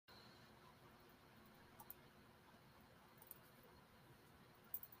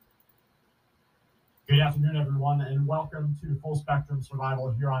Good afternoon, everyone, and welcome to Full Spectrum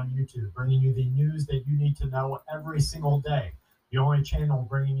Survival here on YouTube, bringing you the news that you need to know every single day. The only channel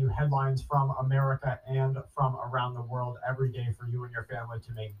bringing you headlines from America and from around the world every day for you and your family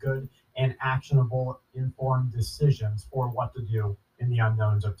to make good and actionable, informed decisions for what to do in the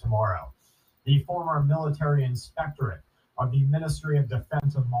unknowns of tomorrow. The former military inspectorate of the Ministry of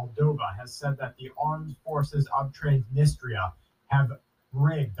Defense of Moldova has said that the armed forces of Transnistria have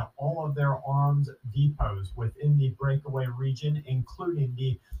rigged all of their arms depots within the breakaway region, including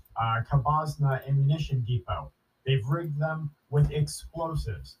the Kabazna ammunition depot. They've rigged them with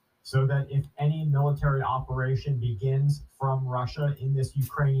explosives so that if any military operation begins from Russia in this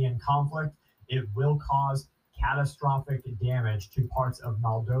Ukrainian conflict, it will cause catastrophic damage to parts of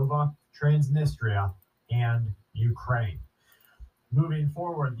Moldova, Transnistria, and Ukraine. Moving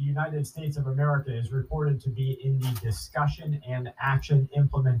forward, the United States of America is reported to be in the discussion and action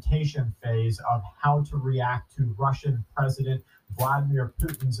implementation phase of how to react to Russian President Vladimir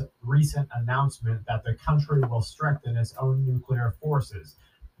Putin's recent announcement that the country will strengthen its own nuclear forces.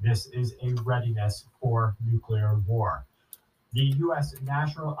 This is a readiness for nuclear war. The U.S.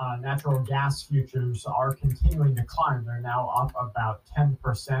 natural gas futures are continuing to climb. They're now up about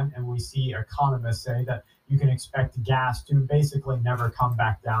 10%, and we see economists say that you can expect gas to basically never come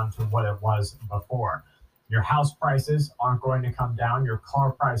back down to what it was before. Your house prices aren't going to come down. Your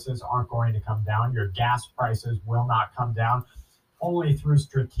car prices aren't going to come down. Your gas prices will not come down, only through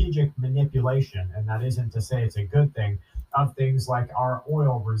strategic manipulation, and that isn't to say it's a good thing, of things like our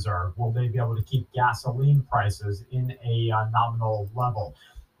oil reserve. Will they be able to keep gasoline prices in a nominal level?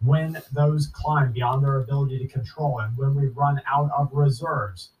 When those climb beyond their ability to control and when we run out of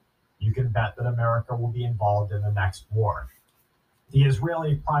reserves, you can bet that America will be involved in the next war. The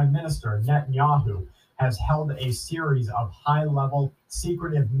Israeli Prime Minister Netanyahu has held a series of high-level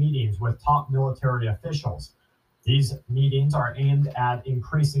secretive meetings with top military officials. These meetings are aimed at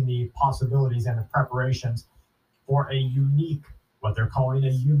increasing the possibilities and the preparations for what they're calling a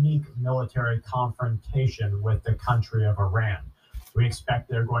unique military confrontation with the country of Iran. We expect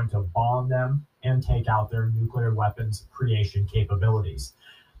they're going to bomb them and take out their nuclear weapons creation capabilities.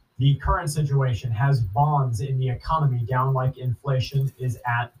 The current situation has bonds in the economy down like inflation is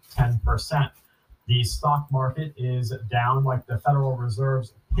at 10%. The stock market is down like the Federal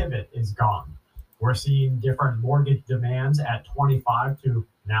Reserve's pivot is gone. We're seeing different mortgage demands at 25 to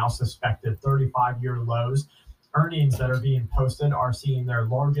now suspected 35-year lows. Earnings that are being posted are seeing their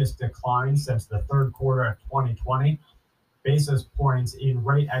largest decline since the third quarter of 2020. Basis points in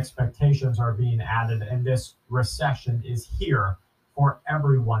rate expectations are being added, and this recession is here for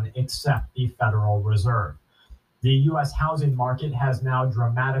everyone except the Federal Reserve. The U.S. housing market has now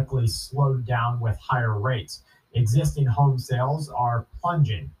dramatically slowed down with higher rates. Existing home sales are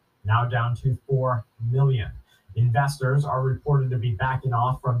plunging, now down to 4 million. Investors are reported to be backing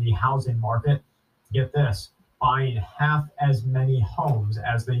off from the housing market. Get this, buying half as many homes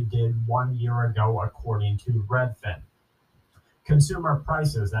as they did 1 year ago, according to Redfin. Consumer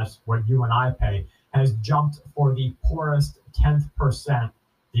prices, that's what you and I pay, has jumped for the poorest 10th percent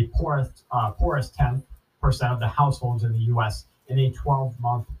of the households in the U.S. in a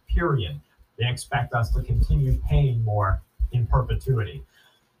 12-month period. They expect us to continue paying more in perpetuity.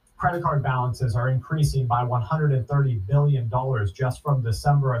 Credit card balances are increasing by $130 billion just from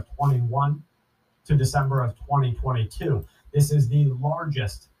December of 21 to December of 2022. This is the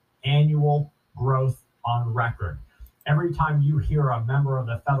largest annual growth on record. Every time you hear a member of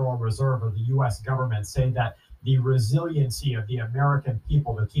the Federal Reserve or the U.S. government say that the resiliency of the American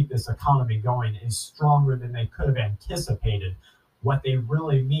people to keep this economy going is stronger than they could have anticipated, what they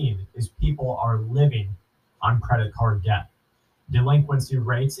really mean is people are living on credit card debt. Delinquency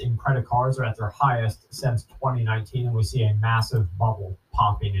rates in credit cards are at their highest since 2019, and we see a massive bubble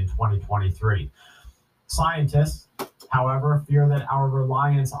popping in 2023. Scientists, however, fear that our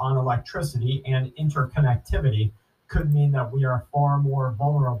reliance on electricity and interconnectivity could mean that we are far more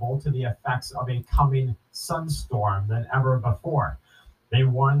vulnerable to the effects of a coming sunstorm than ever before. They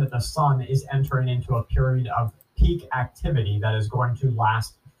warn that the sun is entering into a period of peak activity that is going to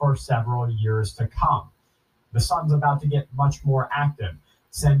last for several years to come. The sun's about to get much more active,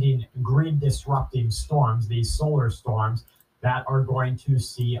 sending grid-disrupting storms, these solar storms, that are going to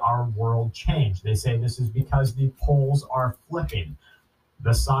see our world change. They say this is because the poles are flipping.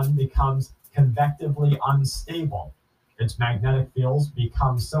 The sun becomes convectively unstable. Its magnetic fields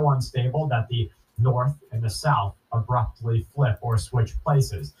become so unstable that the north and the south abruptly flip or switch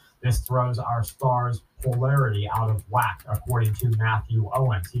places. This throws our star's polarity out of whack, according to Matthew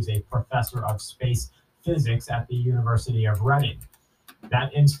Owens. He's a professor of space physics at the University of Reading.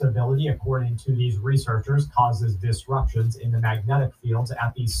 That instability, according to these researchers, causes disruptions in the magnetic fields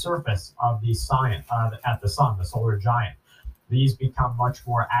at the surface of the sun, the solar giant. These become much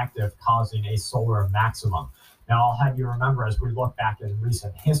more active, causing a solar maximum. Now, I'll have you remember, as we look back in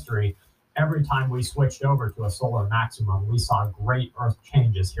recent history, every time we switched over to a solar maximum, we saw great Earth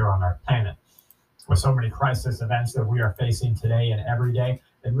changes here on our planet. With so many crisis events that we are facing today and every day,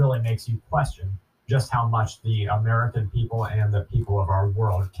 it really makes you question just how much the American people and the people of our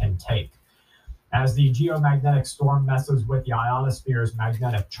world can take. As the geomagnetic storm messes with the ionosphere's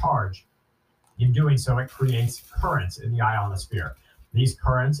magnetic charge, in doing so, it creates currents in the ionosphere. These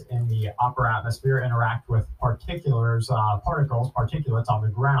currents in the upper atmosphere interact with particulates on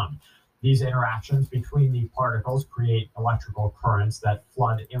the ground. These interactions between the particles create electrical currents that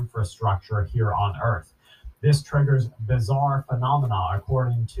flood infrastructure here on Earth. This triggers bizarre phenomena,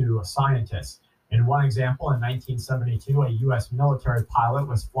 according to scientists. In one example, in 1972, a U.S. military pilot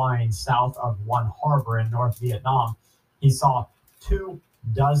was flying south of one harbor in North Vietnam. He saw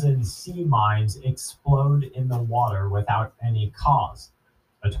 24 sea mines explode in the water without any cause.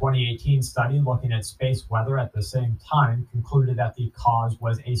 A 2018 study looking at space weather at the same time concluded that the cause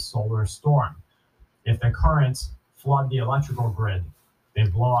was a solar storm. If the currents flood the electrical grid, they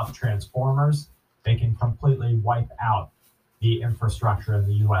blow up transformers, they can completely wipe out the infrastructure in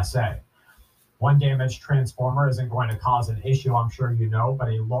the USA. One damaged transformer isn't going to cause an issue, I'm sure you know, but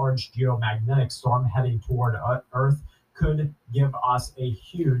a large geomagnetic storm heading toward Earth could give us a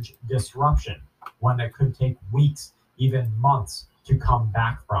huge disruption, one that could take weeks, even months to come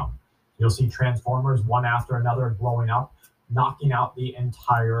back from. You'll see transformers one after another blowing up, knocking out the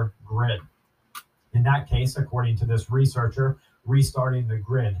entire grid. In that case, according to this researcher, restarting the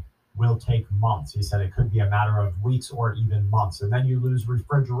grid will take months. He said it could be a matter of weeks or even months. And then you lose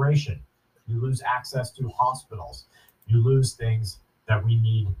refrigeration. You lose access to hospitals. You lose things that we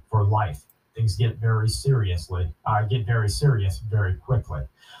need for life. Things get very serious very quickly.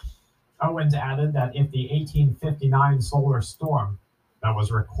 Owens added that if the 1859 solar storm that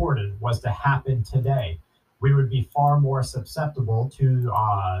was recorded was to happen today, we would be far more susceptible to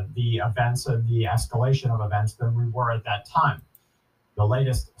the events and the escalation of events than we were at that time. The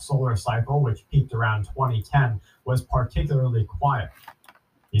latest solar cycle, which peaked around 2010, was particularly quiet.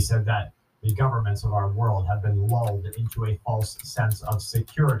 He said that the governments of our world have been lulled into a false sense of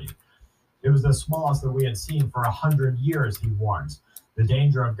security. It was the smallest that we had seen for 100 years, he warns. The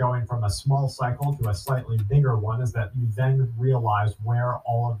danger of going from a small cycle to a slightly bigger one is that you then realize where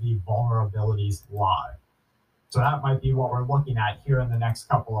all of the vulnerabilities lie. So that might be what we're looking at here in the next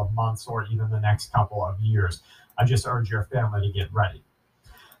couple of months or even the next couple of years. I just urge your family to get ready.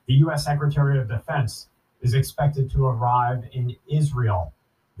 The U.S. Secretary of Defense is expected to arrive in Israel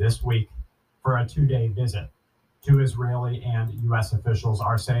this week for a 2-day visit. Two Israeli and U.S. officials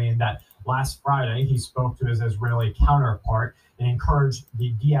are saying that last Friday he spoke to his Israeli counterpart and encouraged the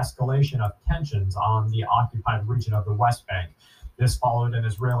de-escalation of tensions on the occupied region of the West Bank. This followed an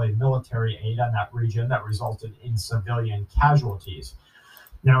Israeli military aid on that region that resulted in civilian casualties.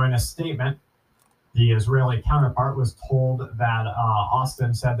 Now, in a statement, the Israeli counterpart was told that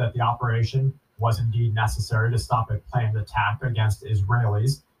Austin said that the operation was indeed necessary to stop a planned attack against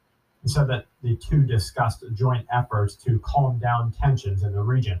Israelis, and said that the two discussed joint efforts to calm down tensions in the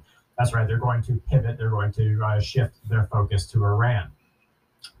region. That's right, they're going to pivot, they're going to shift their focus to Iran.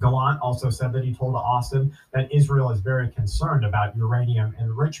 Gallant also said that he told Austin that Israel is very concerned about uranium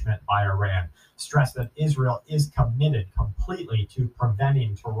enrichment by Iran, stressed that Israel is committed completely to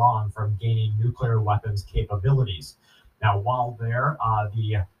preventing Tehran from gaining nuclear weapons capabilities. Now, while there,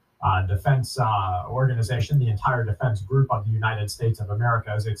 the defense organization, the entire defense group of the United States of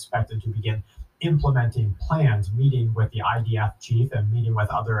America, is expected to begin implementing plans, meeting with the IDF chief and meeting with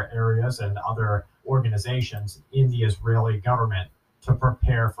other areas and other organizations in the Israeli government to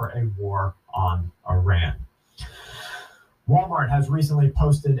prepare for a war on Iran. Walmart has recently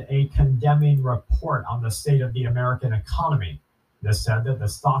posted a condemning report on the state of the American economy. This said that the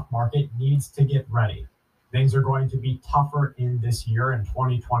stock market needs to get ready. Things are going to be tougher in this year in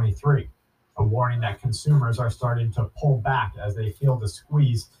 2023. A warning that consumers are starting to pull back as they feel the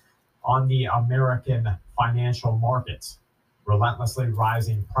squeeze on the American financial markets. Relentlessly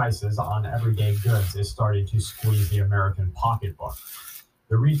rising prices on everyday goods is starting to squeeze the American pocketbook.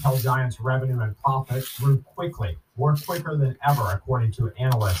 The retail giant's revenue and profit grew quickly, more quicker than ever, according to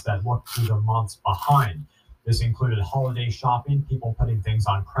analysts that looked through the months behind. This included holiday shopping, people putting things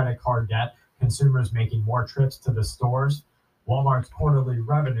on credit card debt, consumers making more trips to the stores. Walmart's quarterly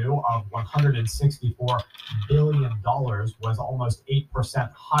revenue of $164 billion was almost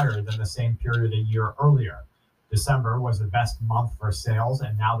 8% higher than the same period a year earlier. December was the best month for sales,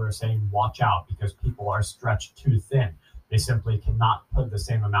 and now they're saying watch out because people are stretched too thin. They simply cannot put the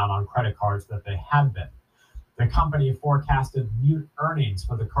same amount on credit cards that they had been. The company forecasted mute earnings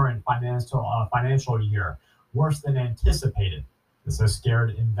for the current financial year, worse than anticipated. This has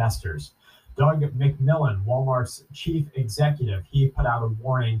scared investors. Doug McMillon, Walmart's chief executive, he put out a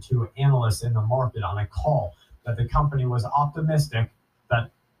warning to analysts in the market on a call that the company was optimistic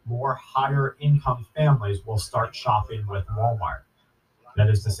that more higher income families will start shopping with Walmart. That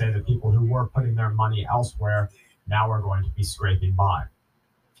is to say, the people who were putting their money elsewhere now are going to be scraping by.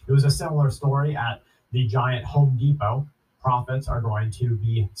 It was a similar story at the giant Home Depot. Profits are going to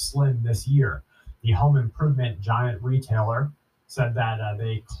be slim this year. The home improvement giant retailer said that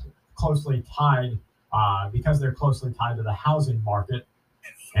because they're closely tied to the housing market,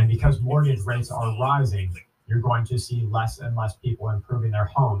 and because mortgage rates are rising, you're going to see less and less people improving their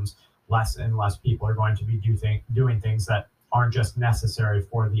homes. Less and less people are going to be doing things that aren't just necessary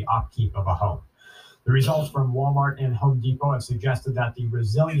for the upkeep of a home. The results from Walmart and Home Depot have suggested that the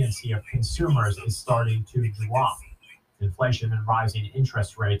resiliency of consumers is starting to drop. Inflation and rising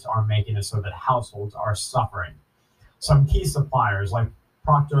interest rates are making it so that households are suffering. Some key suppliers like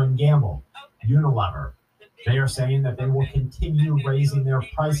Procter & Gamble, Unilever, they are saying that they will continue raising their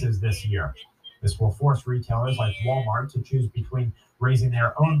prices this year. This will force retailers like Walmart to choose between raising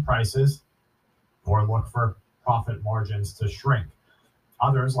their own prices or look for profit margins to shrink.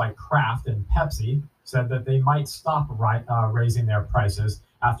 Others like Kraft and Pepsi said that they might stop raising their prices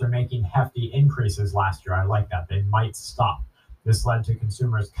after making hefty increases last year. I like that. They might stop. This led to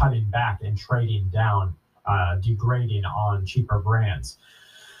consumers cutting back and trading down, degrading on cheaper brands.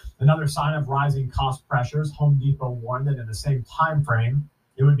 Another sign of rising cost pressures, Home Depot warned that in the same time frame,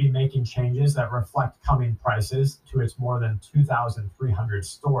 it would be making changes that reflect coming prices to its more than 2,300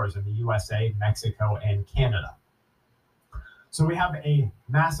 stores in the USA, Mexico, and Canada. So we have a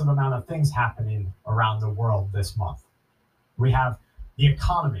massive amount of things happening around the world this month. We have the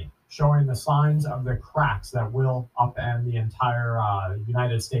economy showing the signs of the cracks that will upend the entire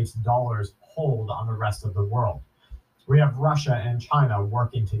United States dollar's hold on the rest of the world. We have Russia and China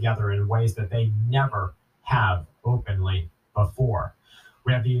working together in ways that they never have openly before.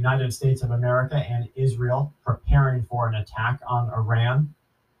 We have the United States of America and Israel preparing for an attack on Iran.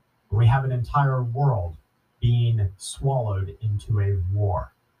 We have an entire world being swallowed into a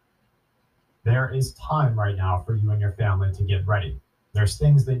war. There is time right now for you and your family to get ready. There's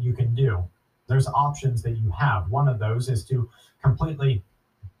things that you can do. There's options that you have. One of those is to completely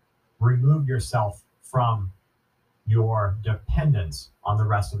remove yourself from your dependence on the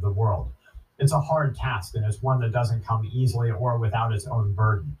rest of the world. It's a hard task, and it's one that doesn't come easily or without its own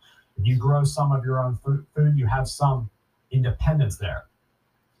burden. If you grow some of your own food, you have some independence there.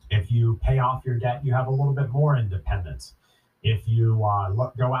 If you pay off your debt, you have a little bit more independence. If you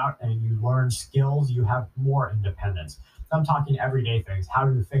go out and you learn skills, you have more independence. I'm talking everyday things: how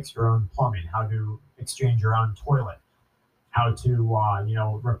to fix your own plumbing, how to exchange your own toilet, how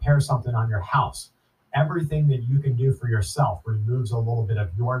to repair something on your house. Everything that you can do for yourself removes a little bit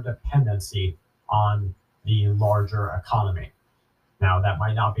of your dependency on the larger economy. Now, that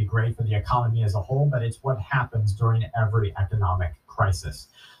might not be great for the economy as a whole, but it's what happens during every economic crisis.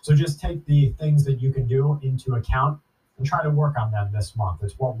 So just take the things that you can do into account and try to work on them this month.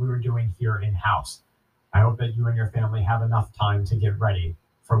 It's what we're doing here in-house. I hope that you and your family have enough time to get ready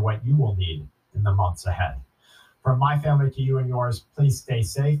for what you will need in the months ahead. From my family to you and yours, please stay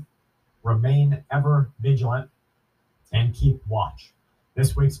safe, remain ever vigilant, and keep watch.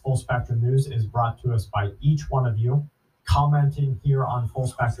 This week's Full Spectrum News is brought to us by each one of you commenting here on Full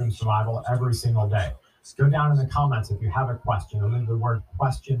Spectrum Survival every single day. Go down in the comments if you have a question, and leave the word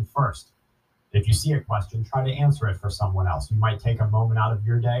question first. If you see a question, try to answer it for someone else. You might take a moment out of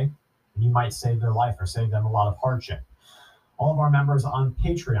your day, and you might save their life or save them a lot of hardship. All of our members on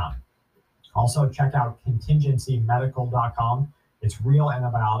Patreon. Also, check out contingencymedical.com. It's real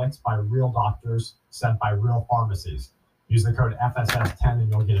antibiotics by real doctors sent by real pharmacies. Use the code FSS10 and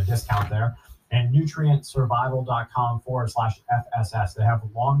you'll get a discount there. And nutrientsurvival.com/FSS. They have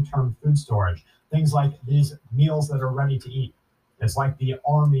long-term food storage. Things like these meals that are ready to eat. It's like the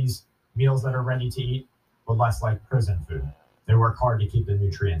Army's meals that are ready to eat, but less like prison food. They work hard to keep the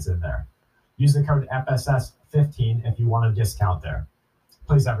nutrients in there. Use the code FSS15 if you want a discount there.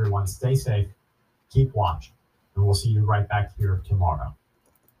 Please, everyone, stay safe, keep watch, and we'll see you right back here tomorrow.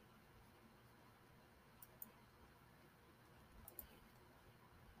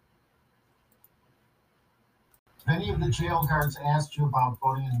 Any of the jail guards asked you about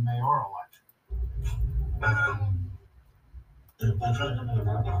voting in the mayoral election?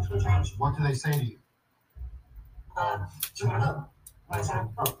 What do they say to you? Do you want to know? I said,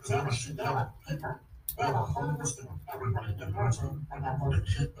 oh, because they have a sheet, they have a paper. They have a whole list of everybody in their team and that voted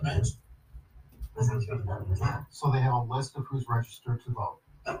sheet, the names. Who's registered to vote, who's not. So they have a list of who's registered to vote.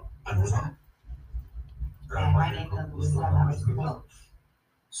 Yep, and who's not. And my name is registered to vote.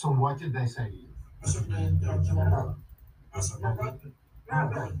 So what did they say to you? I said, do you want to vote? I said, no, really? No,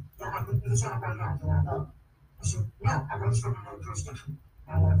 really? No, I couldn't do this right now. Do you want to vote? I said, no, I'm registered in another jurisdiction. I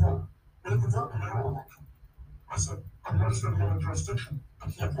want to vote. But you can vote in my own election. I said, I'm registered in another jurisdiction. I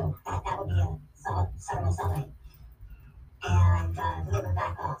can't vote. That would be a felony. And they would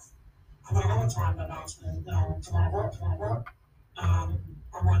back off. And then another time they asked me, do you want to vote? And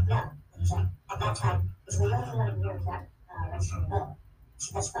I'm like, no. And he's like, at that time, it's the only one of yours that registered to vote.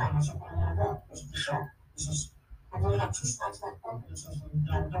 So that's fine. I said, I want to vote. I said, sure. He says, I've only got 2 slots left open. He says,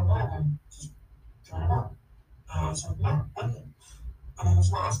 don't go then. He says, do you want to vote? I said, no, thank you. And then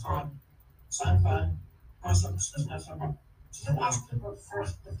this last time, same thing. I said, excuse me, I said, but did you ask people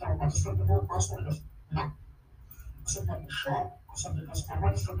first if they're registered to vote also? He goes, no. I said, but you should. I said, because if I'm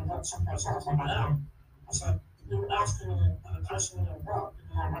registered to vote someplace else like I am, I said, you asking me in a person in your vote, if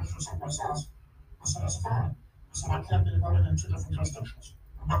you're registered someplace else. I said, that's fine. I said, I can't be voting in 2 different jurisdictions.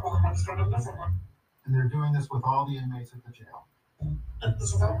 I'm not going to register in a different one. And they're doing this with all the inmates at the jail.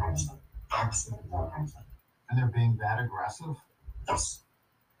 It's a vote harvesting. Absolute vote harvesting. And they're being that aggressive? Yes.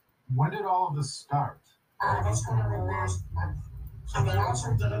 When did all of this start? They started last month. And they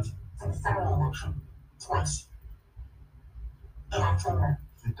also did it for the federal election twice. In October.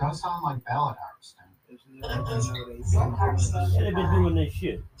 It does sound like ballot harvesting. It is vote harvesting. They've been doing this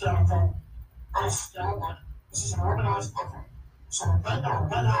shit. On a scale like, this is an organized effort. So they know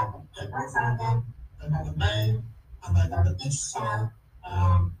when out, they work for them, they know the name, and they go to each cell,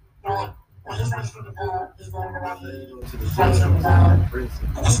 and they're like, well, he's registered to vote, he's voting already, he's registered to vote.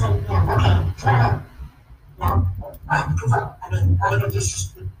 And this one, okay, try it. No, I mean, all of it is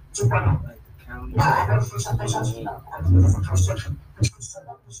just to run out. No, I registered someplace else, you know, I'm in a different jurisdiction. So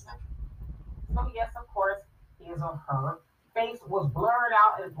yes, of course, his or her face was blurred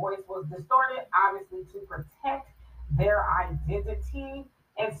out and voice was distorted, obviously to protect their identity.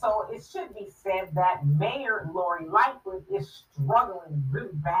 And so it should be said that Mayor Lori Lightfoot is struggling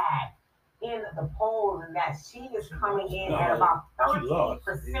really bad in the polls, and that she is coming in at about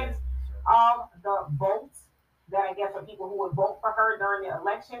 13% of the votes that I guess are people who would vote for her during the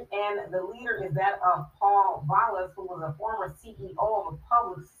election. And the leader is that of Paul Vallas, who was a former CEO of a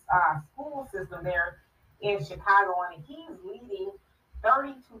public school system there in Chicago, and he's leading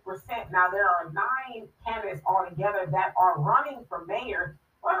 32%. Now, there are 9 candidates altogether that are running for mayor,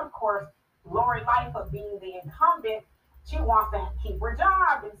 but of course, Lori Lightfoot being the incumbent, she wants to keep her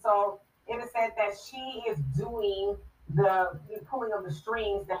job. And so it is said that she is doing the pulling of the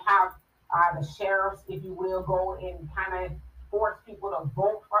strings to have the sheriffs, if you will, go and kind of force people to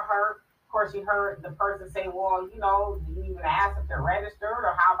vote for her. Of course, you heard the person say, well, you know, do you even ask if they're registered,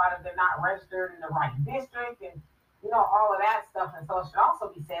 or how about if they're not registered in the right district, and, you know, all of that stuff. And so it should also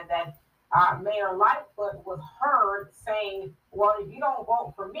be said that Mayor Lightfoot was heard saying, well, if you don't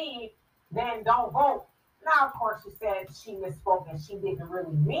vote for me, then don't vote. Now, of course, she said she misspoke and she didn't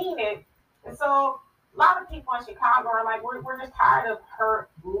really mean it. And so a lot of people in Chicago are like, we're just tired of her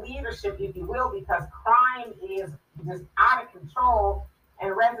leadership, if you will, because crime is just out of control,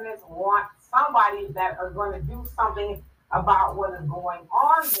 and residents want somebody that are going to do something about what is going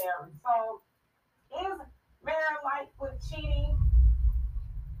on there. And so is Mayor Lightfoot cheating?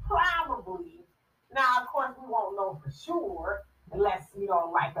 Probably. Now, of course, we won't know for sure unless, you know,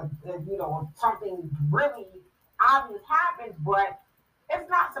 like something really obvious happens, but it's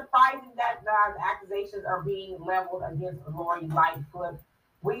not surprising that the accusations are being leveled against Lori Lightfoot.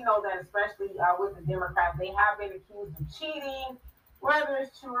 We know that, especially with the Democrats, they have been accused of cheating. Whether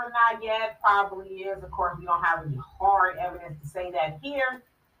it's true or not yet, probably is. Of course, we don't have any hard evidence to say that here,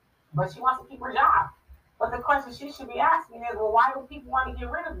 but she wants to keep her job. But the question she should be asking is, well, why do people want to get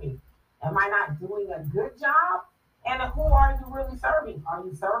rid of me? Am I not doing a good job? And who are you really serving? Are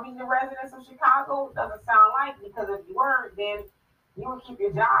you serving the residents of Chicago? Doesn't sound like, because if you weren't, then you would keep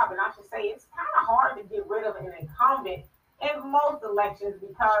your job. And I should say it's kind of hard to get rid of an incumbent in most elections,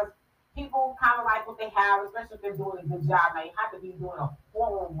 because people kind of like what they have, especially if they're doing a good job. Now, you have to be doing a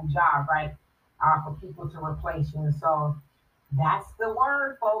horrible job, right, for people to replace you. And so that's the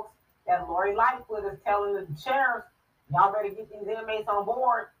word, folks, that Lori Lightfoot is telling the sheriffs, y'all better get these inmates on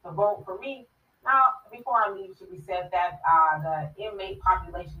board to vote for me. Now, before I leave, it should be said that the inmate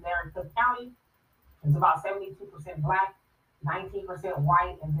population there in Cook County is about 72% Black, 19%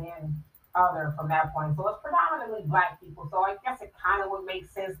 white, and then other from that point. So it's predominantly Black people. So I guess it kind of would make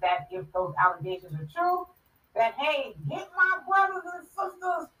sense that if those allegations are true, that, hey, get my brothers and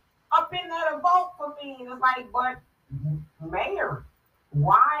sisters up in there to vote for me. And it's like, but Mayor,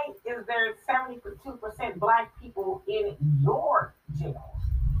 why is there 72% black people in your jail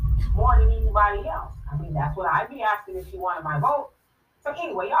more than anybody else? I mean, that's what I'd be asking if she wanted my vote. So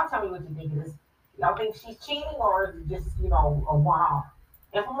anyway, y'all tell me what you think of this. Y'all think she's cheating or is it just, a one-off?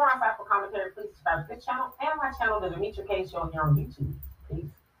 And for more insightful commentary, please subscribe to this channel and my channel, The Demetra K Show, here on YouTube.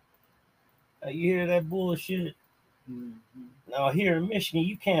 Peace. You hear that bullshit? Now, here in Michigan,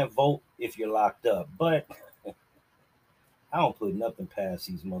 you can't vote if you're locked up, but I don't put nothing past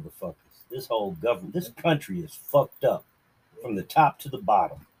these motherfuckers. This whole government, this country is fucked up from the top to the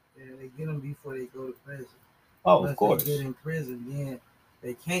bottom. Yeah, they get them before they go to prison. Oh, of course. They get in prison, then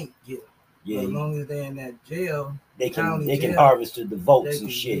they can't get them. Yeah, as long as they're in that jail, they can harvest the votes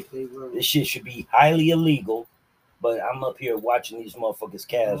and shit. This shit should be highly illegal, but I'm up here watching these motherfuckers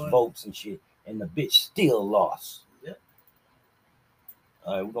cast votes and shit, and the bitch still lost. Yep.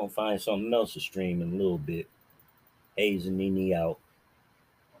 All right, we're gonna find something else to stream in a little bit. Hayes and Nene out.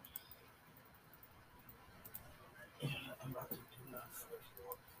 I'm about to do my first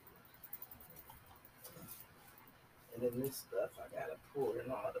walk. And then this stuff, I gotta pour in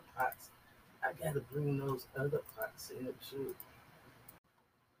all the pots. I gotta bring those other pots in too.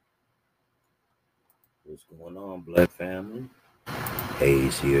 What's going on, Black family?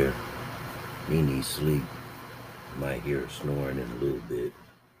 Hayes here. Nene sleep. You might hear her snoring in a little bit.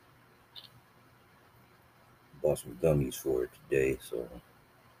 Bought some gummies for her today, so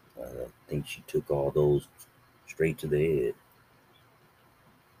I think she took all those straight to the head.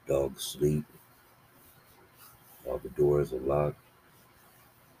 Dog sleep. All the doors are locked.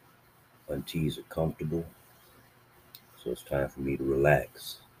 Aunties are comfortable. So it's time for me to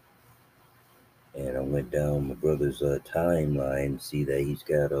relax. And I went down my brother's timeline to see that he's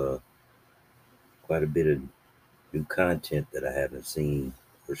got quite a bit of new content that I haven't seen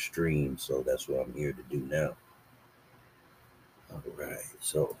or streamed. So that's what I'm here to do now. All right,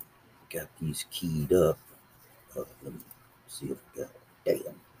 so got these keyed up. Let me see if I got it.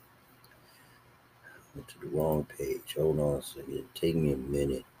 Damn. Went to the wrong page. Hold on a second. Take me a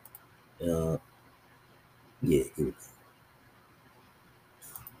minute. Yeah, here we go.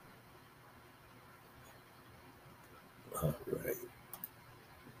 All right.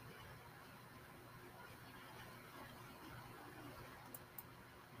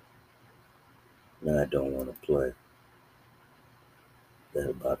 Now I don't want to play.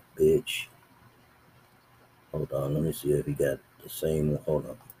 That about a bitch. Hold on, let me see if he got the same one. Hold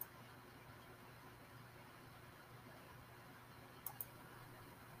on.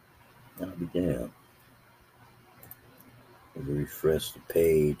 I'll be damned. Let me refresh the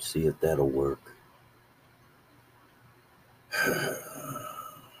page, see if that'll work.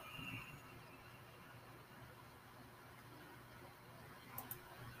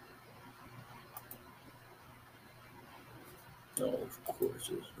 Oh, of course,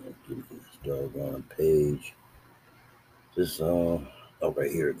 it's gonna give me this doggone page. This oh,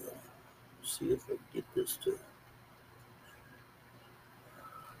 right here we go. Let's see if I can get this to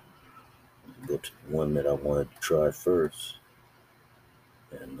go to the one that I wanted to try first.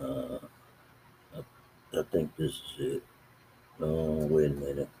 And I think this is it. No, wait a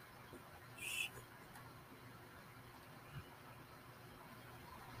minute. Shit.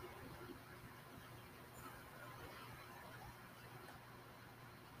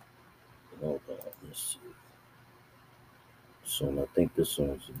 Hold on, let's see. So I think this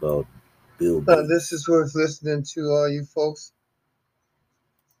one's about Bill. This is worth listening to, all you folks.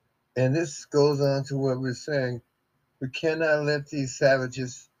 And this goes on to what we're saying. We cannot let these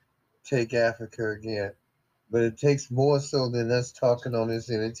savages take Africa again. But it takes more so than us talking on this,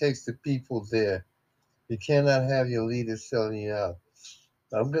 and it takes the people there. You cannot have your leaders selling you out.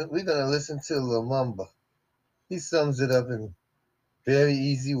 We're going to listen to Lumumba. He sums it up in very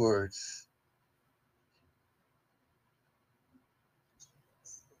easy words.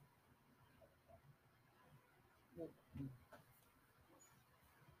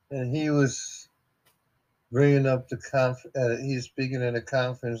 And he was bringing up he's speaking at a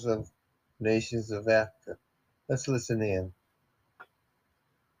conference of nations of Africa. Let's listen in.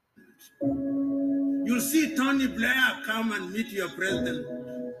 You'll see Tony Blair come and meet your president.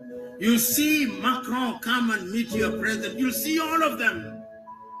 You'll see Macron come and meet your president. You'll see all of them.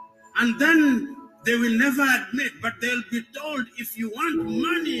 And then they will never admit, but they'll be told, if you want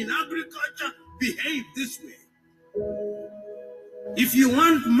money in agriculture, behave this way. If you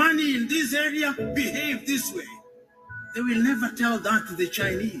want money in this area, behave this way. They will never tell that to the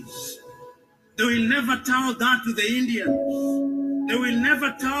Chinese. They will never tell that to the Indians. They will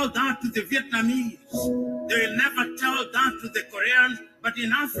never tell that to the Vietnamese. They will never tell that to the Koreans. But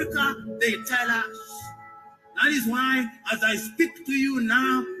in Africa, they tell us. That is why, as I speak to you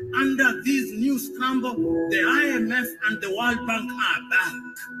now, under this new scramble, the IMF and the World Bank are back,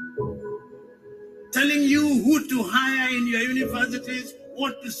 telling you who to hire in your universities,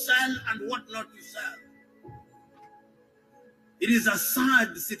 what to sell and what not to sell. It is a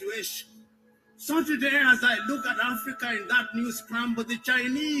sad situation. So today, as I look at Africa in that new scramble, the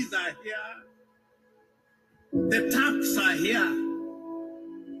Chinese are here, the Turks are here,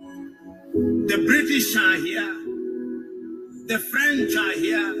 the British are here, the French are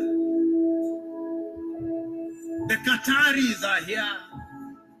here, the Qataris are here,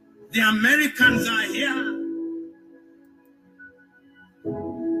 the Americans are here.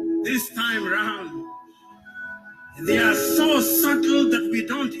 This time round, they are so subtle that we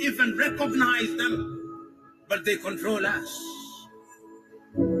don't even recognize them, but they control us.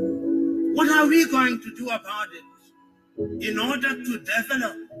 What are we going to do about it in order to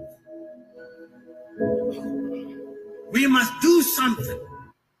develop? We must do something.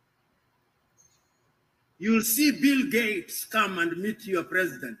 You'll see Bill Gates come and meet your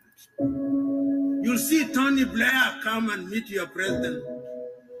president. You'll see Tony Blair come and meet your president.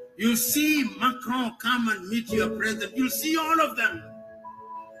 You'll see Macron come and meet your president. You'll see all of them.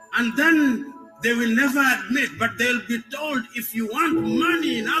 And then they will never admit, but they'll be told, if you want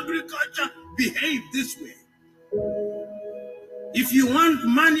money in agriculture, behave this way. If you want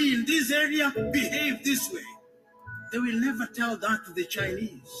money in this area, behave this way. They will never tell that to the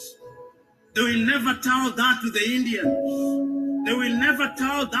Chinese. They will never tell that to the Indians. They will never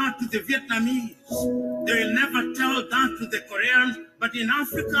tell that to the Vietnamese. They will never tell that to the Koreans. But in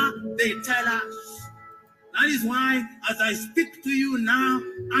Africa, they tell us. That is why, as I speak to you now,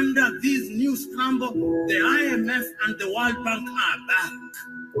 under this new scramble, the IMF and the World Bank are back,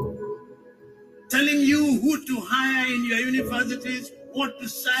 telling you who to hire in your universities, what to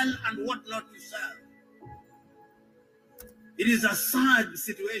sell and what not to sell. It is a sad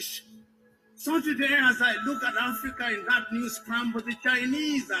situation. So today, as I look at Africa in that new scramble, the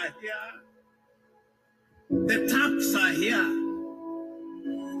Chinese are here, the Turks are here,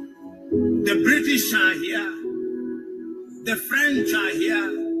 the British are here, the French are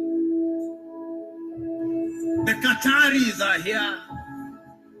here, the Qataris are here,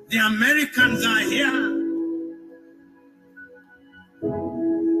 the Americans are here.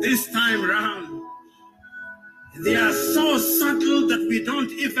 This time round, they are so subtle that we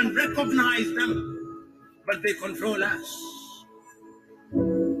don't even recognize them, but they control us.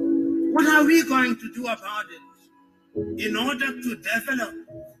 What are we going to do about it in order to develop?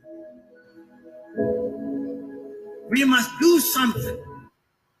 We must do something.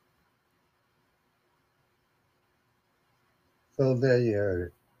 So there you heard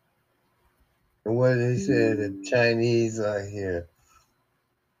it. And what they said, the Chinese are here.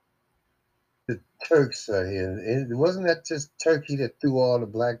 The Turks are here. It wasn't that just Turkey that threw all the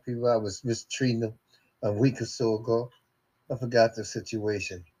black people out, was mistreating them a week or so ago. I forgot the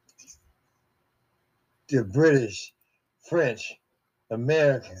situation. The British, French,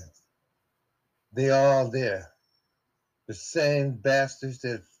 Americans, they all there. The same bastards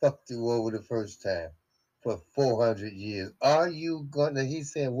that fucked you over the first time for 400 years. Are you going to,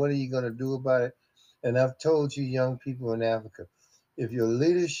 he's saying, what are you going to do about it? And I've told you young people in Africa, if your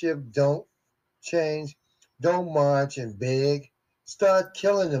leadership don't change, don't march and beg, start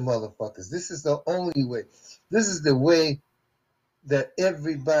killing the motherfuckers. This is the only way. This is the way that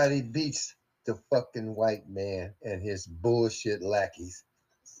everybody beats the fucking white man and his bullshit lackeys.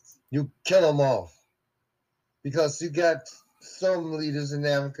 You kill them off. Because you got some leaders in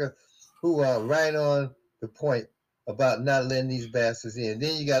Africa who are right on the point about not letting these bastards in.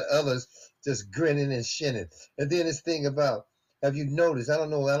 Then you got others just grinning and shinning. And then this thing about, have you noticed, I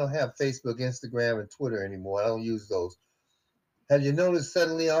don't know, I don't have Facebook, Instagram, and Twitter anymore. I don't use those. Have you noticed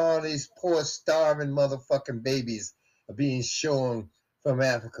suddenly all these poor starving motherfucking babies are being shown from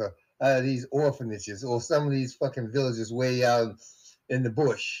Africa out of these orphanages or some of these fucking villages way out in the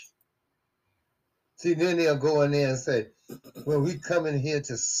bush? See, then they'll go in there and say, well, we come in here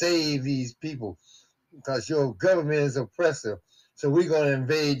to save these people because your government is oppressive. So we're going to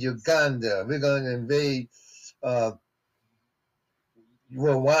invade Uganda. We're going to invade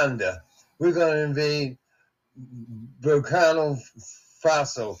Rwanda. We're going to invade Burkina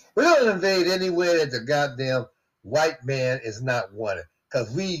Faso. We're going to invade anywhere that the goddamn white man is not wanted.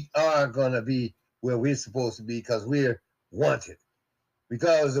 Because we are going to be where we're supposed to be because we're wanted.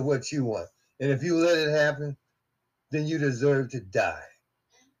 Because of what you want. And if you let it happen, then you deserve to die.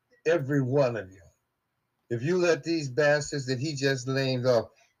 Every one of you. If you let these bastards that he just named off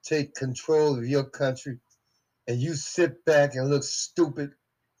take control of your country and you sit back and look stupid,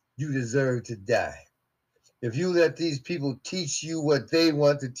 you deserve to die. If you let these people teach you what they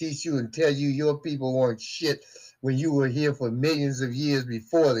want to teach you and tell you your people weren't shit when you were here for millions of years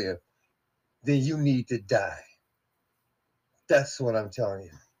before them, then you need to die. That's what I'm telling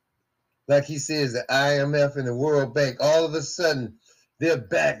you. Like he says, the IMF and the World Bank, all of a sudden, they're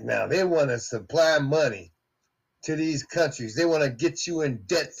back now. They want to supply money to these countries. They want to get you in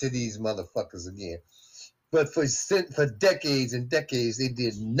debt to these motherfuckers again. But for decades and decades, they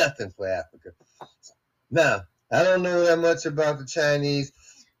did nothing for Africa. Now, I don't know that much about the Chinese.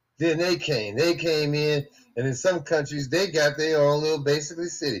 Then they came in, and in some countries, they got their own little basically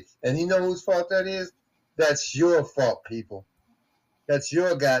city. And you know whose fault that is? That's your fault, people. That's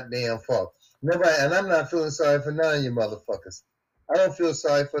your goddamn fault. Nobody, and I'm not feeling sorry for none of you motherfuckers. I don't feel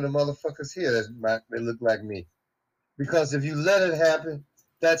sorry for the motherfuckers here that look like me. Because if you let it happen,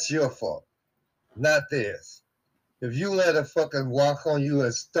 that's your fault, not theirs. If you let a fucking walk on you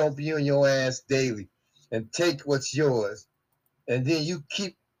and stomp you in your ass daily and take what's yours, and then you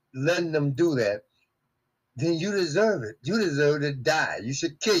keep letting them do that, then you deserve it. You deserve to die. You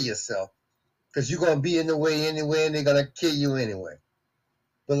should kill yourself because you're going to be in the way anyway, and they're going to kill you anyway.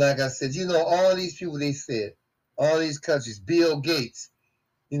 But like I said, you know, all these people, they said, all these countries, Bill Gates,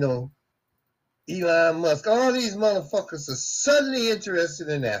 you know, Elon Musk, all these motherfuckers are suddenly interested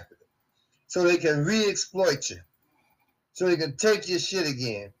in Africa so they can re-exploit you, so they can take your shit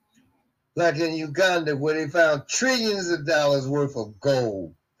again. Like in Uganda, where they found trillions of dollars worth of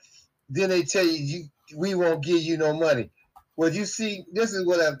gold. Then they tell you, we won't give you no money. Well, you see, this is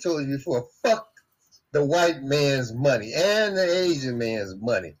what I've told you before. Fuck the white man's money and the Asian man's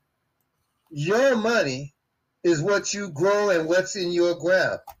money. Your money is what you grow and what's in your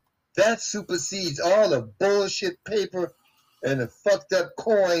ground. That supersedes all the bullshit paper and the fucked up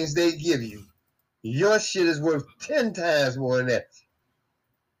coins they give you. Your shit is worth 10 times more than that.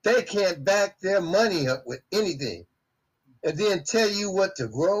 They can't back their money up with anything. And then tell you what to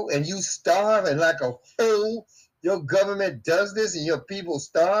grow, and you starve, and like a fool, your government does this and your people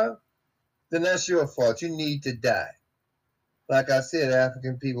starve, then that's your fault. You need to die. Like I said,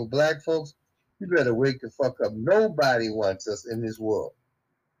 African people, black folks, you better wake the fuck up. Nobody wants us in this world.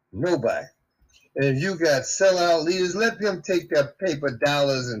 Nobody. And if you got sellout leaders, let them take their paper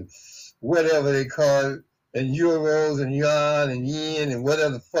dollars and whatever they call it, and euros and yuan and yen and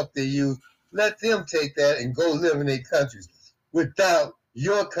whatever the fuck they use. Let them take that and go live in their countries without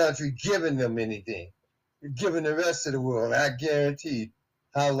your country giving them anything. You're giving the rest of the world, I guarantee,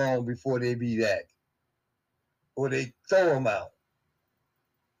 how long before they be that. Or they throw them out.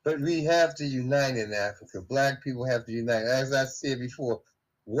 But we have to unite in Africa. Black people have to unite. As I said before,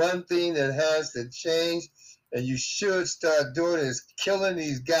 one thing that has to change, and you should start doing, is killing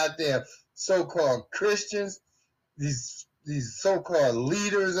these goddamn so-called Christians, these so-called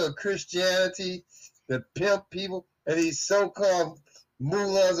leaders of Christianity, the pimp people, and these so-called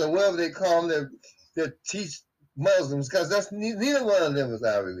mullahs or whatever they call them that teach Muslims, because that's neither one of them is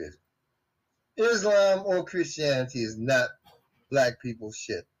our religion. Islam or Christianity is not black people's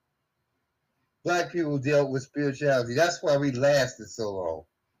shit. Black people dealt with spirituality. That's why we lasted so long.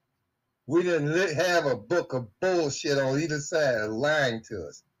 We didn't have a book of bullshit on either side lying to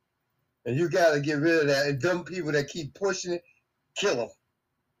us. And you got to get rid of that. And dumb people that keep pushing it, kill them.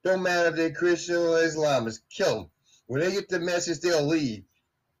 Don't matter if they're Christian or Islamist, kill them. When they get the message, they'll leave.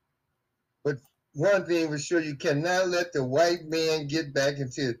 But one thing for sure, you cannot let the white man get back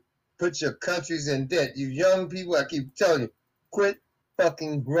into put your countries in debt. You young people, I keep telling you, quit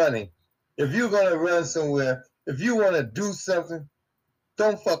fucking running. If you're going to run somewhere, if you want to do something,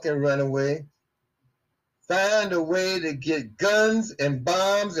 don't fucking run away. Find a way to get guns and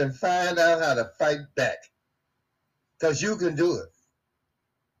bombs and find out how to fight back. Because you can do it.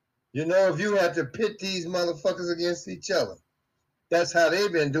 You know, if you have to pit these motherfuckers against each other, that's how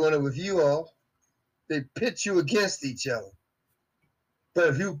they've been doing it with you all. They pit you against each other. But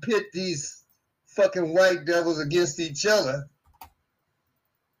if you pit these fucking white devils against each other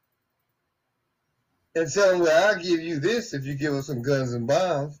and tell them, well, I'll give you this if you give us some guns and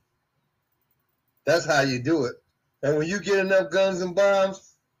bombs, that's how you do it. And when you get enough guns and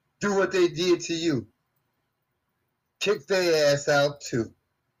bombs, do what they did to you. Kick their ass out too.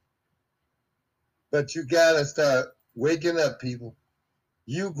 But you gotta start waking up, people.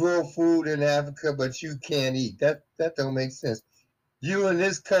 You grow food in Africa, but you can't eat. That don't make sense. You in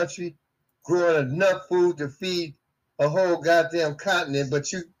this country growing enough food to feed a whole goddamn continent, but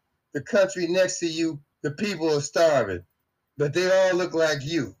the country next to you, the people are starving. But they all look like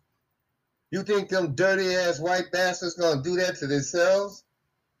you. You think them dirty ass white bastards gonna do that to themselves?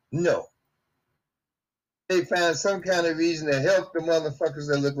 No. They find some kind of reason to help the motherfuckers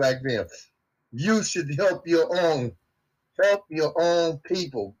that look like them. You should help your own. Help your own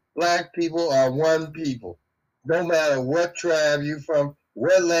people. Black people are one people. No matter what tribe you from,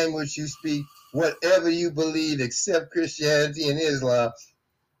 what language you speak, whatever you believe, except Christianity and Islam,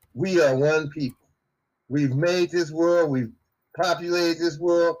 we are one people. We've made this world. We've populated this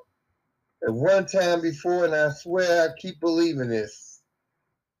world. At one time before, and I swear I keep believing this,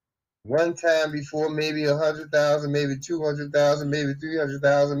 one time before, maybe 100,000, maybe 200,000, maybe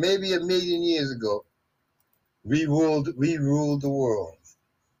 300,000, maybe 1 million years ago, we ruled the world.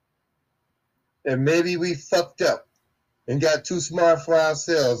 And maybe we fucked up and got too smart for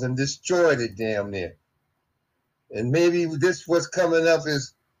ourselves and destroyed it damn near. And maybe this what's coming up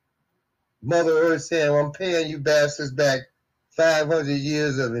is Mother Earth saying, well, I'm paying you bastards back 500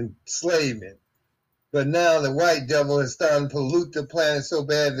 years of enslavement. But now the white devil is starting to pollute the planet so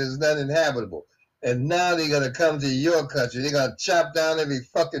bad that it's uninhabitable. And now they're going to come to your country. They're going to chop down every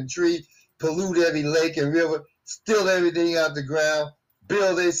fucking tree, pollute every lake and river, steal everything out the ground,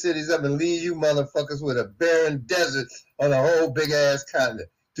 build their cities up, and leave you motherfuckers with a barren desert on a whole big-ass continent.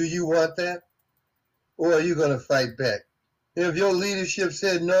 Do you want that? Or are you going to fight back? If your leadership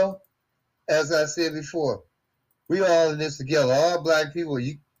said no, as I said before, we all in this together. All black people,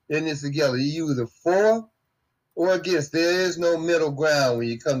 you in this together. You either for or against. There is no middle ground when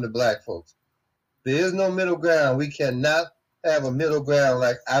you come to black folks. There is no middle ground. We cannot have a middle ground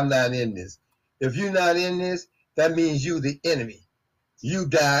like I'm not in this. If you're not in this, that means you the enemy. You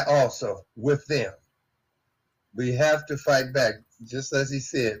die also with them. We have to fight back, just as he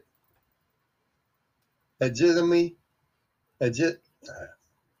said. Hegemony,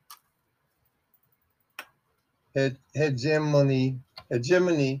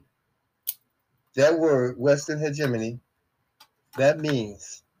 that word, Western hegemony, that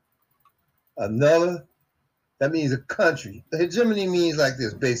means that means a country. The hegemony means like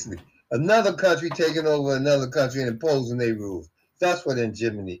this, basically. Another country taking over another country and imposing their rules. That's what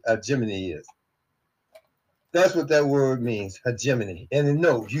hegemony is. That's what that word means, hegemony. And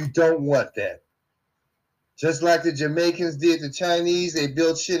no, you don't want that. Just like the Jamaicans did the Chinese, they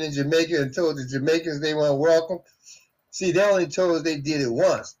built shit in Jamaica and told the Jamaicans they weren't welcome. See, they only told us they did it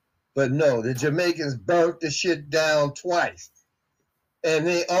once. But no, the Jamaicans burnt the shit down twice. And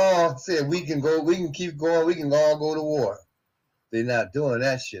they all said, we can keep going, we can all go to war. They're not doing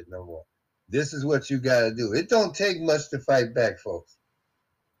that shit no more. This is what you gotta do. It don't take much to fight back, folks.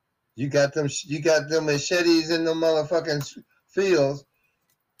 You got them machetes in the motherfucking fields.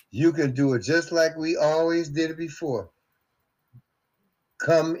 You can do it just like we always did it before.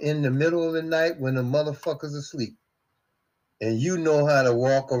 Come in the middle of the night when the motherfuckers asleep. And you know how to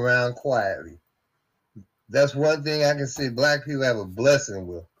walk around quietly. That's one thing I can say black people have a blessing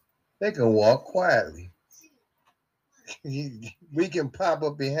with. They can walk quietly. We can pop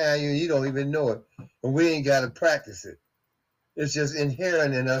up behind you and you don't even know it. And we ain't got to practice it. It's just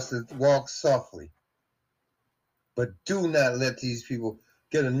inherent in us to walk softly. But do not let these people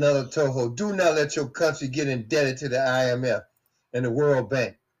get another toehold. Do not let your country get indebted to the IMF and the World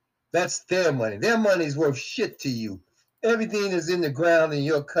Bank. That's their money. Their money is worth shit to you. Everything that's in the ground in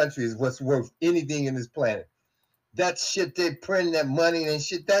your country is what's worth anything in this planet. That shit they print, that money and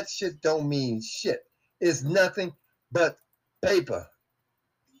shit, that shit don't mean shit. It's nothing but paper.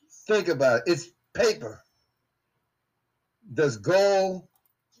 Think about it. It's paper. Does gold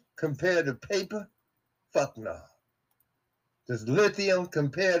compare to paper? Fuck no. Does lithium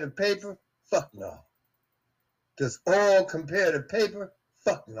compare to paper? Fuck no. Does oil compare to paper?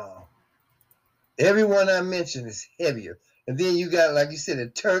 Fuck no. Everyone I mentioned is heavier. And then you got, like you said, the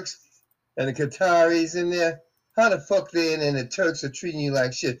Turks and the Qataris in there. How the fuck they in and the Turks are treating you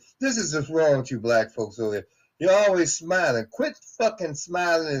like shit? This is what's wrong with you black folks over there. You're always smiling. Quit fucking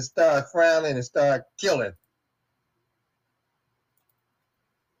smiling and start frowning and start killing.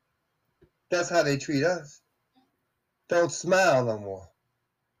 That's how they treat us. Don't smile no more.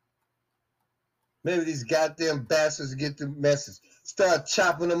 Maybe these goddamn bastards get the message. Start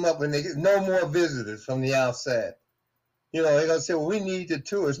chopping them up and they get no more visitors from the outside. You know, they're going to say, well, we need the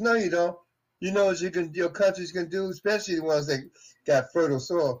tourists. No, you don't. You know what your countries can do, especially the ones that got fertile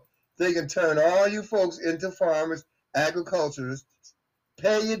soil. They can turn all you folks into farmers, agriculturists,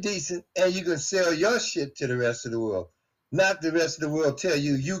 pay you decent, and you can sell your shit to the rest of the world. Not the rest of the world tell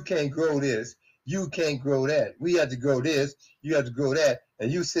you, you can't grow this, you can't grow that. We have to grow this, you have to grow that,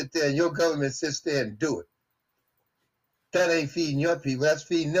 and you sit there and your government sits there and do it. That ain't feeding your people, that's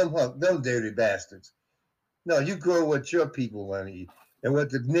feeding them dirty bastards. No, you grow what your people want to eat. and what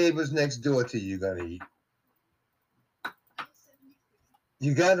the neighbors next door to you gonna eat.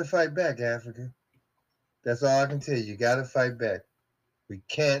 You gotta fight back, Africa. That's all I can tell you. You gotta fight back. We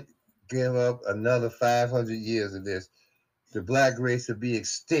can't give up another 500 years of this. The black race will be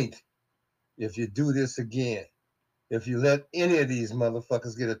extinct if you do this again. If you let any of these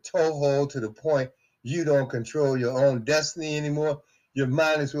motherfuckers get a toehold to the point you don't control your own destiny anymore, you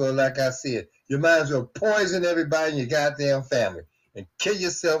might as well, like I said, you might as well poison everybody in your goddamn family and kill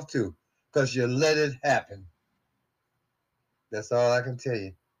yourself too, because you let it happen. That's all I can tell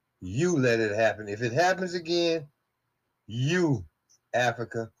you. You let it happen. If it happens again, you,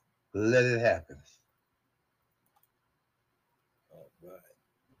 Africa, let it happen. All right.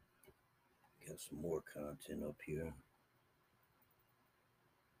 Got some more content up here.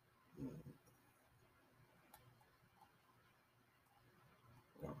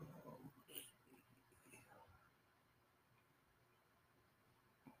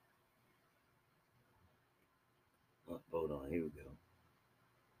 Hold on, here we go.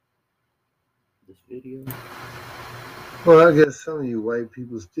 This video. Well, I guess some of you white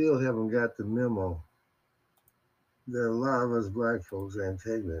people still haven't got the memo that a lot of us black folks ain't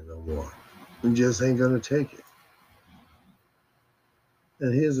taking it no more. We just ain't gonna take it.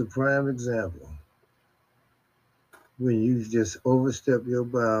 And here's a prime example. When you just overstep your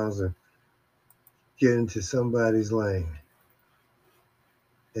bounds and get into somebody's lane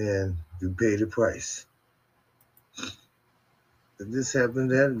and you pay the price. If this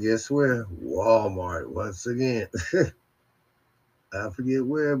happened at, guess where? Walmart, once again. I forget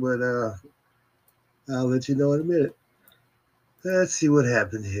where, but I'll let you know in a minute. Let's see what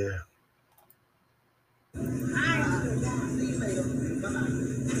happened here.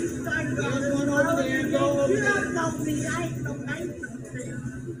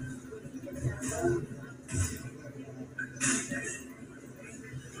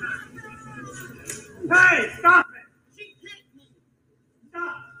 Hey, stop it! She kicked me.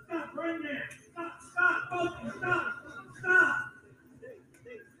 Stop, right there. Stop, both of you, stop. Stop.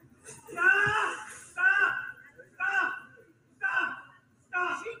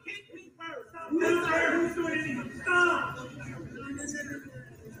 She kicked me first. Stop. I don't care who's doing anything. Stop.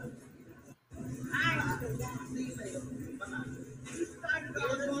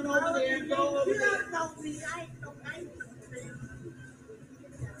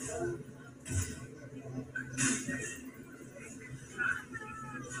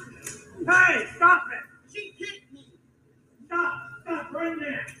 Hey, stop it! She kicked me. Stop, right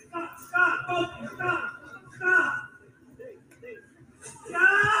there. Stop, both of you, stop. Stop.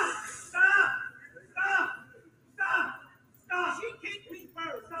 She kicked me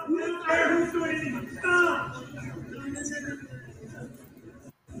first. I don't care who's doing anything. Stop.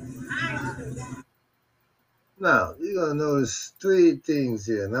 Now, you're going to notice three things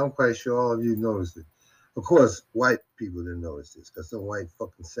here, and I'm quite sure all of you noticed it. Of course, white people didn't notice this, because some white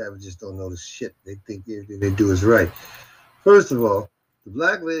fucking savages don't notice shit. They think everything they do is right. First of all, the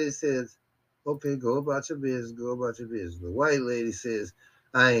black lady says, okay, go about your business, go about your business. The white lady says,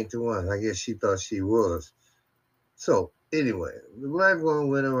 I ain't the one. I guess she thought she was. So, anyway, the black woman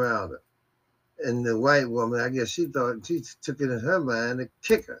went around her. And the white woman, I guess she thought, she took it in her mind to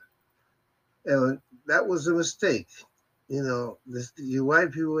kick her. And that was a mistake. You know, you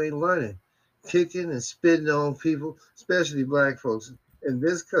white people ain't learning. Kicking and spitting on people, especially black folks in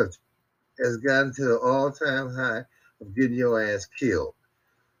this country, has gotten to the all-time high of getting your ass killed.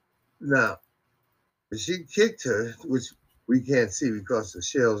 Now, she kicked her, which we can't see because the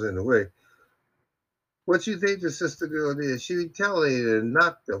shell's in the way. What you think the sister girl did? She retaliated and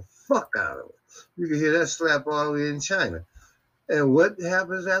knocked the fuck out of her. You can hear that slap all the way in China. And what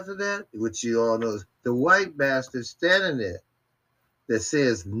happens after that? Which you all know, the white bastard standing there that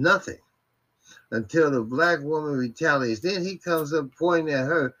says nothing until the black woman retaliates. Then he comes up pointing at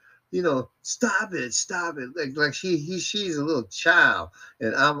her, you know, stop it. Like she's a little child,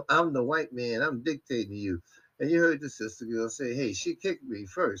 and I'm the white man. I'm dictating to you. And you heard the sister girl say, hey, she kicked me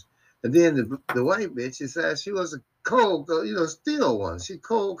first. And then the white bitch decided she was a cold, still one. She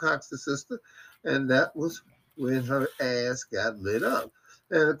cold cocks the sister, and that was when her ass got lit up.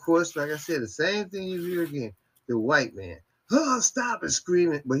 And of course, like I said, the same thing you hear again. The white man, oh, stop it,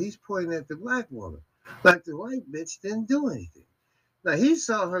 screaming, but he's pointing at the black woman. Like the white bitch didn't do anything. Now, he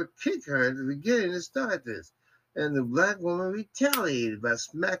saw her kick her at the beginning to start this. And the black woman retaliated by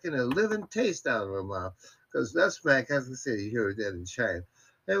smacking a living taste out of her mouth. Because that smack, as I said, you heard that in China.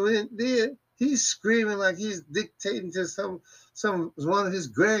 And when it did, he's screaming like he's dictating to one of his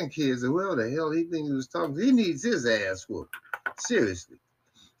grandkids or whoever the hell he thinks he was talking to. He needs his ass whooped. Seriously.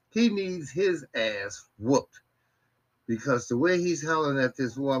 He needs his ass whooped. because the way he's hollering at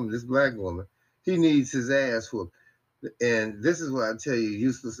this woman, this black woman, he needs his ass whooped. And this is what I tell you,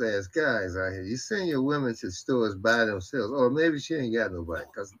 useless ass guys out here. You send your women to stores by themselves, or maybe she ain't got nobody.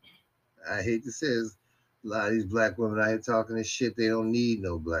 Because I hate to say this, a lot of these black women out here talking this shit, they don't need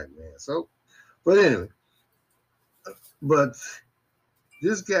no black man. So, but anyway, but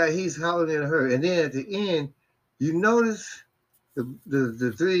this guy, he's hollering at her. And then at the end, you notice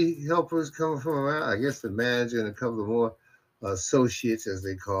the three helpers coming from around, I guess the manager and a couple of more associates, as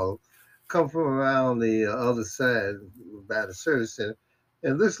they call them, come from around the other side by the service center.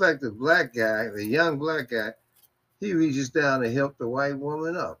 And it looks like the black guy, the young black guy, he reaches down to help the white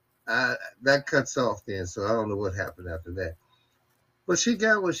woman up. That cuts off then, so I don't know what happened after that. But she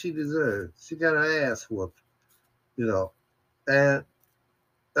got what she deserved. She got her ass whooped, you know. And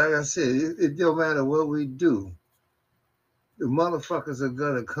like I said, it don't matter what we do. The motherfuckers are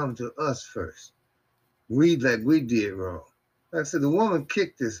gonna come to us first. We did wrong. Like I said, the woman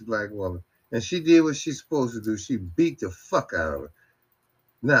kicked this black woman, and she did what she's supposed to do. She beat the fuck out of her.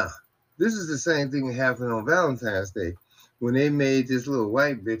 Now, this is the same thing that happened on Valentine's Day when they made this little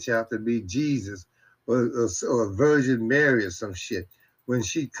white bitch out to be Jesus or Virgin Mary or some shit. When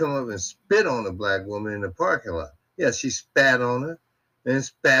she come up and spit on a black woman in the parking lot. Yeah, she spat on her and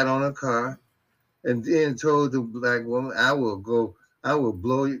spat on her car, and then told the black woman, I will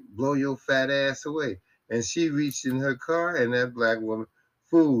blow your fat ass away. And she reached in her car, and that black woman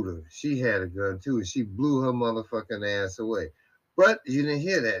fooled her. She had a gun too, and she blew her motherfucking ass away. But you didn't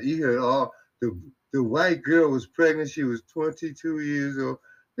hear that. You heard all the white girl was pregnant. She was 22 years old.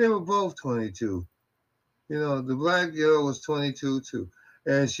 They were both 22. You know, the black girl was 22 too,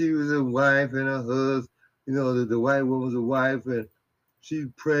 and she was a wife and a husband. You know, the white woman was a wife, and she's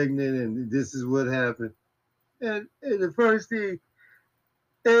pregnant, and this is what happened. And the first thing,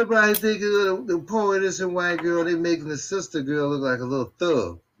 everybody thinking of the poor innocent white girl, they making the sister girl look like a little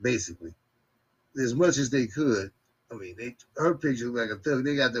thug, basically, as much as they could. I mean, her picture looked like a thug.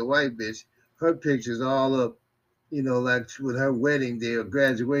 They got the white bitch, her picture's all up, you know, like with her wedding day or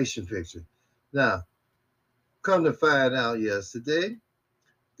graduation picture. Now, come to find out yesterday,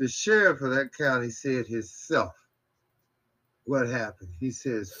 the sheriff of that county said himself what happened. He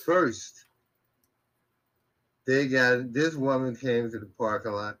says, first, this woman came to the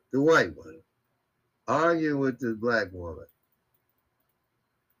parking lot, the white one, arguing with the black woman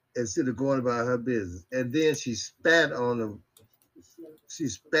instead of going about her business. And then she spat on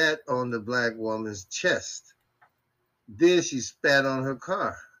the black woman's chest. Then she spat on her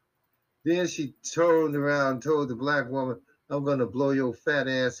car. Then she turned around and told the black woman, I'm going to blow your fat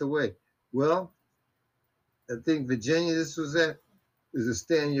ass away. Well, I think Virginia, this was at, is a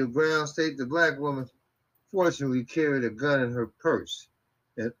stand your ground state. The black woman fortunately carried a gun in her purse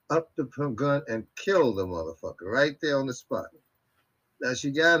and upped the gun and killed the motherfucker right there on the spot. Now,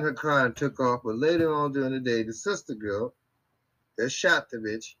 she got in her car and took off, but later on during the day, the sister girl that shot the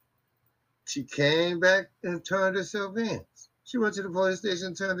bitch, she came back and turned herself in. She went to the police station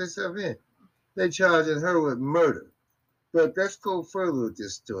and turned herself in. They charging her with murder. But let's go further with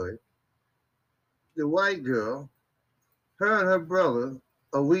this story. The white girl, her and her brother,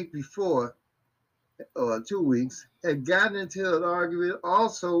 a week before, or 2 weeks, had gotten into an argument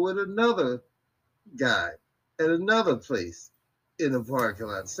also with another guy at another place in the parking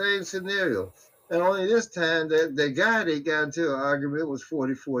lot. Same scenario. And only this time, the guy they got into an argument was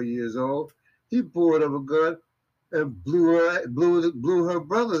 44 years old. He pulled up a gun and blew her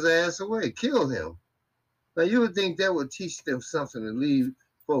brother's ass away, killed him. Now, you would think that would teach them something to leave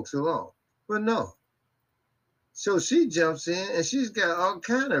folks alone. But no. So she jumps in, and she's got all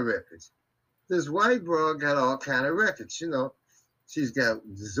kind of records. This white broad got all kind of records, you know. She's got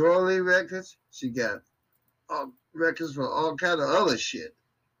disorderly records. She got all records for all kind of other shit,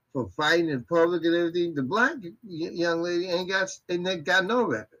 for fighting in public and everything. The black young lady ain't got no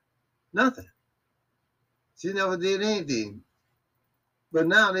record. Nothing. She never did anything. But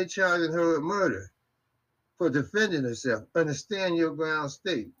now they charging her with murder for defending herself. Understand your ground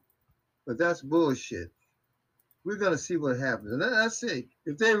state. But that's bullshit. We're going to see what happens. And I say,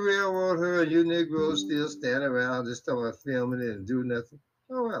 if they railroad her and you Negroes still stand around just talking about filming it and do nothing,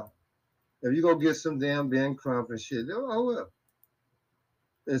 oh well. If you go get some damn Ben Crump and shit, oh well.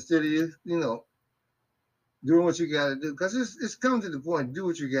 Instead of you know, doing what you got to do. Because it's come to the point, do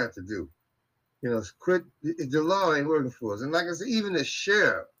what you got to do. You know, quit. The law ain't working for us. And like I said, even the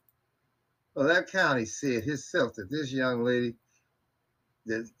sheriff of that county said himself that this young lady,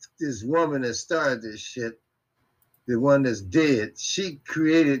 that this woman that started this shit, the one that's dead, she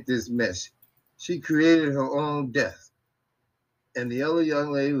created this mess. She created her own death. And the other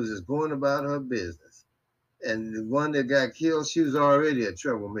young lady was just going about her business. And the one that got killed, she was already a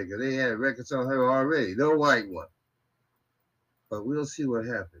troublemaker. They had records on her already, the white one. But we'll see what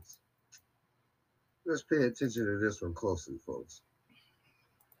happens. Let's pay attention to this one closely, folks.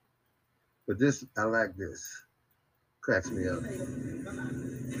 But this, I like this. Cracks me up.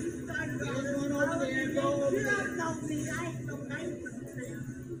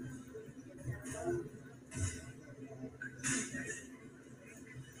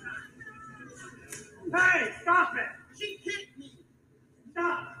 Hey, stop it! She kicked me!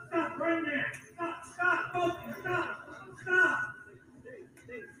 Stop! Stop right there! Stop! Stop! Both of you! Stop! Stop!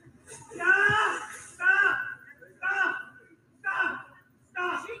 Stop! Stop! Stop! Stop!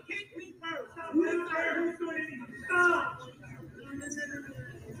 Stop! She kicked me first! Stop! Who's there? Who's doing anything? Stop!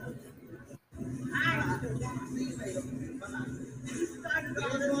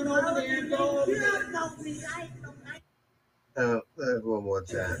 One more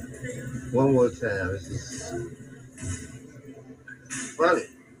time. One more time. This is funny.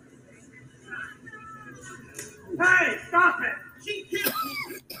 Hey, stop it! She kicked me!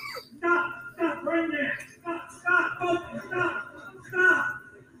 Stop! Stop right there! Stop! Stop! Both of you! Stop! Stop!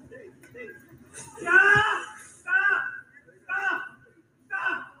 Stop! Stop! Stop!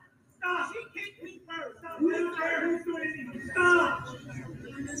 Stop! Stop! She kicked me first! Stop! Who's there? Who's doing anything? Stop!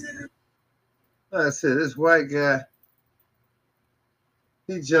 Like I said, this white guy,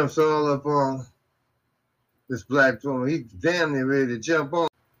 he jumps all up on this black woman. He's damn near ready to jump on.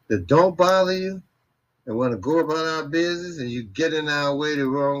 That don't bother you and want to go about our business and you get in our way the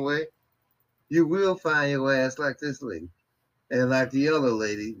wrong way, you will find your ass like this lady. And like the other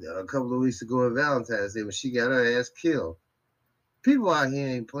lady a couple of weeks ago on Valentine's Day when she got her ass killed. People out here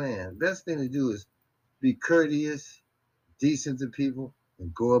ain't playing. Best thing to do is be courteous, decent to people,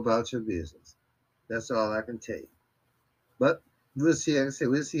 and go about your business. That's all I can tell you. But we'll see, like I said,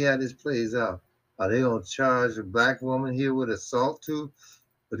 we'll see how this plays out. Are they going to charge a black woman here with assault too?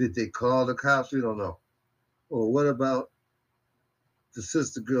 Or did they call the cops? We don't know. Or what about the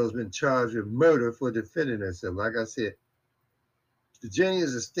sister girl's been charged with murder for defending herself? Like I said, Virginia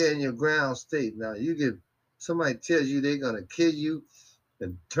is a stand your ground state. Now, you get somebody tells you they're going to kill you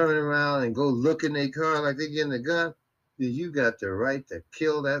and turn around and go look in their car like they're getting a gun, then you got the right to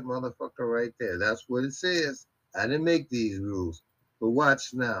kill that motherfucker right there. That's what it says. I didn't make these rules. But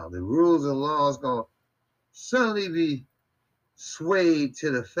watch now. The rules and laws going to suddenly be swayed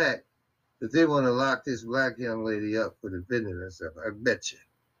to the fact that they want to lock this black young lady up for defending herself. I bet you.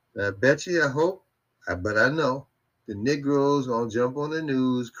 I bet you, I hope, but I know the Negroes going to jump on the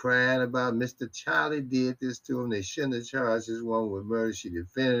news crying about Mr. Charlie did this to him. They shouldn't have charged this woman with murder. She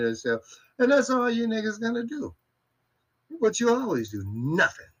defended herself. And that's all you niggas going to do. What you always do,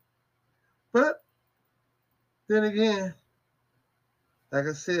 nothing. But then again, like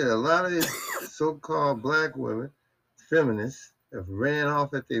I said, a lot of these so-called black women, feminists, have ran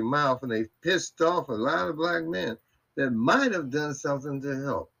off at their mouth and they pissed off a lot of black men that might have done something to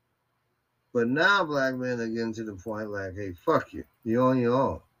help. But now black men are getting to the point like, hey, fuck you. You're on your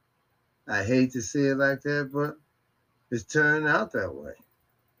own. I hate to say it like that, but it's turned out that way.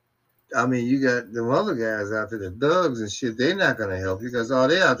 I mean, you got them other guys out there, the thugs and shit, they're not going to help you because all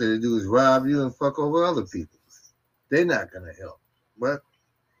they out there to do is rob you and fuck over other people. They're not going to help. But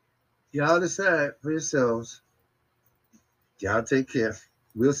y'all decide for yourselves. Y'all take care.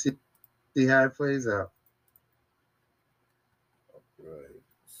 We'll see how it plays out. All right.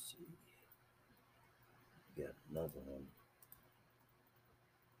 Let's see. Got another one.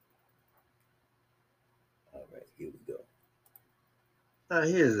 All right, here we go. Now,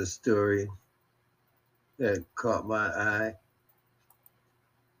 here's a story that caught my eye.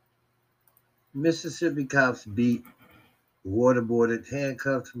 Mississippi cops beat, waterboarded,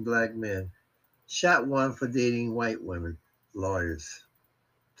 handcuffed black men, shot one for dating white women, lawyers.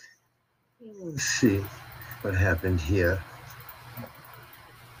 Let's see what happened here.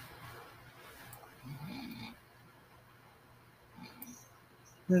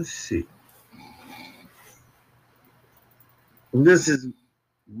 Let's see. And this is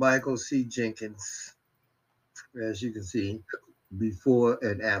Michael C. Jenkins, as you can see, before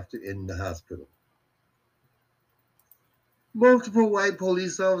and after in the hospital. Multiple white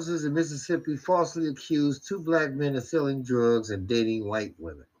police officers in Mississippi falsely accused two black men of selling drugs and dating white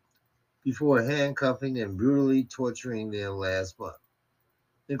women before handcuffing and brutally torturing them last month,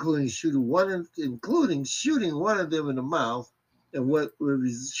 including shooting one of them in the mouth and what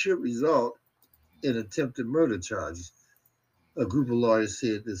should result in attempted murder charges, a group of lawyers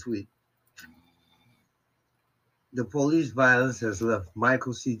said this week. The police violence has left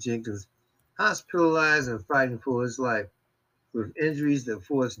Michael C. Jenkins hospitalized and fighting for his life with injuries that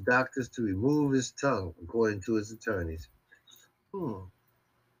forced doctors to remove his tongue, according to his attorneys.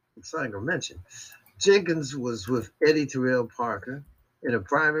 It's like I mentioned. Jenkins was with Eddie Terrell Parker in a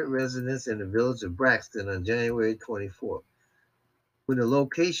private residence in the village of Braxton on January 24th, when the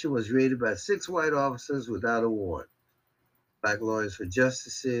location was raided by 6 white officers without a warrant. Black Lawyers for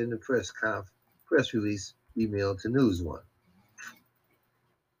Justice said in the press release emailed to News One.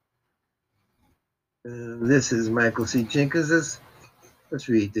 And this is Michael C. Jenkins. Let's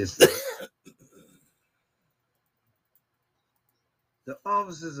read this. The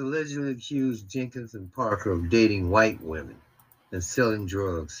officers allegedly accused Jenkins and Parker of dating white women and selling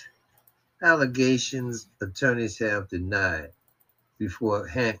drugs. Allegations attorneys have denied before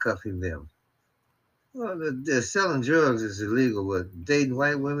handcuffing them. Well, the selling drugs is illegal, but dating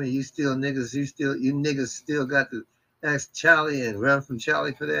white women, you niggas still got to ask Charlie and run from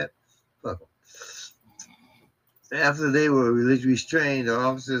Charlie for that? Fuck them. After they were restrained, the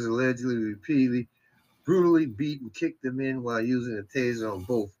officers allegedly repeatedly brutally beat and kicked them in while using a taser on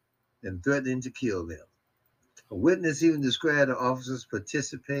both and threatening to kill them. A witness even described the officers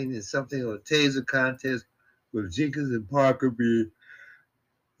participating in something of a taser contest with Jenkins and Parker being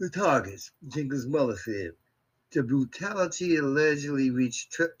the targets. Jenkins' mother said the brutality allegedly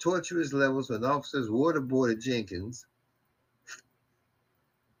reached torturous levels when officers waterboarded Jenkins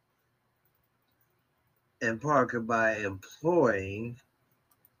and Parker by employing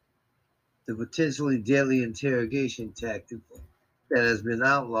the potentially deadly interrogation tactic that has been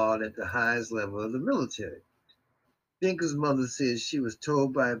outlawed at the highest level of the military. Jenkins' mother says she was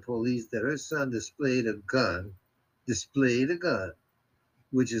told by police that her son displayed a gun,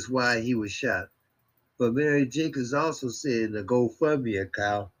 which is why he was shot. But Mary Jenkins also said in the GoFundMe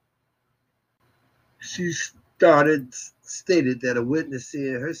account, she stated that a witness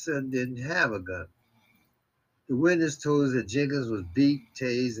said her son didn't have a gun. The witness told us that Jenkins was beat,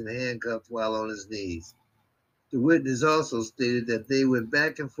 tased, and handcuffed while on his knees. The witness also stated that they went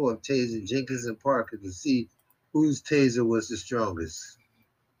back and forth tasing Jenkins and Parker to see whose taser was the strongest.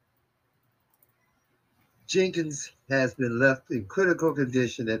 Jenkins has been left in critical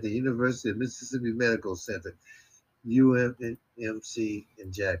condition at the University of Mississippi Medical Center, UMMC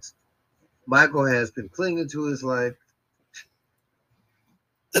in Jackson. Michael has been clinging to his life,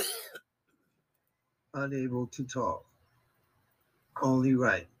 unable to talk. Only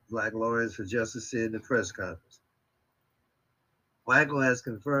right, Black Lawyers for Justice said in the press conference. Michael has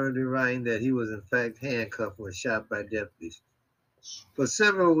confirmed in writing that he was in fact handcuffed when shot by deputies. For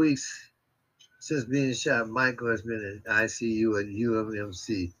several weeks since being shot, Michael has been in ICU at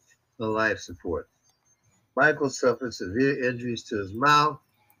UMMC on life support. Michael suffered severe injuries to his mouth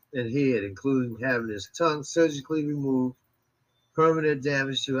and head, including having his tongue surgically removed, permanent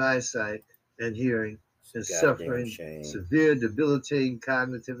damage to eyesight and hearing, and suffering severe debilitating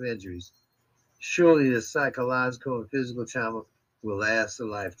cognitive injuries. Surely the psychological and physical trauma will last a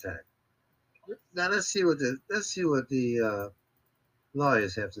lifetime. Now let's see what the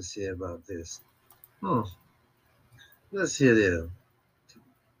lawyers have to say about this. Let's hear them.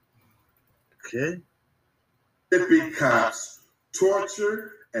 Okay. Mississippi cops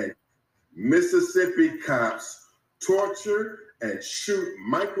torture and shoot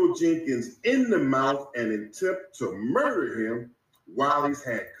Michael Jenkins in the mouth and attempt to murder him while he's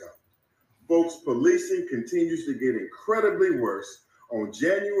handcuffed. Folks, policing continues to get incredibly worse. On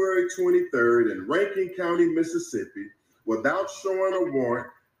January 23rd in Rankin County, Mississippi, without showing a warrant,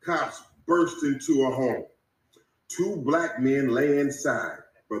 cops burst into a home. 2 black men lay inside,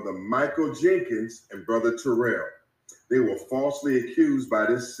 Brother Michael Jenkins and Brother Terrell. They were falsely accused by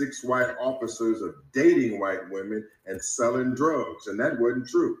these 6 white officers of dating white women and selling drugs, and that wasn't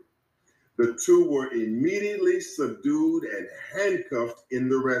true. The 2 were immediately subdued and handcuffed in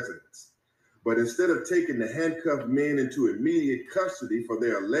the residence. But instead of taking the handcuffed men into immediate custody for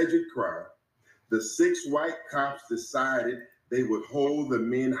their alleged crime, the 6 white cops decided they would hold the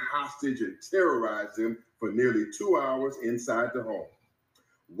men hostage and terrorize them for nearly 2 hours inside the home.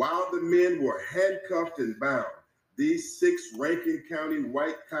 While the men were handcuffed and bound, these 6 Rankin County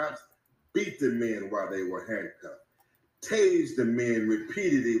white cops beat the men while they were handcuffed, tased the men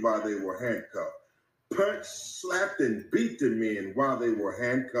repeatedly while they were handcuffed, punched, slapped, and beat the men while they were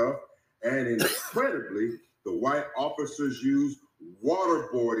handcuffed, and incredibly, the white officers used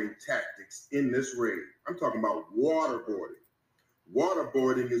waterboarding tactics in this raid. I'm talking about waterboarding.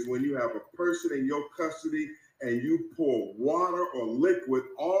 Waterboarding is when you have a person in your custody and you pour water or liquid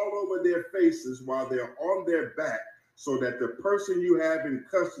all over their faces while they're on their back so that the person you have in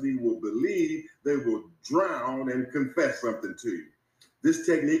custody will believe they will drown and confess something to you. This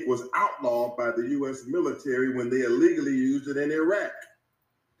technique was outlawed by the U.S. military when they illegally used it in Iraq.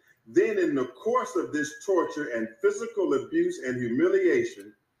 Then, in the course of this torture and physical abuse and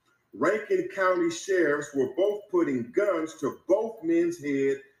humiliation, Rankin County sheriffs were both putting guns to both men's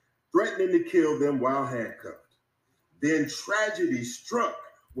heads, threatening to kill them while handcuffed. Then tragedy struck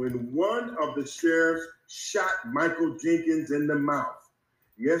when one of the sheriffs shot Michael Jenkins in the mouth.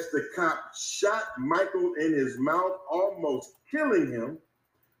 Yes, the cop shot Michael in his mouth, almost killing him,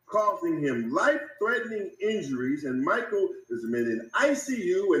 causing him life-threatening injuries, and Michael is in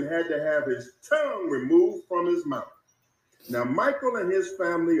ICU and had to have his tongue removed from his mouth. Now, Michael and his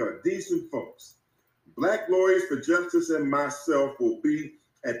family are decent folks. Black Lawyers for Justice and myself will be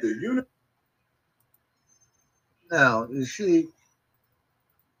at the Now, you see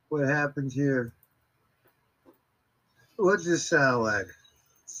what happened here? What does this sound like?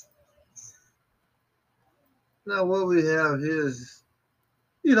 Now, what we have here is,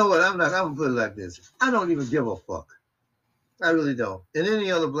 you know what, I'm gonna put it like this. I don't even give a fuck. I really don't. And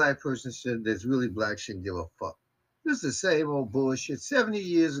any other black person that's really black shouldn't give a fuck. This is the same old bullshit. 70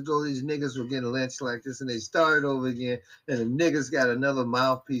 years ago, these niggas were getting lynched like this, and they started over again, and the niggas got another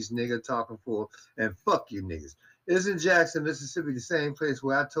mouthpiece nigga talking for them, and fuck you niggas. Isn't Jackson, Mississippi, the same place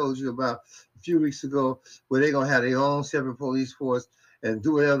where I told you about a few weeks ago, where they're going to have their own separate police force and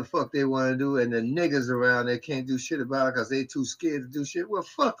do whatever the fuck they want to do, and the niggas around there can't do shit about it because they too scared to do shit? Well,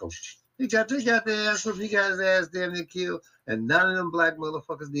 fuck them. They got their ass whooped, he got his ass damn near killed, and none of them black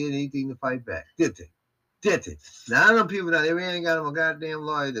motherfuckers did anything to fight back, did they? Did it? None of them people now, they ain't got them a goddamn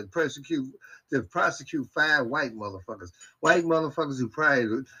lawyer to prosecute 5 white motherfuckers. White motherfuckers who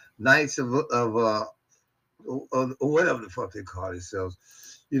probably knights of whatever the fuck they call themselves.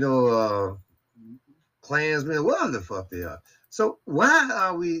 You know, Klansmen, whatever the fuck they are. So why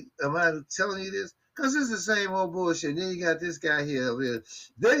am I telling you this? Because it's the same old bullshit. And then you got this guy here.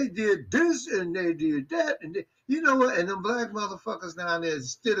 They did this and they did that. And you know what? And them black motherfuckers down there,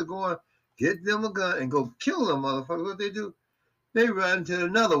 instead of going, get them a gun and go kill them motherfuckers, what they do? They run to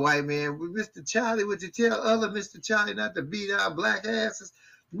another white man. Mr. Charlie, would you tell other Mr. Charlie not to beat our black asses?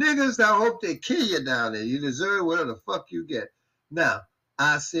 Niggas, I hope they kill you down there. You deserve whatever the fuck you get. Now,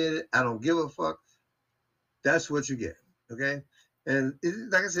 I said it. I don't give a fuck. That's what you get, okay? And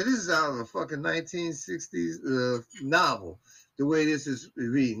like I said, this is out of a fucking 1960s novel, the way this is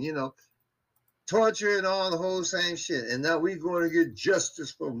reading, you know. Torture and all the whole same shit. And now we're going to get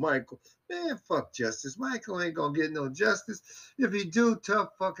justice for Michael. Man, fuck justice. Michael ain't going to get no justice. If he do, tough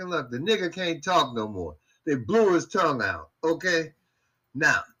fucking luck. The nigga can't talk no more. They blew his tongue out, okay?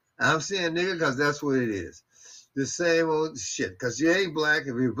 Now, I'm saying nigga because that's what it is. The same old shit. Because you ain't black. If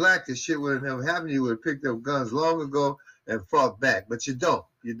you're black, this shit would have never happened. You would have picked up guns long ago and fought back. But you don't.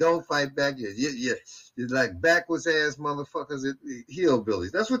 You don't fight back. You're like backwards ass motherfuckers,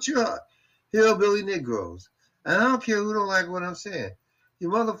 hillbillies. That's what you are. Hillbilly Negroes. And I don't care who don't like what I'm saying. You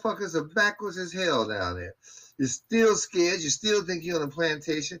motherfuckers are backwards as hell down there. You're still scared. You still think you're on a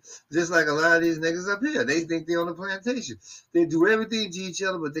plantation, just like a lot of these niggas up here. They think they're on a plantation. They do everything to each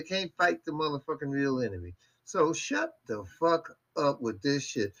other, but they can't fight the motherfucking real enemy. So shut the fuck up with this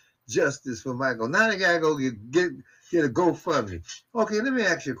shit. Justice for Michael. Now they gotta go get a GoFundMe. Okay, let me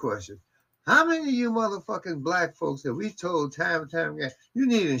ask you a question. How many of you motherfucking black folks that we told time and time again, you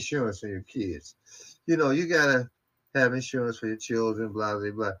need insurance for your kids? You know, you gotta have insurance for your children, blah, blah,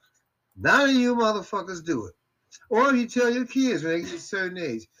 blah. None of you motherfuckers do it. Or you tell your kids when they get a certain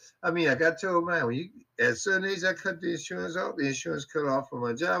age. I mean, I got told mine, when you at a certain age, I cut the insurance off. The insurance cut off from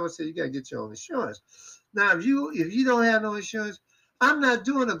my job. I said, you gotta get your own insurance. Now, if you don't have no insurance, I'm not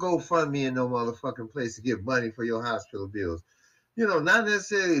doing a GoFundMe in no motherfucking place to get money for your hospital bills. You know, not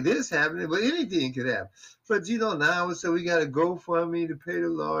necessarily this happening, but anything could happen. But, you know, now so we got to GoFundMe to pay the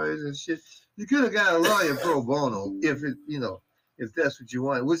lawyers and shit. You could have got a lawyer pro bono if it, you know, if that's what you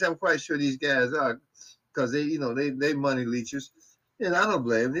want, which I'm quite sure these guys are, because they, you know, they money leechers. And I don't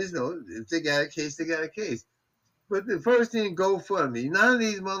blame them. You know, if they got a case, they got a case. But the first thing, GoFundMe. None of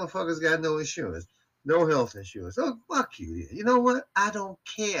these motherfuckers got no insurance, no health insurance. Oh, fuck you. You know what? I don't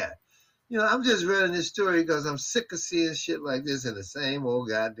care. You know, I'm just reading this story because I'm sick of seeing shit like this in the same old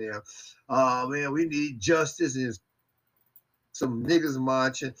goddamn, oh, man, we need justice, and some niggas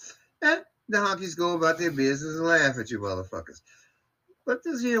marching. And the honkies go about their business and laugh at you motherfuckers. But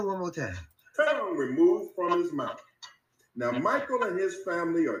just hear one more time. Tongue removed from his mouth. Now, Michael and his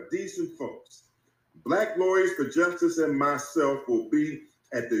family are decent folks. Black Lawyers for Justice and myself will be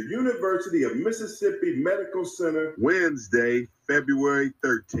at the University of Mississippi Medical Center Wednesday, February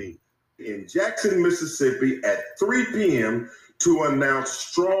 13th. In Jackson, Mississippi at 3 p.m. to announce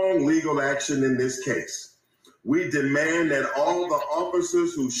strong legal action in this case. We demand that all the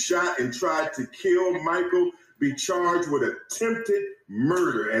officers who shot and tried to kill Michael be charged with attempted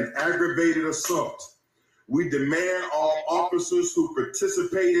murder and aggravated assault. We demand all officers who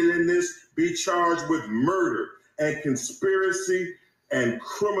participated in this be charged with murder and conspiracy and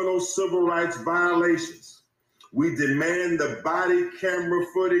criminal civil rights violations. We demand the body camera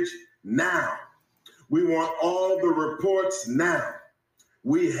footage now. We want all the reports now.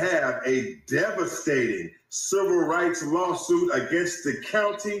 We have a devastating civil rights lawsuit against the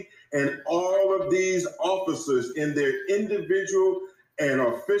county and all of these officers in their individual and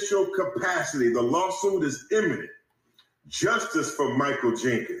official capacity. The lawsuit is imminent. Justice for Michael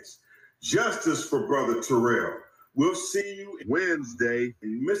Jenkins. Justice for Brother Terrell. We'll see you Wednesday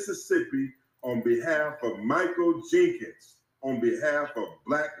in Mississippi on behalf of Michael Jenkins, on behalf of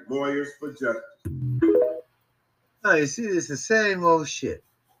Black Lawyers for Justice. Oh, you see, it's the same old shit.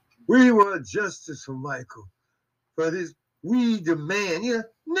 We want justice for Michael. For this, we demand. You know,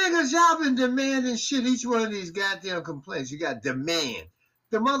 niggas, y'all been demanding shit. Each one of these goddamn complaints, you got demand.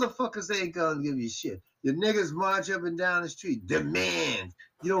 The motherfuckers ain't gonna give you shit. Your niggas march up and down the street. Demand.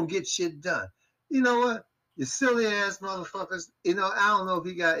 You don't get shit done. You know what? You silly ass motherfuckers. You know, I don't know if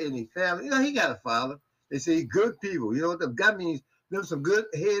he got any family. You know, he got a father. They say good people. You know what that means? Them some good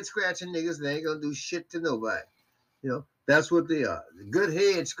head scratching niggas. They ain't gonna do shit to nobody. You know, that's what they are. The good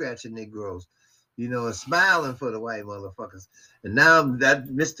head scratching Negroes. You know, and smiling for the white motherfuckers. And now that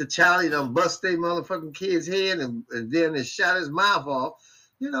Mr. Charlie done bust their motherfucking kid's head and then they shot his mouth off.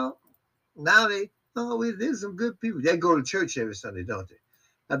 You know, now there's some good people. They go to church every Sunday, don't they?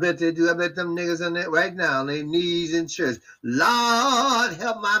 I bet they do. I bet them niggas on that right now on their knees in church. Lord,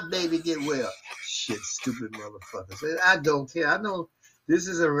 help my baby get well. Shit, stupid motherfuckers. I don't care. I know this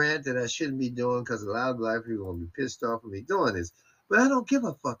is a rant that I shouldn't be doing because a lot of black people are going to be pissed off at me doing this. But I don't give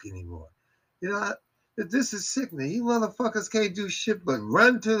a fuck anymore. You know, this is sickening. You motherfuckers can't do shit but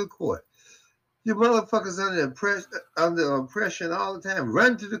run to the court. You motherfuckers under oppression all the time.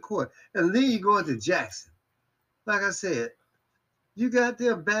 Run to the court. And then you go into Jackson. Like I said, you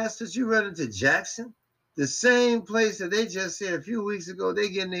goddamn bastards, you run into Jackson, the same place that they just said a few weeks ago, they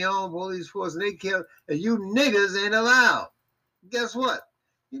getting their own police force and they kill, and you niggas ain't allowed. Guess what?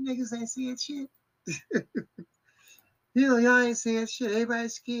 You niggas ain't saying shit. You know, y'all ain't saying shit.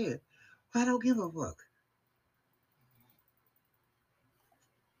 Everybody's scared. I don't give a fuck.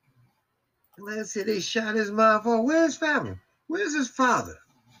 Like I said, they shot his mouth off. Where's his family? Where's his father?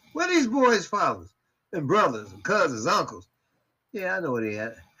 Where are these boys' fathers and brothers and cousins, uncles? Yeah, I know where they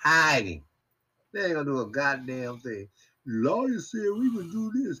at. Hiding. They ain't gonna do a goddamn thing. Lawyers said we would do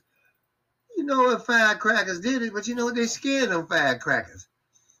this. You know what firecrackers did it, but you know what? They scared them firecrackers.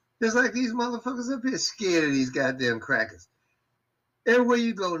 Just like these motherfuckers up here scared of these goddamn crackers. Everywhere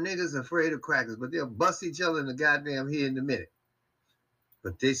you go, niggas afraid of crackers, but they'll bust each other in the goddamn head in a minute.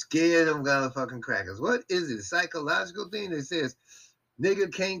 But they scared them motherfucking crackers. What is it? A psychological thing that says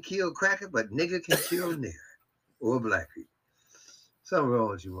nigga can't kill cracker, but nigga can kill nigger or black people. Something wrong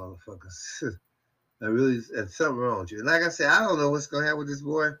with you motherfuckers. There's something wrong with you. And like I said, I don't know what's going to happen with this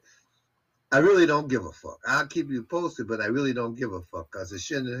boy. I really don't give a fuck. I'll keep you posted, but I really don't give a fuck because it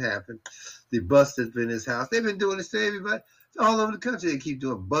shouldn't have happened. They busted up in his house. They've been doing this to everybody. All over the country, they keep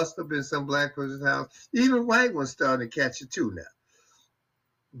doing bust up in some black person's house. Even white ones starting to catch it too now.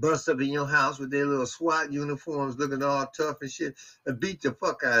 Bust up in your house with their little SWAT uniforms looking all tough and shit and beat the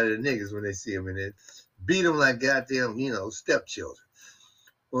fuck out of the niggas when they see them in it. Beat them like goddamn, stepchildren.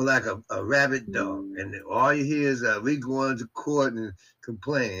 Or like a rabid dog. And all you hear is we going to court and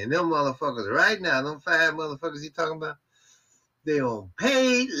complain. And them motherfuckers right now, them 5 motherfuckers you talking about, they on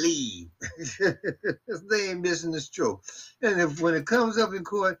paid leave. They ain't missing the stroke. And when it comes up in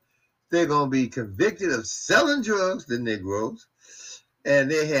court, they're going to be convicted of selling drugs to Negroes. And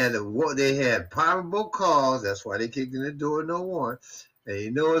they had probable cause. That's why they kicked in the door, no warrant. And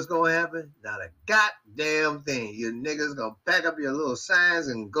you know what's going to happen? Not a goddamn thing. You niggas going to pack up your little signs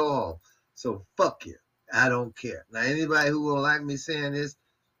and go home. So fuck you. I don't care. Now, anybody who won't like me saying this,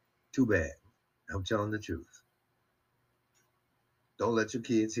 too bad. I'm telling the truth. Don't let your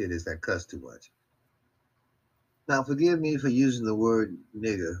kids hear this. I cuss too much. Now, forgive me for using the word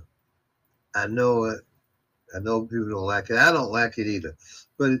nigger. I know it. I know people don't like it. I don't like it either.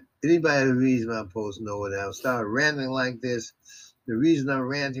 But anybody who reads my post know that I'll start ranting like this. The reason I'm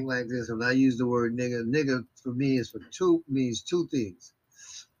ranting like this, when I use the word nigger for me means two things.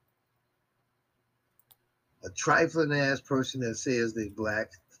 A trifling ass person that says they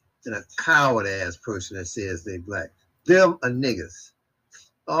black and a coward ass person that says they black. Them are niggas.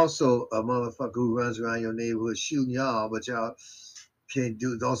 Also, a motherfucker who runs around your neighborhood shooting y'all, but y'all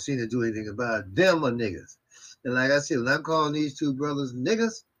don't seem to do anything about it. Them are niggas. And like I said, when I'm calling these two brothers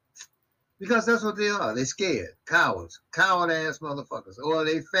niggas, because that's what they are. They're scared. Cowards. Coward-ass motherfuckers. Or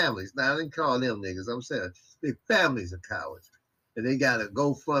they families. Now, I didn't call them niggas. I'm saying their families are cowards. And they got to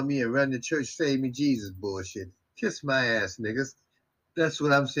go fund me and run the church, save me Jesus bullshit. Kiss my ass, niggas. That's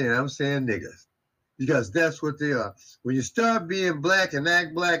what I'm saying. I'm saying niggas. Because that's what they are. When you start being black and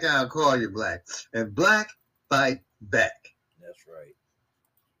act black, I'll call you black. And black fight back. That's right.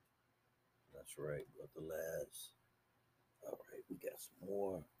 That's right. But the last. All right, we got some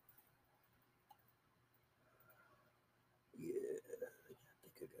more. Yeah, I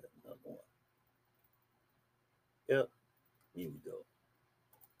think I got another one. Yep, here we go.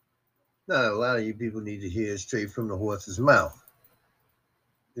 Now, a lot of you people need to hear it straight from the horse's mouth.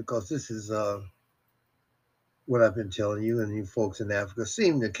 Because this is what I've been telling you, and you folks in Africa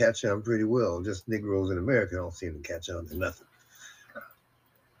seem to catch on pretty well. Just Negroes in America don't seem to catch on to nothing.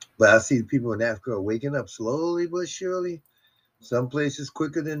 But I see people in Africa are waking up slowly but surely. Some places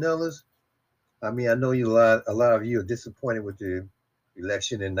quicker than others. I mean, I know a lot of you are disappointed with the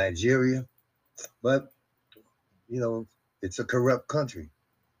election in Nigeria, but you know, it's a corrupt country.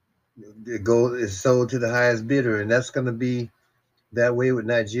 It is sold to the highest bidder, and that's going to be that way with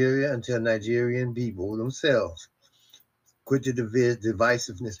Nigeria until Nigerian people themselves quit the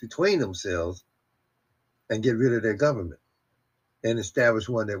divisiveness between themselves and get rid of their government and establish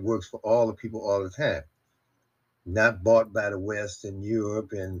one that works for all the people all the time, not bought by the West and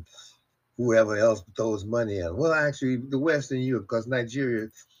Europe and whoever else throws money at. Well, actually, the West and Europe, because Nigeria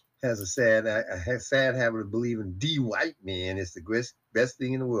has a sad habit of believing the white man is the best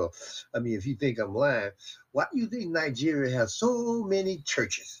thing in the world. I mean, if you think I'm lying, why do you think Nigeria has so many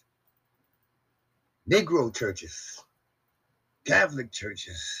churches? Negro churches, Catholic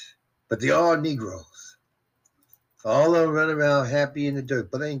churches, but they're all Negroes. All of them run around happy in the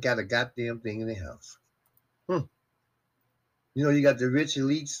dirt, but they ain't got a goddamn thing in their house. You know, you got the rich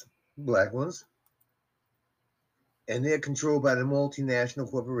elites, black ones, and they're controlled by the multinational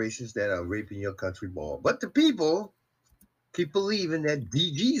corporations that are raping your country bald. But the people keep believing that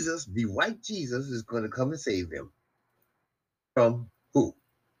the white Jesus, is going to come and save them. From who?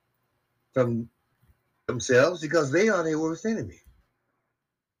 From themselves, because they are their worst enemy.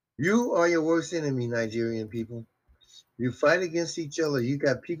 You are your worst enemy, Nigerian people. You fight against each other. You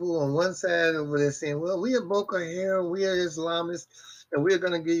got people on one side over there saying, well, we are Boko Haram, we are Islamists, and we're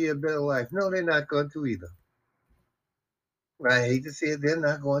going to give you a better life. No, they're not going to either. I hate to say it, they're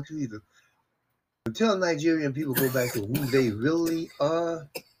not going to either. Until Nigerian people go back to who they really are,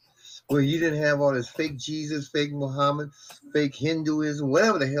 where you didn't have all this fake Jesus, fake Muhammad, fake Hinduism,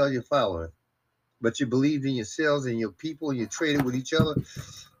 whatever the hell you're following, but you believed in yourselves and your people, and you traded with each other,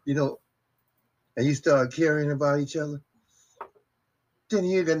 you know, and you start caring about each other, then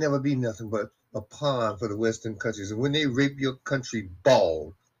here there'll never be nothing but a pond for the Western countries. And when they rape your country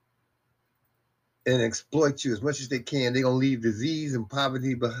bald and exploit you as much as they can, they're going to leave disease and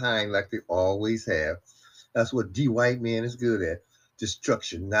poverty behind like they always have. That's what the white man is good at.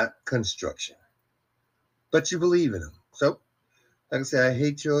 Destruction, not construction. But you believe in them. So, like I said, I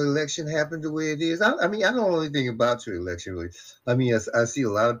hate your election happened the way it is. I mean, I don't know anything about your election, really. I mean, I see a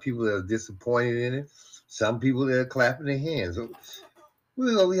lot of people that are disappointed in it. Some people that are clapping their hands.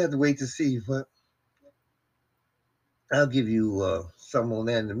 Well, we have to wait to see, but I'll give you some on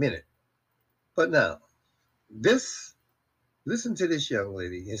that in a minute. But now, listen to this young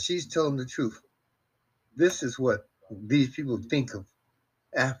lady, and she's telling the truth. This is what these people think of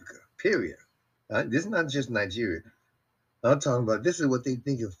Africa, period. This is not just Nigeria. I'm talking about this is what they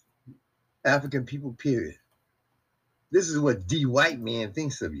think of African people, period. This is what the white man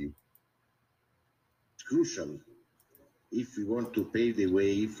thinks of you. Crucial if we want to pave the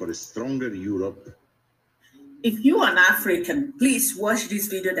way for a stronger Europe. If you are an African, please watch this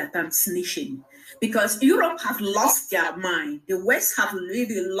video that I'm snitching, because Europe have lost their mind. The West have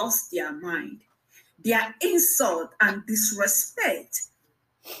really lost their mind. Their insult and disrespect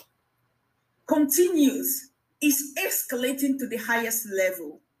continues, is escalating to the highest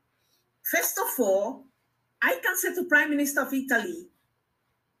level. First of all, I can say to Prime Minister of Italy,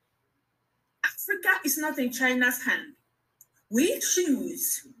 Africa is not in China's hand. We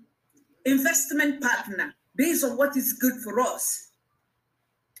choose investment partner based on what is good for us.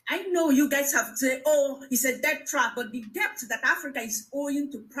 I know you guys have said, oh, it's a debt trap, but the debt that Africa is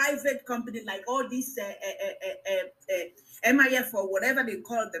owing to private companies like all these MIF or whatever they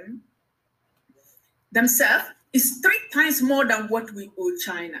call them, themselves, is 3 times more than what we owe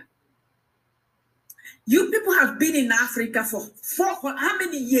China. You people have been in Africa for how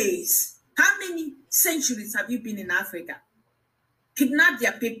many years? How many centuries have you been in Africa? kidnap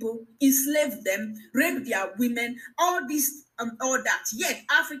their people, enslave them, rape their women, all this and all that. Yet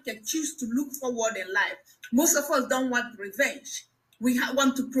Africa choose to look forward in life. Most of us don't want revenge. We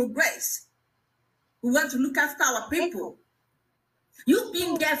want to progress. We want to look after our people. You've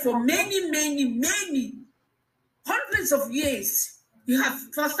been there for many hundreds of years.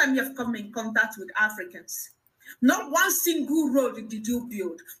 First time you have come in contact with Africans. Not one single road did you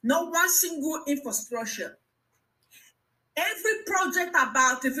build. Not one single infrastructure. Every project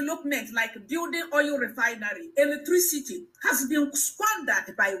about development, like building oil refinery, electricity, has been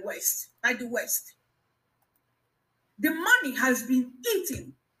squandered by the West. The money has been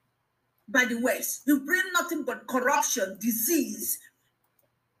eaten by the West. You bring nothing but corruption, disease,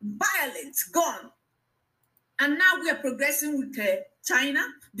 violence, gone. And now we are progressing with China,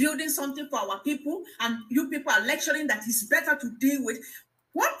 building something for our people, and you people are lecturing that it's better to deal with.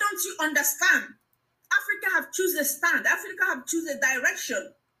 What don't you understand? Africa have chosen a stand. Africa have chosen a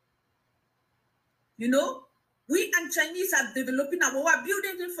direction. You know, we and Chinese are developing we are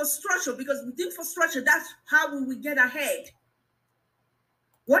building infrastructure, because with infrastructure, that's how we will get ahead.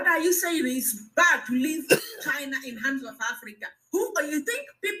 What are you saying is bad to leave China in hands of Africa? Who you think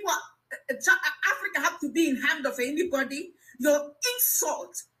people, Africa have to be in hand of anybody? Your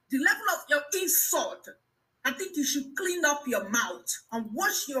insult, the level of your insult, I think you should clean up your mouth and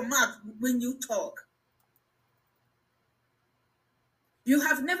wash your mouth when you talk. You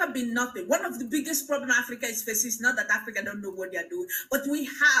have never been nothing. One of the biggest problems Africa is facing is not that Africa don't know what they are doing, but we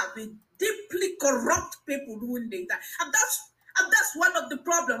have a deeply corrupt people doing that. And that's one of the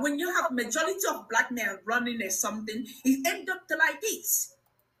problems. When you have majority of black men running as something, it ends up like this.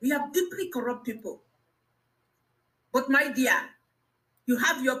 We have deeply corrupt people. But my dear, you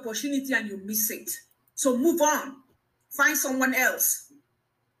have your opportunity and you miss it. So move on. Find someone else.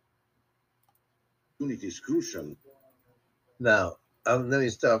 Unity is crucial. Now, let me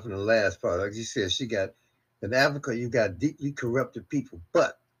start from the last part. Like you said, in Africa, you got deeply corrupted people.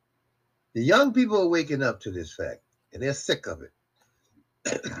 But the young people are waking up to this fact, and they're sick of it.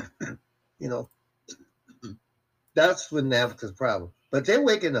 You know, that's what Africa's problem. But they're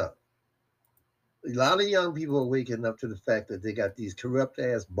waking up. A lot of young people are waking up to the fact that they got these corrupt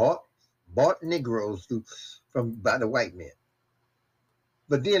ass bought Negroes by the white man.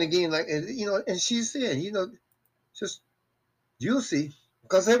 But then again, like, you know, and she's saying, you know, just you'll see,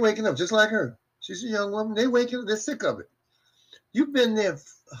 because they're waking up just like her. She's a young woman. They're waking up. They're sick of it. You've been there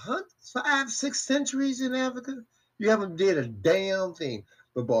 5-6 centuries in Africa. You haven't did a damn thing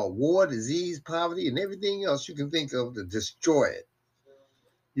but brought war, disease, poverty, and everything else you can think of to destroy it.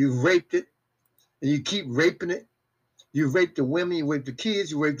 You raped it, and you keep raping it. You rape the women, you rape the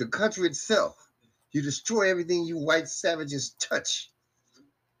kids, you rape the country itself. You destroy everything you white savages touch.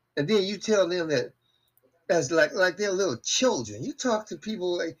 And then you tell them that that's like they're little children. You talk to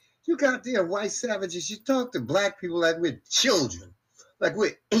people like, you got there white savages, you talk to black people like we're children, like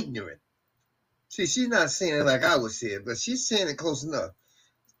we're ignorant. See, she's not saying it like I would say it, but she's saying it close enough.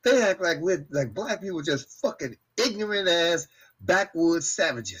 They act like we're like black people, just fucking ignorant ass backwoods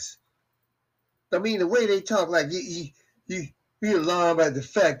savages. I mean, the way they talk, like you alarmed at the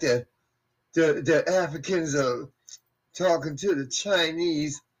fact that the Africans are talking to the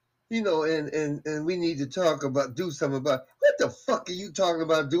Chinese, you know, and we need to do something about, what the fuck are you talking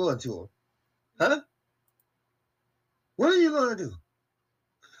about doing to them? Huh? What are you going to do?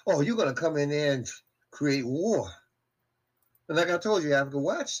 Oh, you're going to come in there and create war. And like I told you, Africa,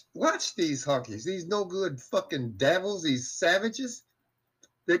 watch these honkies, these no good fucking devils, these savages.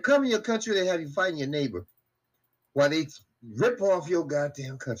 They come in your country, they have you fighting your neighbor while they rip off your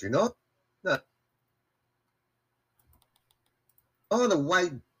goddamn country. No. All the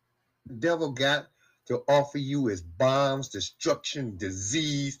white devil got to offer you is bombs, destruction,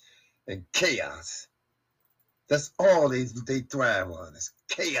 disease, and chaos. That's all they thrive on, is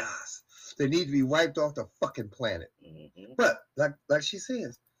chaos. They need to be wiped off the fucking planet. Mm-hmm. But like she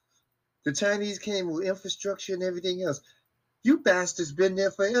says, the Chinese came with infrastructure and everything else. You bastards been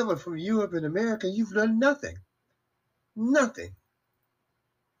there forever from Europe and America. You've done nothing. Nothing.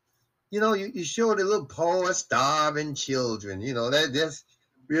 You know, you show the little poor, starving children. You know, that's...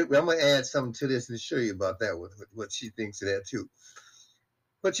 I'm going to add something to this and show you about that, what she thinks of that too.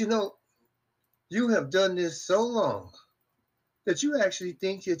 But you know, you have done this so long that you actually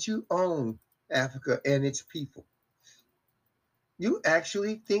think that you own Africa and its people. You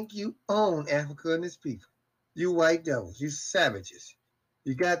actually think you own Africa and its people. You white devils, you savages,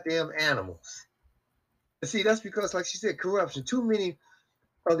 you goddamn animals. See, that's because, like she said, corruption. Too many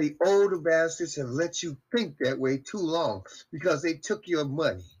of the older bastards have let you think that way too long because they took your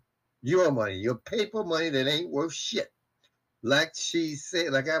money, your paper money that ain't worth shit. like she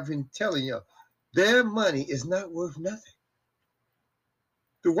said, like I've been telling you, their money is not worth nothing.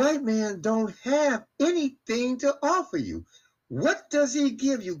 The white man don't have anything to offer you. What does he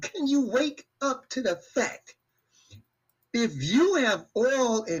give you? Can you wake up to the fact? If you have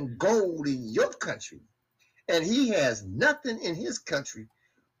oil and gold in your country, and he has nothing in his country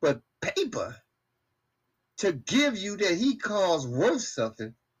but paper to give you that he calls worth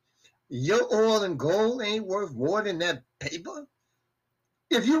something, your oil and gold ain't worth more than that paper?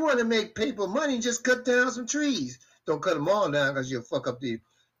 If you want to make paper money, just cut down some trees. Don't cut them all down because you'll fuck up the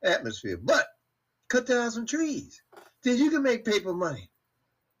atmosphere. But cut down some trees. Then you can make paper money.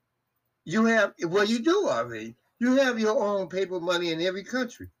 You have, well, you do already. You have your own paper money in every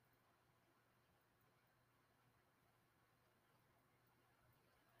country.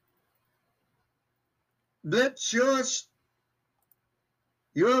 Let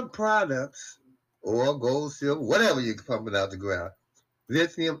your products, oil, gold, silver, whatever you're pumping out the ground,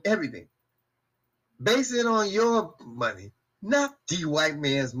 lithium, everything, base it on your money, not the white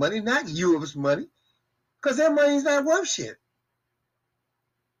man's money, not Europe's money, because their money's not worth shit.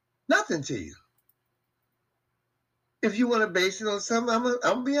 Nothing to you. If you want to base it on something, I'm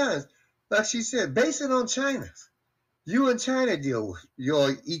gonna be honest. Like she said, base it on China's. You and China deal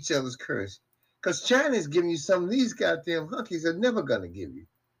with each other's currency. Because China's giving you some of these goddamn hunkies are never going to give you.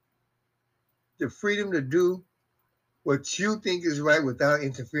 The freedom to do what you think is right without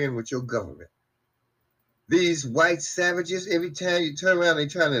interfering with your government. These white savages, every time you turn around, they're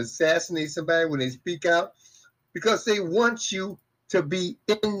trying to assassinate somebody when they speak out because they want you to be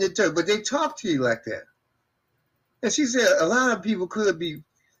in the dirt. But they talk to you like that. And she said a lot of people could be,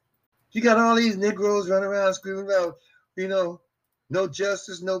 you got all these Negroes running around screaming about, no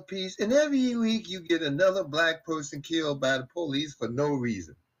justice, no peace. And every week you get another black person killed by the police for no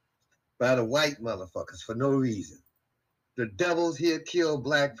reason. By the white motherfuckers for no reason. The devils here kill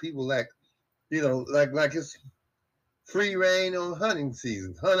black people like it's free reign on hunting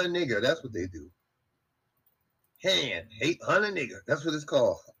season. Hunt a nigger, that's what they do. Hunt a nigger. That's what it's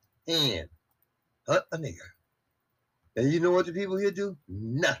called. Hunt a nigger. And you know what the people here do?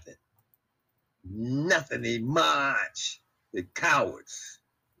 Nothing. Nothing. They march. They're cowards.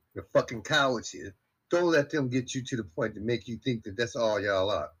 They're fucking cowards here. Don't let them get you to the point to make you think that that's all y'all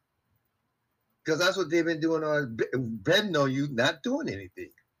are. Because that's what they've been doing, betting on you, not doing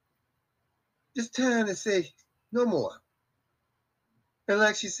anything. Just trying to say, no more. And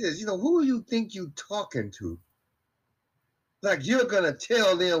like she says, who do you think you talking to? Like you're going to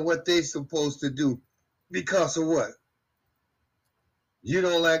tell them what they're supposed to do because of what? You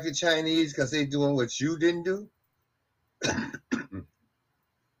don't like the Chinese because they're doing what you didn't do?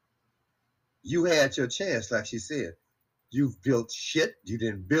 You had your chance, like she said. You've built shit. You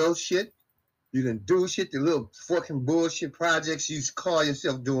didn't build shit. You didn't do shit. The little fucking bullshit projects you call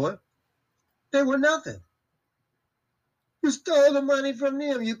yourself doing, they were nothing. You stole the money from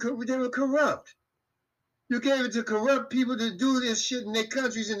them. They were corrupt. You gave it to corrupt people to do this shit in their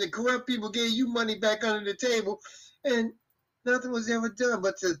countries, and the corrupt people gave you money back under the table, and nothing was ever done.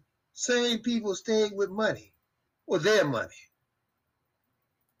 But the same people stayed with money, or their money.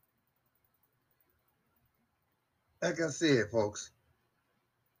 Like I said, folks,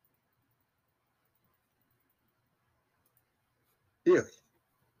 if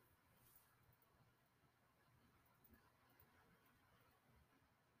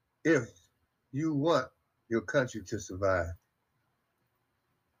you want your country to survive,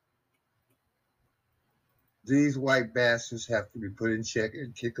 these white bastards have to be put in check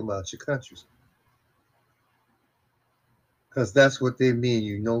and kick them out your countries. Because that's what they mean,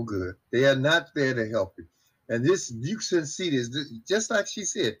 you no good. They are not there to help you. And this, you should see this, just like she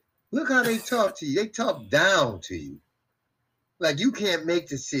said, look how they talk to you. They talk down to you. Like you can't make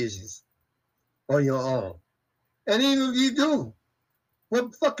decisions on your own. And even if you do,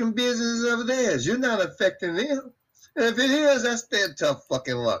 what fucking business is of theirs? You're not affecting them. And if it is, that's their tough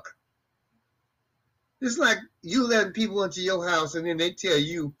fucking luck. It's like you letting people into your house and then they tell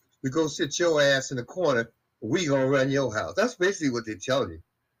you to go sit your ass in the corner. We gonna run your house. That's basically what they tell you.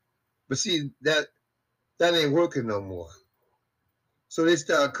 But see, that ain't working no more. So they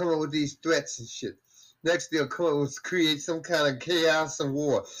start coming with these threats and shit. Next, they'll come with create some kind of chaos and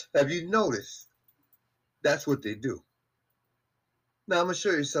war. Have you noticed? That's what they do. Now I'm gonna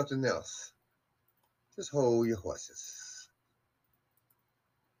show you something else. Just hold your horses.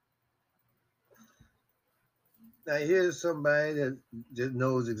 Now here's somebody that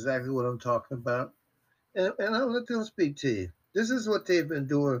knows exactly what I'm talking about. And I'll let them speak to you. This is what they've been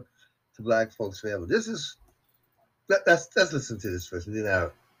doing to black folks forever. Let's listen to this first, and then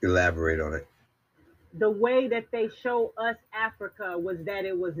I'll elaborate on it. The way that they show us Africa was that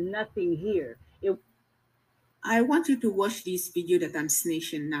it was nothing here. I want you to watch this video that I'm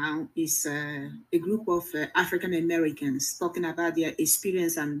snatching now. It's a group of African Americans talking about their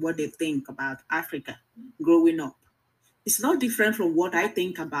experience and what they think about Africa growing up. It's not different from what I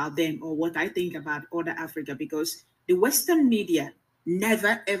think about them or what I think about other Africa, because the Western media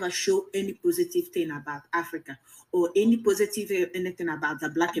never ever show any positive thing about Africa or any positive anything about the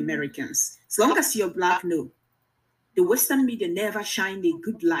Black Americans. As long as you're Black, no. The Western media never shine a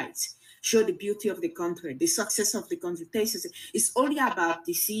good light, show the beauty of the country, the success of the country. It's only about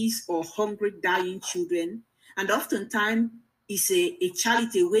disease or hungry, dying children. And oftentimes, it's a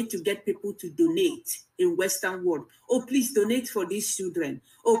charity, way to get people to donate in Western world. Oh, please donate for these children.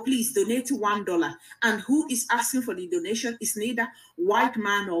 Oh, please donate $1. And who is asking for the donation is neither white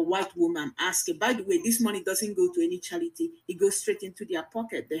man or white woman asking. By the way, this money doesn't go to any charity. It goes straight into their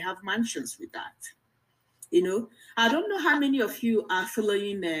pocket. They have mansions with that. You know, I don't know how many of you are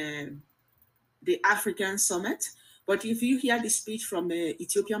following the African Summit, but if you hear the speech from the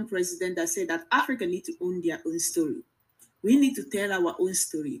Ethiopian president that said that Africa needs to own their own story, we need to tell our own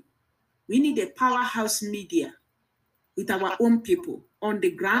story. We need a powerhouse media with our own people on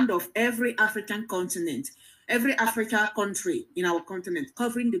the ground of every African continent, every African country in our continent,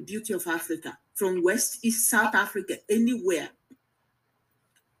 covering the beauty of Africa, from West, East, South Africa, anywhere.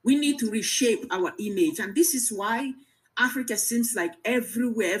 We need to reshape our image. And this is why Africa seems like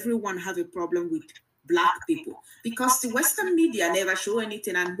everywhere, everyone have a problem with Black people, because the Western media never show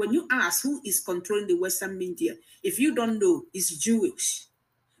anything. And when you ask who is controlling the Western media, if you don't know, it's Jewish.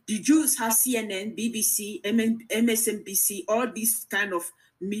 The Jews have CNN, BBC, MSNBC, all these kind of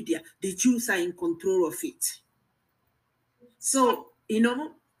media. The Jews are in control of it. So, you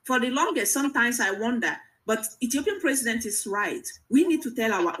know, for the longest, sometimes I wonder, but Ethiopian president is right. We need to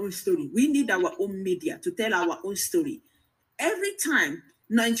tell our own story. We need our own media to tell our own story. Every time,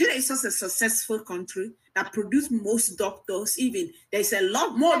 Nigeria is such a successful country that produces most doctors. Even there's a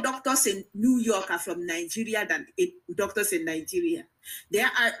lot more doctors in New York are from Nigeria than doctors in Nigeria. There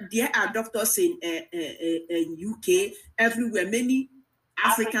are doctors in UK, everywhere. Many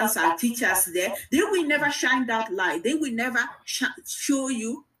Africans are teachers there. They will never shine that light. They will never show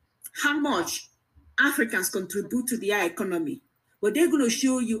you how much Africans contribute to their economy. But they're going to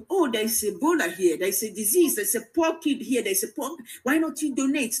show you, oh, there's Ebola here, there's a disease, there's a poor kid here, there's a poor. Why not you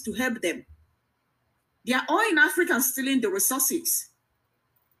donate to help them? They are all in Africa stealing the resources,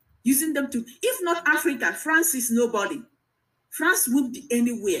 using them to, if not Africa, France is nobody. France won't be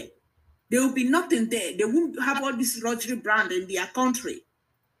anywhere. There will be nothing there. They won't have all this luxury brand in their country.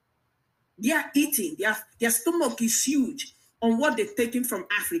 They are eating, their stomach is huge on what they're taking from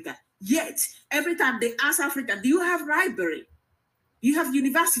Africa. Yet, every time they ask Africa, do you have library? You have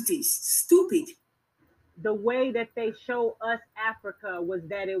universities. Stupid. The way that they show us Africa was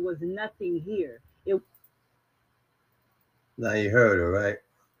that it was nothing here. Now you heard her, right?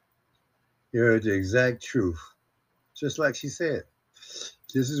 You heard the exact truth. Just like she said.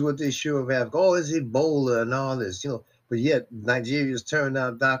 This is what they show of Africa. Oh, it's Ebola and all this, you know. But yet, Nigeria's turned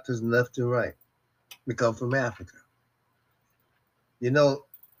out doctors left and right. We come from Africa. You know,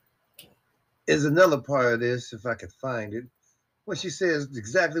 there's another part of this, if I could find it. What she says is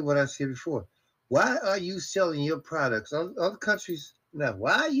exactly what I said before. Why are you selling your products? Other countries, now,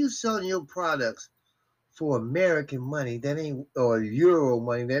 why are you selling your products for American money that ain't, or Euro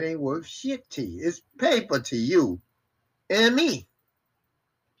money that ain't worth shit to you? It's paper to you and me.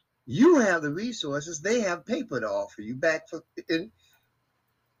 You have the resources, they have paper to offer you back, for,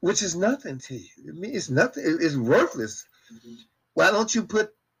 which is nothing to you. I mean, it's nothing, it's worthless. Why don't you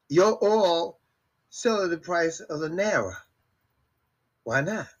put your oil, sell at the price of the Naira? Why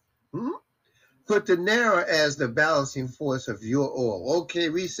not? Put the Naira as the balancing force of your oil. Okay,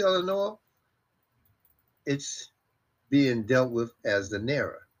 reselling oil, it's being dealt with as the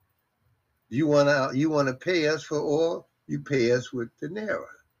Naira. You want to pay us for oil, you pay us with the Naira.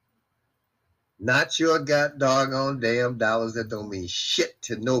 Not your doggone damn dollars that don't mean shit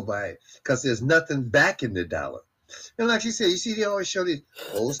to nobody, because there's nothing backing the dollar. And like you said, you see, they always show these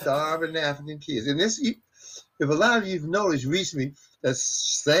old starving African kids. And this, if a lot of you've noticed recently, the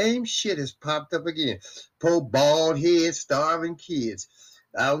same shit has popped up again. Poor bald head, starving kids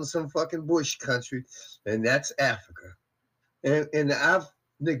out in some fucking bush country, and that's Africa. And I've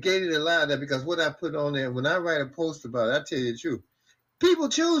negated a lot of that, because what I put on there, when I write a post about it, I tell you the truth. People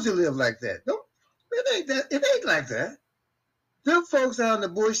choose to live like that. It ain't like that. Them folks out in the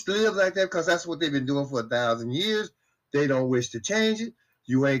bush live like that because that's what they've been doing for 1,000 years. They don't wish to change it.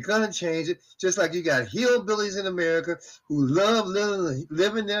 You ain't gonna change it. Just like you got hillbillies in America who love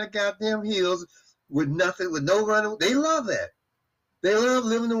living in their goddamn hills, with nothing, with no running. They love that. They love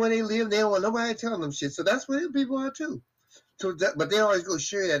living the way they live. They don't want nobody telling them shit. So that's what them people are too. So but they always go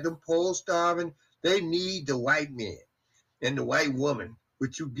share that them poor starving. They need the white man and the white woman,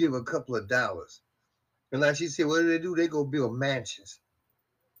 which you give a couple of dollars. And like she said, what do? They go build mansions.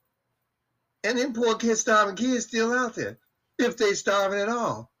 And then poor kids, starving kids, still out there, if they starving at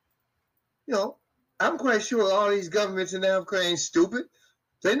all. You know, I'm quite sure all these governments in Africa ain't stupid.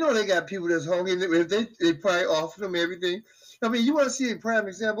 They know they got people that's hungry. They probably offer them everything. I mean, you want to see a prime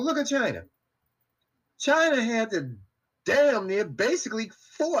example? Look at China. China had to damn near basically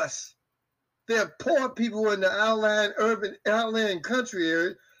force their poor people in the outland country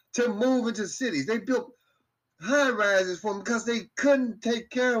area to move into cities. They built high rises for them because they couldn't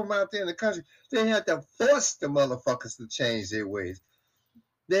take care of them out there in the country. They had to force the motherfuckers to change their ways.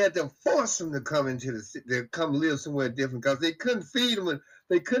 They had to force them to come into the city, to come live somewhere different because they couldn't feed them and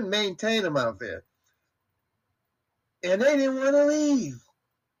they couldn't maintain them out there. And they didn't want to leave.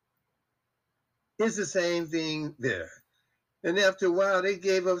 It's the same thing there. And after a while, they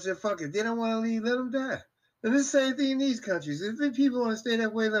gave up and said, fuck it. They don't want to leave, let them die. And it's the same thing in these countries. If the people want to stay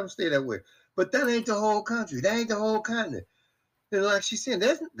that way, let them stay that way. But that ain't the whole country. That ain't the whole continent. And like she said,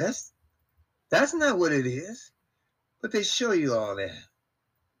 that's not what it is. But they show you all that.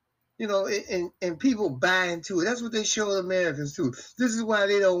 You know, and people buy into it. That's what they show Americans too. This is why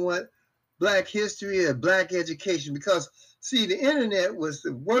they don't want black history or black education. Because, see, the internet was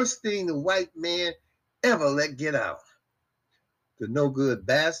the worst thing the white man ever let get out. The no good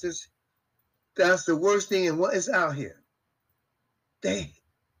bastards. That's the worst thing in what is out here.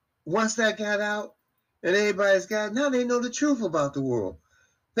 Once that got out and everybody's got, now they know the truth about the world.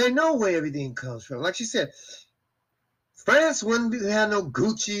 They know where everything comes from. Like she said, France wouldn't have no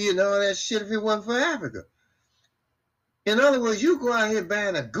Gucci and all that shit if it wasn't for Africa. In other words, you go out here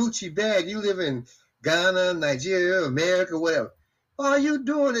buying a Gucci bag, you live in Ghana, Nigeria, America, whatever. All you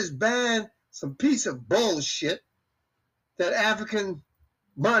doing is buying some piece of bullshit that African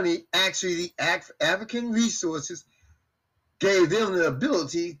money, actually the African resources, gave them the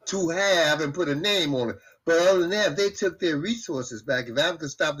ability to have and put a name on it. But other than that, if they took their resources back, if Africa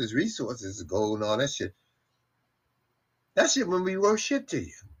stopped its resources, gold and all that shit wouldn't be worth shit to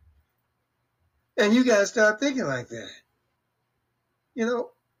you. And you got to start thinking like that. You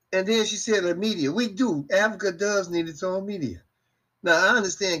know? And then she said the media. We do. Africa does need its own media. Now, I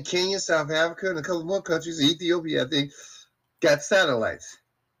understand Kenya, South Africa, and a couple more countries, Ethiopia, I think, got satellites.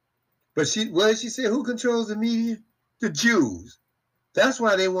 But what did she say? Who controls the media? The Jews. That's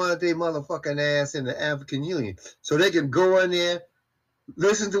why they wanted their motherfucking ass in the African Union. So they can go in there,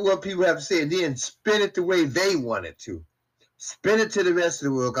 listen to what people have to say, and then spin it the way they want it to. Spin it to the rest of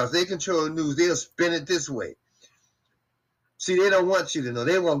the world, because they control the news. They'll spin it this way. See, they don't want you to know.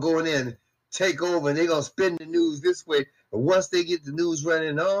 They want to go in there and take over, and they're going to spin the news this way. But once they get the news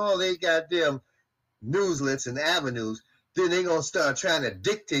running, all they goddamn newslets and avenues, then they're going to start trying to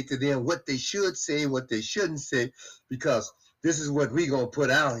dictate to them what they should say and what they shouldn't say, because this is what we're going to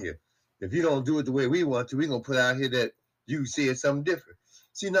put out here. If you don't do it the way we want to, we're going to put out here that you said something different.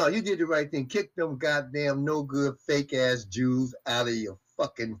 See, no, you did the right thing. Kick them goddamn no good fake-ass Jews out of your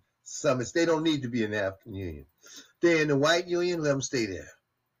fucking summits. They don't need to be in the African Union. They're in the white union, let them stay there.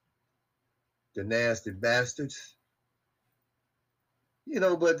 The nasty bastards. You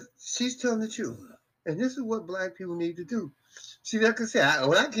know, but she's telling the truth. And this is what black people need to do. See, like I said,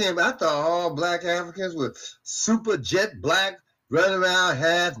 when I came, I thought all black Africans were super jet black, running around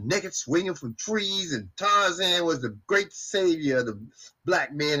half naked, swinging from trees, and Tarzan was the great savior of the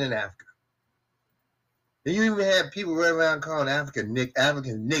black men in Africa. And you even had people running around calling African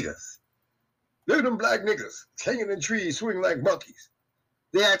niggers. Look at them black niggers hanging in trees, swinging like monkeys.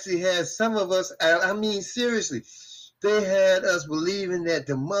 They actually had some of us, I mean, seriously, they had us believing that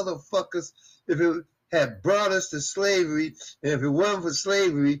the motherfuckers, if it had brought us to slavery, and if it wasn't for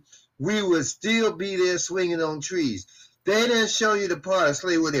slavery, we would still be there swinging on trees. They didn't show you the part of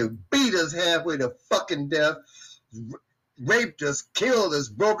slavery where they beat us halfway to fucking death, raped us, killed us,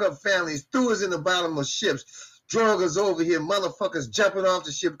 broke up families, threw us in the bottom of ships, drug us over here, motherfuckers jumping off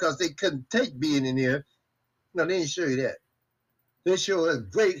the ship because they couldn't take being in here. No, they didn't show you that. They show us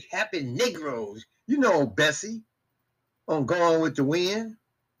great, happy Negroes. You know Bessie on Gone with the Wind.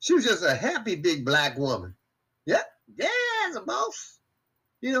 She was just a happy big black woman. Yeah, as a boss.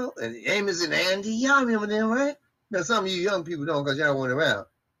 You know, and Amos and Andy, y'all remember them, right? Now, some of you young people don't because y'all weren't around.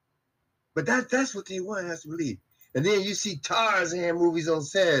 But that's what they want us to believe. And then you see Tarzan movies on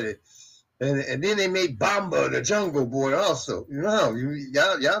Saturday. And then they made Bamba, the Jungle Boy, also. You know,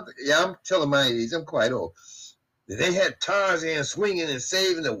 y'all, I'm telling my age, I'm quite old. They had Tarzan swinging and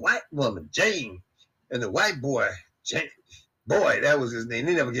saving the white woman, Jane. And the white boy, Boy, that was his name.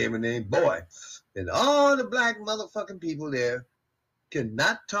 They never gave him a name, Boy. And all the black motherfucking people there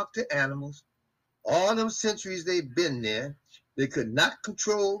cannot talk to animals. All them centuries they've been there, they could not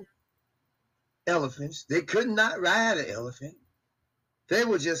control elephants. They could not ride an elephant. They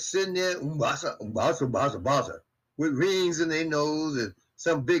were just sitting there, umbasa, umbasa, umbasa, umbasa, with rings in their nose and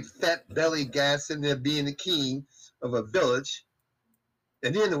some big fat belly guy sitting there being the king of a village.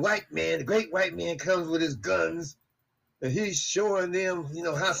 And then the white man, the great white man, comes with his guns and he's showing them,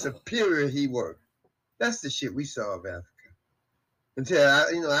 how superior he was. That's the shit we saw of Africa.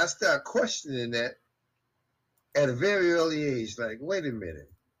 Until I start questioning that at a very early age. Like, wait a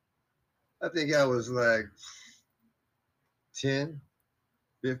minute. I think I was like 10,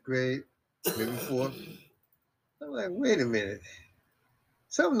 5th grade, maybe 4th. I'm like, wait a minute.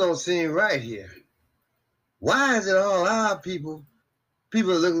 Something don't seem right here. Why is it all our people that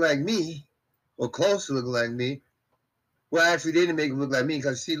look like me, or close to look like me? Well, actually, they didn't make them look like me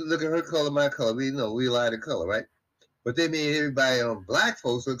because, see, look at her color, my color. We lied in color, right? But they made everybody black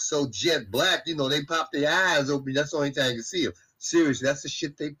folks look so jet black, they pop their eyes open. That's the only time you can see them. Seriously, that's the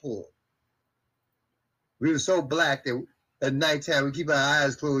shit they pulled. We were so black that at nighttime we keep our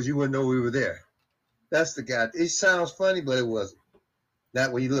eyes closed, you wouldn't know we were there. That's the guy. It sounds funny, but it wasn't.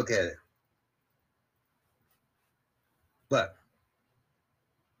 Not when you look at it. But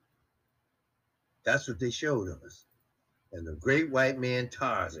that's what they showed us. And the great white man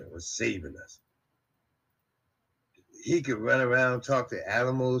Tarzan was saving us. He could run around, talk to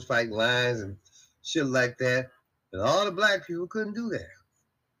animals, fight lions and shit like that. And all the black people couldn't do that.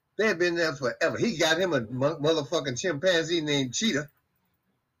 They had been there forever. He got him a motherfucking chimpanzee named Cheetah.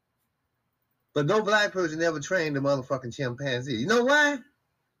 But no black person ever trained a motherfucking chimpanzee. You know why?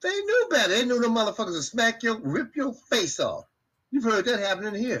 They knew better. They knew them motherfuckers would smack rip your face off. You've heard that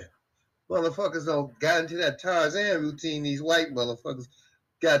happening here. Motherfuckers got into that Tarzan routine. These white motherfuckers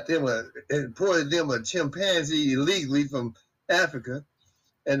got them imported them a chimpanzee illegally from Africa.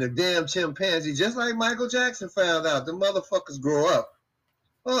 And the damn chimpanzee, just like Michael Jackson found out, the motherfuckers grow up.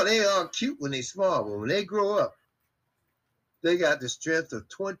 Oh, they are cute when they small, but when they grow up, they got the strength of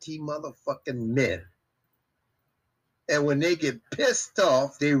 20 motherfucking men. And when they get pissed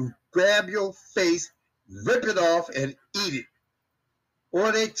off, they grab your face, rip it off, and eat it.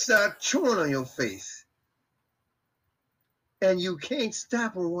 Or they start chewing on your face. And you can't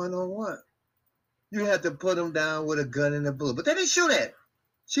stop them one-on-one. You have to put them down with a gun and a bullet. But they didn't show that.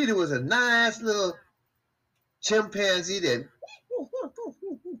 Cheetah was a nice little chimpanzee that,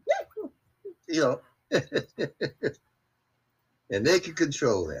 and they could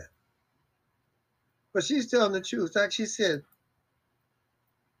control that. But she's telling the truth. Like she said,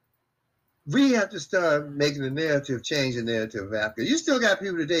 we have to start making the narrative, change the narrative of Africa. You still got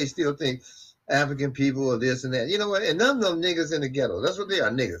people today still think African people are this and that. You know what? And none of them niggas in the ghetto. That's what they are,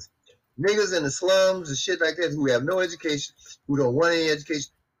 niggas. Niggas in the slums and shit like that who have no education, who don't want any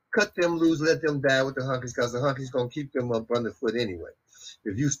education. Cut them loose, let them die with the hunkies, because the hunkies going to keep them up underfoot anyway.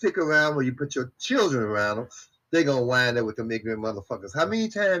 If you stick around where you put your children around them, they're going to wind up with them ignorant motherfuckers. How many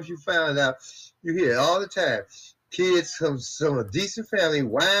times you found out, you hear it all the time, kids from some decent family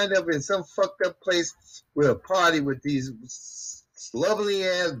wind up in some fucked up place with a party with these lovely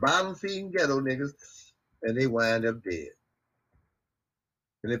ass bottom feeding ghetto niggas, and they wind up dead.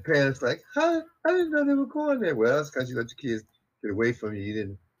 And their parents like, huh? I didn't know they were going there. Well, it's because you let your kids get away from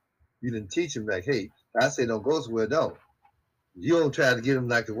you. You didn't teach them like, hey, I say don't go somewhere, don't. You don't try to get them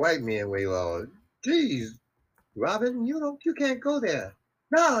like the white man way long. Geez, Robin, you can't go there.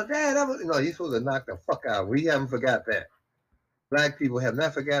 No, Dad, no, you're supposed to knock the fuck out. We haven't forgot that. Black people have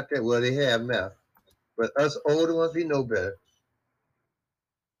not forgot that. Well, they have now. But us older ones, we know better.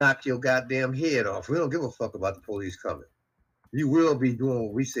 Knock your goddamn head off. We don't give a fuck about the police coming. You will be doing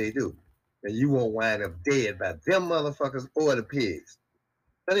what we say do. And you won't wind up dead by them motherfuckers or the pigs.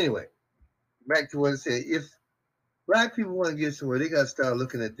 But anyway, back to what I said. If black people want to get somewhere, they got to start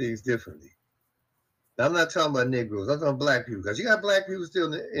looking at things differently. Now, I'm not talking about Negroes. I'm talking black people. Because you got black people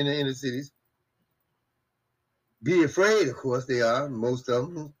still in the inner cities. Be afraid, of course, they are, most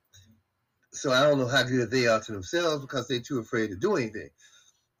of them. So I don't know how good they are to themselves because they're too afraid to do anything.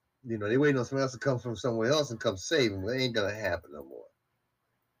 They waiting on someone else to come from somewhere else and come save them. It ain't going to happen no more.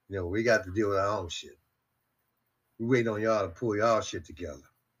 We got to deal with our own shit. We waiting on y'all to pull y'all shit together.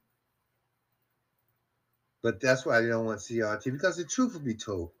 But that's why they don't want CRT, because the truth will be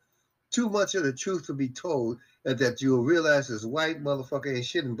told. Too much of the truth will be told, and that you'll realize this white motherfucker ain't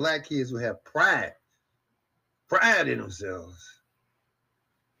shit, and black kids will have pride in themselves.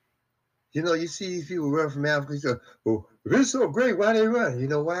 You see these people run from Africa, you say, oh, if it's so great, why they run? You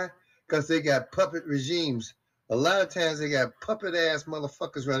know why? Because they got puppet regimes. A lot of times they got puppet-ass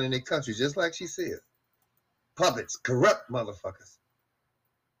motherfuckers running their country, just like she said. Puppets, corrupt motherfuckers.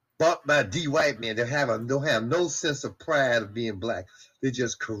 Bought by D-white men. They don't have no sense of pride of being black. They're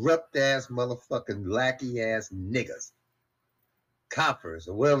just corrupt-ass motherfucking lackey-ass niggas. Coppers,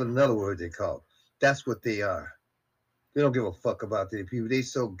 or whatever another word they call them. That's what they are. They don't give a fuck about their people. They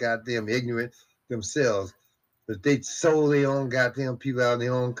so goddamn ignorant themselves that they sold their own goddamn people out in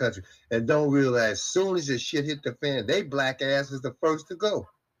their own country and don't realize as soon as the shit hit the fan, they black ass is the first to go.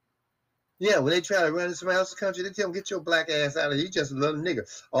 Yeah, when they try to run in somebody else's country, they tell them, get your black ass out of here. You just a little nigga.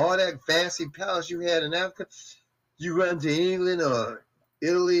 All that fancy palace you had in Africa, you run to England or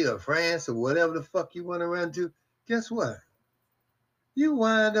Italy or France or whatever the fuck you want to run to, guess what? You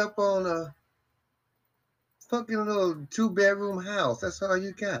wind up on a fucking little 2-bedroom house. That's all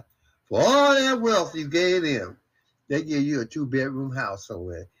you got. For all that wealth you gave them, they give you a 2-bedroom house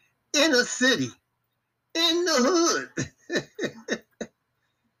somewhere. In a city. In the hood.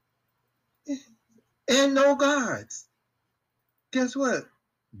 And no guards. Guess what?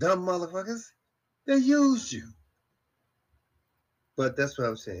 Dumb motherfuckers. They used you. But that's what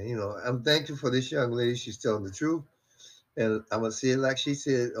I'm saying. You know, I'm thankful for this young lady. She's telling the truth. And I'm going to say it like she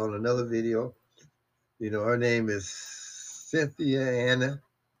said on another video. You know, her name is Cynthia Anna.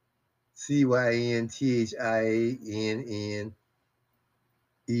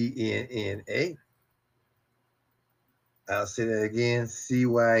 CYNTHIANNENNA. I'll say that again.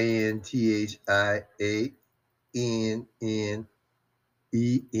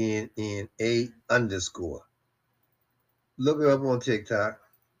 CYNTHIANNENNA_. Look her up on TikTok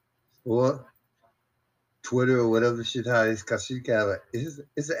or Twitter or whatever shit how it is, because she got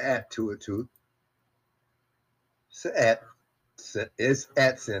it's an app to it too. It's an app. It's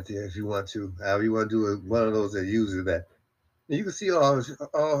at Cynthia if you want to. However you want to do it, one of those that uses that. And you can see all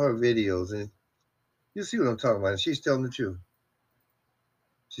her videos and you see what I'm talking about. She's telling the truth.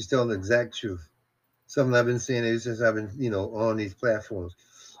 She's telling the exact truth. Something I've been saying ever since I've been, you know, on these platforms.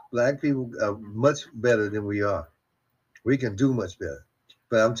 Black people are much better than we are. We can do much better.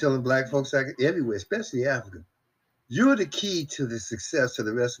 But I'm telling black folks everywhere, especially Africa, you're the key to the success of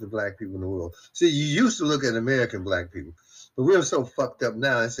the rest of the black people in the world. See, you used to look at American black people, but we're so fucked up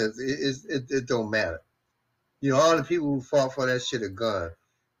now. It says it don't matter. You know, all the people who fought for that shit are gone,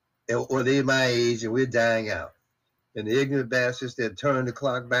 or they're my age, and we're dying out. And the ignorant bastards that turn the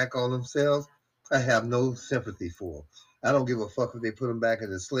clock back on themselves, I have no sympathy for them. I don't give a fuck if they put them back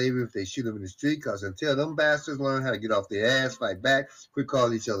into slavery, if they shoot them in the street, because until them bastards learn how to get off their ass, fight back, quit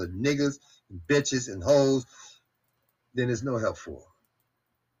calling each other niggas, and bitches, and hoes, then there's no help for them.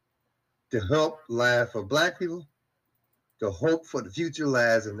 The help lies for black people. The hope for the future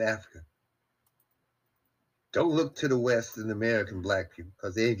lies in Africa. Don't look to the West and American black people,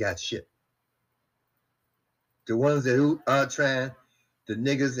 because they ain't got shit. The ones that are trying, the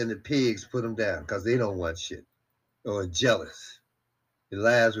niggas and the pigs put them down, because they don't want shit. Or jealous. It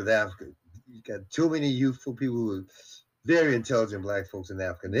lies with Africa. You got too many youthful people who are very intelligent black folks in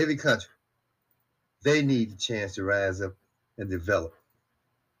Africa. In every country, they need the chance to rise up and develop.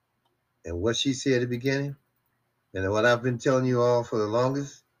 And what she said at the beginning, and what I've been telling you all for the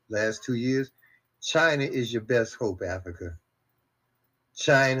longest, last 2 years, China is your best hope, Africa.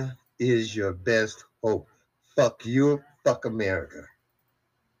 China is your best hope. Fuck Europe, fuck America.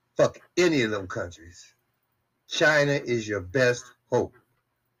 Fuck any of them countries. China is your best hope.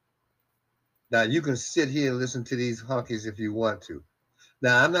 Now, you can sit here and listen to these honkies if you want to.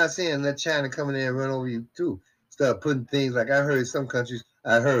 Now, I'm not saying let China come in there and run over you, too. Start putting things like I heard some countries,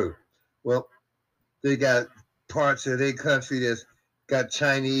 well, they got parts of their country that's got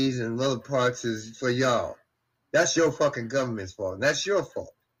Chinese and other parts is for y'all. That's your fucking government's fault. And that's your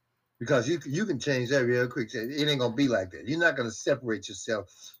fault. Because you can change that real quick. It ain't going to be like that. You're not going to separate yourself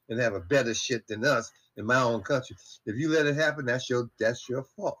and have a better shit than us in my own country. If you let it happen, that's your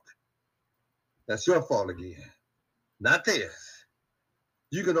fault. That's your fault again. Not theirs.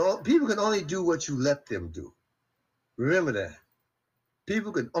 People can only do what you let them do. Remember that.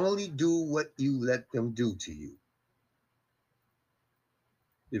 People can only do what you let them do to you.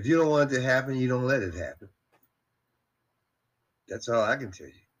 If you don't want it to happen, you don't let it happen. That's all I can tell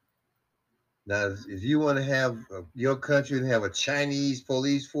you. Now, if you want to have your country and have a Chinese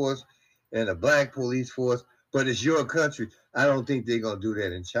police force and a black police force, but it's your country, I don't think they're going to do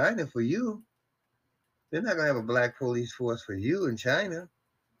that in China for you. They're not going to have a black police force for you in China.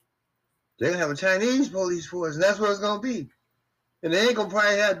 They're going to have a Chinese police force, and that's what it's going to be. And they ain't going to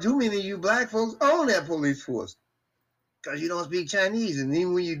probably have too many of you black folks on that police force because you don't speak Chinese. And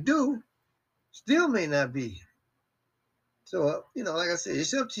even when you do, still may not be. So, like I said,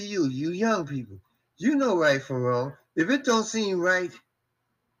 it's up to you, you young people. You know right from wrong. If it don't seem right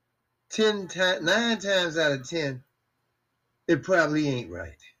 9 times out of 10, it probably ain't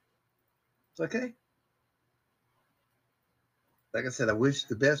right. Okay? Like I said, I wish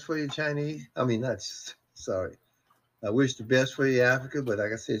the best for you, Chinese. I mean, sorry. I wish the best for you, Africa, but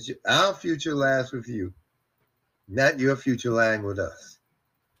like I said, our future lies with you, not your future lying with us.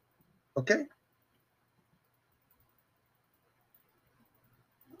 Okay?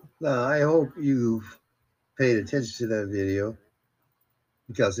 Now, I hope you've paid attention to that video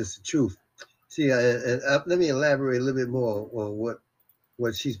because it's the truth. See, let me elaborate a little bit more on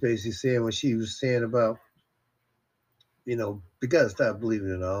what she's basically saying when she was saying about, we got to start believing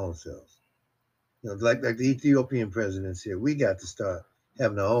in our own selves. Like the Ethiopian president said, we got to start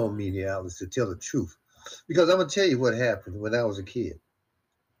having our own media outlets to tell the truth. Because I'm going to tell you what happened when I was a kid.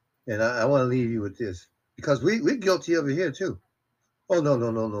 And I want to leave you with this. Because we're guilty over here, too. Oh,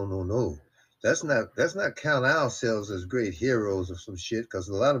 no. Let's not count ourselves as great heroes or some shit. Because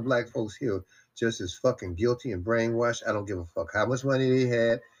a lot of black folks here just as fucking guilty and brainwashed. I don't give a fuck how much money they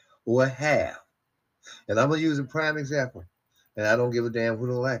had or have. And I'm going to use a prime example. And I don't give a damn who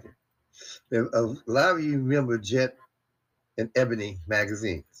don't like it. A lot of you remember Jet and Ebony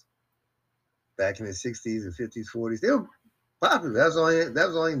magazines back in the 60s and 50s, 40s. They were popular. That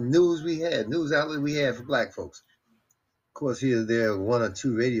was only news outlet we had for black folks. Of course, here there were 1 or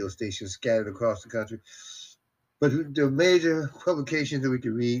 2 radio stations scattered across the country. But the major publications that we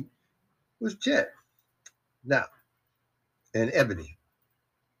could read was Jet. Now, and Ebony.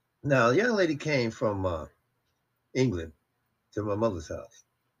 Now, a young lady came from England to my mother's house.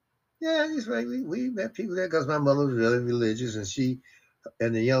 Yeah, it's right. We met people there because my mother was really religious,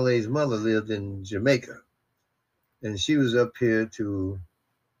 and the young lady's mother lived in Jamaica. And she was up here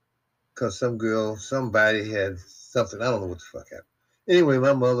because somebody had something. I don't know what the fuck happened. Anyway,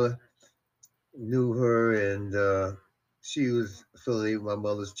 my mother knew her, and she was affiliated with my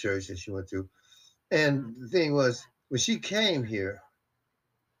mother's church that she went to. And the thing was, when she came here,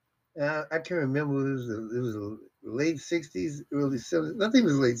 I can't remember, it was a late 60s, early 70s. I think it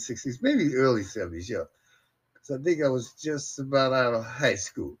was late 60s, maybe early 70s, yeah. So I think I was just about out of high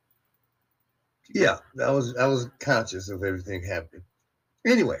school. Yeah, I was conscious of everything happening.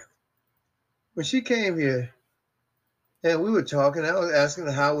 Anyway, when she came here and we were talking, I was asking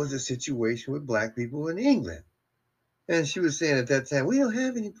her how was the situation with black people in England. And she was saying at that time, we don't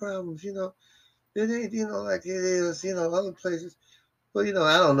have any problems, it ain't, like it is, other places. Well,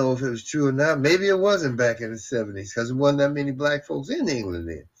 I don't know if it was true or not. Maybe it wasn't back in the 70s because there wasn't that many black folks in England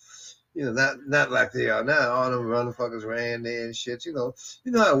then. Not like they are now. All them motherfuckers ran there and shit. You know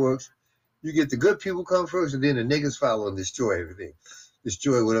how it works. You get the good people come first, and then the niggas follow and destroy everything.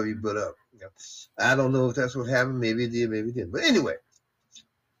 Destroy whatever you put up. I don't know if that's what happened. Maybe it did, maybe it didn't. But anyway,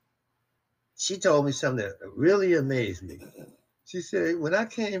 she told me something that really amazed me. She said, when I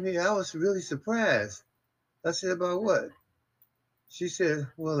came here, I was really surprised. I said, about what? She said,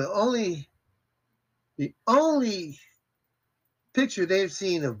 well, the only picture they've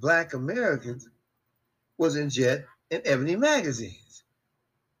seen of black Americans was in Jet and Ebony magazines.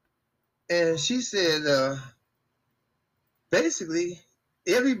 And she said, basically,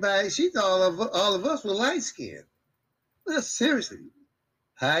 everybody, she thought all of us were light skinned. Well, seriously,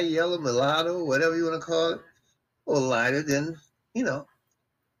 high yellow, mulatto, whatever you want to call it, or lighter than,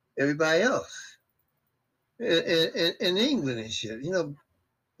 everybody else. In England and shit,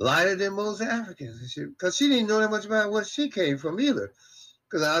 lighter than most Africans and shit. Because she didn't know that much about where she came from either.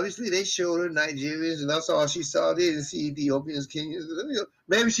 Because obviously they showed her Nigerians, and that's all she saw. They didn't see Ethiopians, Kenyans.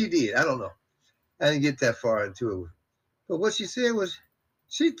 Maybe she did. I don't know. I didn't get that far into it. But what she said was,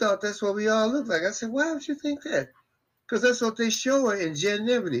 she thought that's what we all look like. I said, why would you think that? Because that's what they show her in Jet and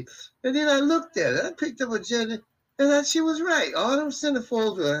Ebony. And then I looked at it. I picked up a Jet, and she was right. All them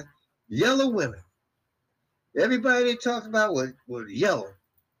centerfolds were yellow women. Everybody they talked about was yellow.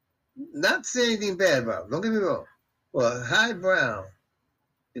 Not saying anything bad about them, don't get me wrong. Well, high brown.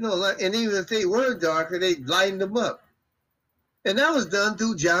 And even if they were darker, they lightened them up. And that was done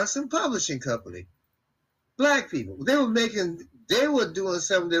through Johnson Publishing Company. Black people. They were doing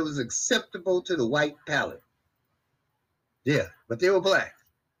something that was acceptable to the white palate. Yeah, but they were black.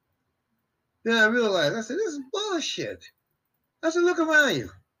 Then I realized, I said, this is bullshit. I said, look around you.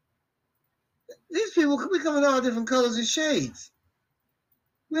 These people, we come in all different colors and shades.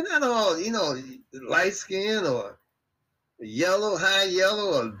 We're not all, light skin or yellow, high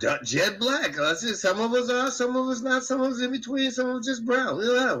yellow, or jet black. I said, some of us are, some of us not, some of us in between, some of us just brown. We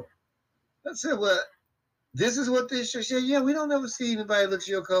don't know. I said, well, this is what they should say. Yeah, we don't ever see anybody looks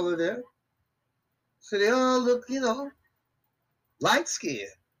your color there. So they all look, light skin.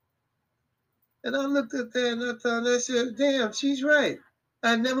 And I looked at that and I thought, I said, damn, she's right.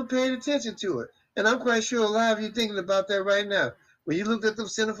 I never paid attention to it. And I'm quite sure a lot of you thinking about that right now. When you looked at them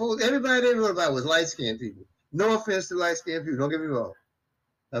centerfolds, everybody they wrote about was light-skinned people. No offense to light-skinned people, don't get me wrong.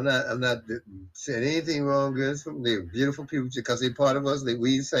 I'm not saying anything wrong against them. They're beautiful people because they're part of us.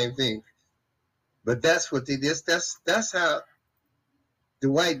 We the same thing. But that's what that's how the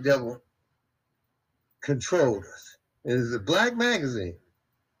white devil controlled us. It is a black magazine.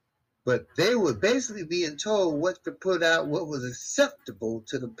 But they were basically being told what to put out, what was acceptable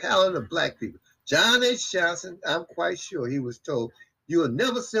to the palate of black people. John H. Johnson, I'm quite sure he was told, you will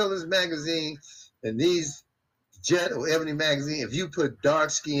never sell this magazine and these Jet or Ebony magazine if you put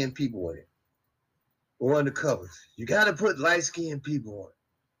dark-skinned people in it or on the covers. You got to put light-skinned people on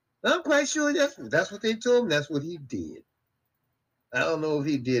it. I'm quite sure that's what they told him. That's what he did. I don't know if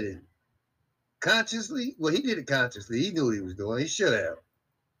he did it consciously. Well, he did it consciously. He knew what he was doing. He should have.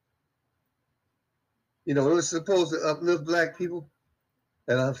 You know, it was supposed to uplift black people.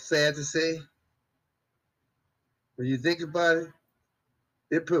 And I'm sad to say, when you think about it,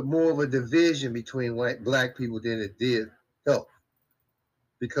 it put more of a division between black people than it did help.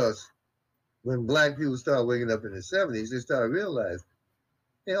 Because when black people started waking up in the 70s, they started realizing,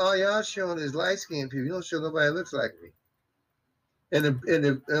 hey, all y'all showing is light-skinned people. You don't show nobody that looks like me.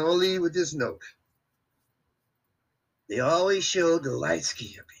 And I'll leave with this note. They always showed the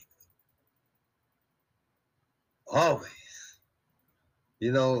light-skinned people. Always.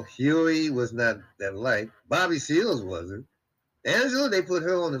 You know, Huey was not that light. Bobby Seals wasn't. Angela, they put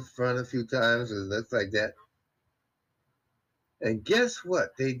her on the front a few times. It looks like that. And guess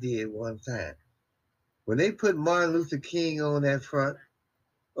what they did one time? When they put Martin Luther King on that front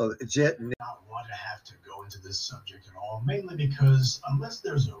of the jet. I don't want to have to go into this subject at all, mainly because unless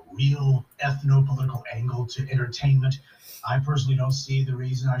there's a real ethno-political angle to entertainment, I personally don't see the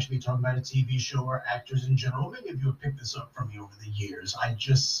reason I should be talking about a TV show or actors in general. Many of you have picked this up from me over the years. I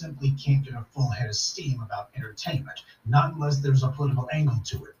just simply can't get a full head of steam about entertainment, not unless there's a political angle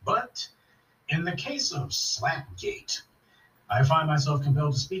to it. But in the case of Slapgate, I find myself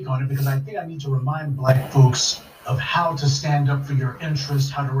compelled to speak on it because I think I need to remind black folks of how to stand up for your interests,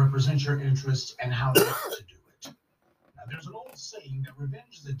 how to represent your interests, and how not to do it. Now, there's an old saying that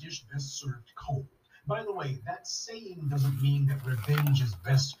revenge is a dish best served cold. By the way, that saying doesn't mean that revenge is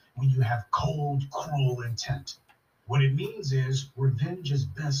best when you have cold, cruel intent. What it means is revenge is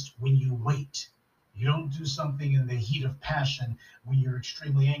best when you wait. You don't do something in the heat of passion when you're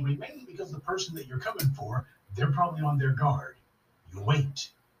extremely angry, mainly because the person that you're coming for, they're probably on their guard. You wait.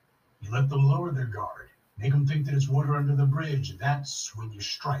 You let them lower their guard. Make them think that it's water under the bridge. That's when you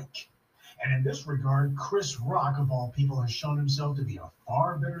strike. And in this regard, Chris Rock, of all people, has shown himself to be a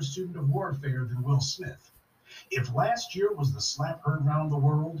far better student of warfare than Will Smith. If last year was the slap heard round the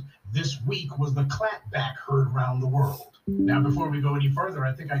world, this week was the clapback heard round the world. Now, before we go any further,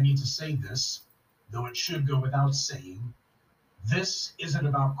 I think I need to say this, though it should go without saying. This isn't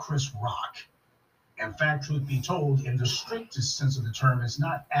about Chris Rock. In fact, truth be told, in the strictest sense of the term, it's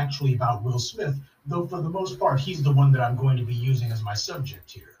not actually about Will Smith, though for the most part, he's the one that I'm going to be using as my subject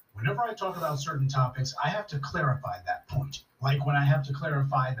here. Whenever I talk about certain topics, I have to clarify that point. Like when I have to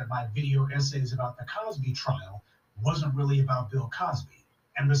clarify that my video essays about the Cosby trial wasn't really about Bill Cosby.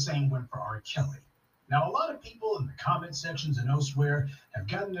 And the same went for R. Kelly. Now, a lot of people in the comment sections and elsewhere have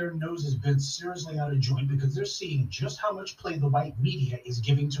gotten their noses bent seriously out of joint because they're seeing just how much play the white media is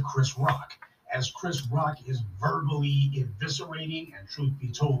giving to Chris Rock, as Chris Rock is verbally eviscerating and, truth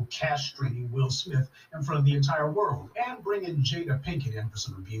be told, castrating Will Smith in front of the entire world and bringing Jada Pinkett in for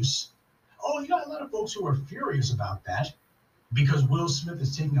some abuse. Oh, you got a lot of folks who are furious about that because Will Smith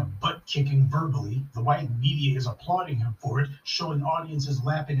is taking a butt-kicking verbally. The white media is applauding him for it, showing audiences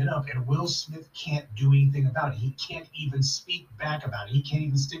lapping it up, and Will Smith can't do anything about it. He can't even speak back about it. He can't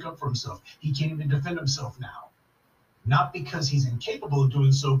even stick up for himself. He can't even defend himself now. Not because he's incapable of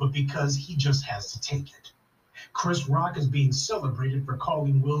doing so, but because he just has to take it. Chris Rock is being celebrated for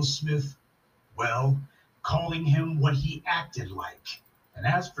calling Will Smith, well, calling him what he acted like. And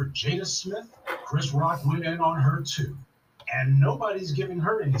as for Jada Smith, Chris Rock went in on her too. And nobody's giving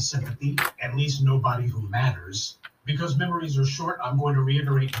her any sympathy, at least nobody who matters. Because memories are short, I'm going to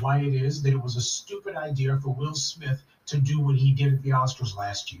reiterate why it is that it was a stupid idea for Will Smith to do what he did at the Oscars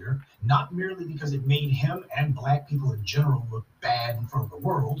last year, not merely because it made him and black people in general look bad in front of the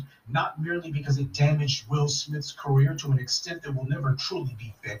world, not merely because it damaged Will Smith's career to an extent that will never truly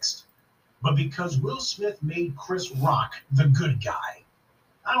be fixed, but because Will Smith made Chris Rock the good guy.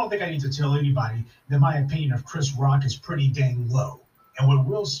 I don't think I need to tell anybody that my opinion of Chris Rock is pretty dang low. And what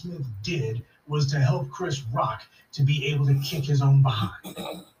Will Smith did was to help Chris Rock to be able to kick his own behind.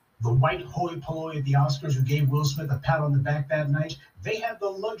 The white hoi polloi at the Oscars who gave Will Smith a pat on the back that night, they had the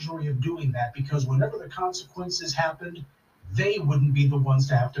luxury of doing that because whenever the consequences happened, they wouldn't be the ones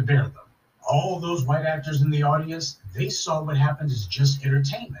to have to bear them. All those white actors in the audience, they saw what happened as just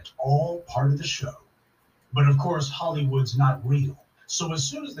entertainment, all part of the show. But of course, Hollywood's not real. So as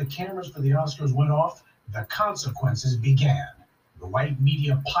soon as the cameras for the Oscars went off, the consequences began. The white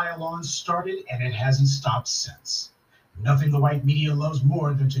media pile-on started, and it hasn't stopped since. Nothing the white media loves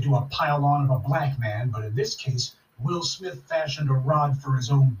more than to do a pile-on of a black man, but in this case, Will Smith fashioned a rod for his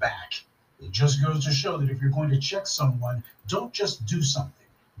own back. It just goes to show that if you're going to check someone, don't just do something.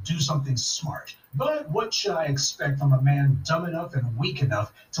 Do something smart. But what should I expect from a man dumb enough and weak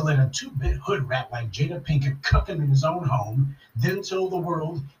enough to let a two-bit hood rat like Jada Pinkett cuck him in his own home, then tell the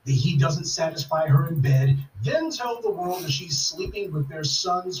world that he doesn't satisfy her in bed, then tell the world that she's sleeping with their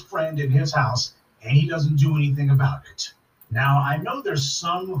son's friend in his house, and he doesn't do anything about it? Now, I know there's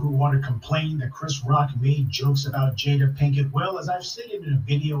some who want to complain that Chris Rock made jokes about Jada Pinkett. Well, as I've stated in a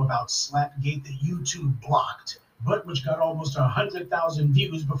video about Slapgate that YouTube blocked, but which got almost 100,000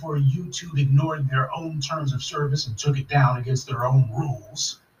 views before YouTube ignored their own terms of service and took it down against their own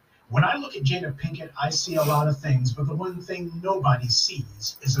rules. When I look at Jada Pinkett, I see a lot of things, but the one thing nobody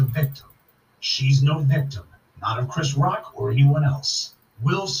sees is a victim. She's no victim, not of Chris Rock or anyone else.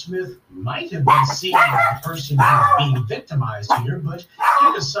 Will Smith might have been seen as the person who's being victimized here, but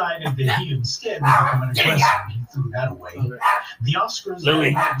he decided that he instead would become an aggressor. He threw that away. The Oscars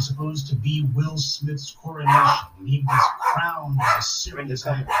were supposed to be Will Smith's coronation. He was crowned as a serious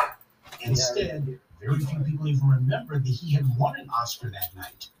actor. Instead, very few people even remember that he had won an Oscar that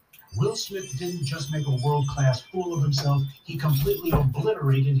night. Will Smith didn't just make a world-class fool of himself, he completely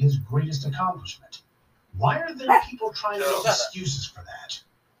obliterated his greatest accomplishment. Why are there people trying to make excuses for that?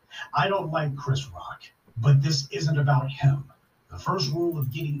 I don't like Chris Rock, but this isn't about him. The first rule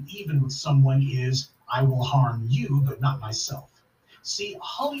of getting even with someone is, I will harm you, but not myself. See,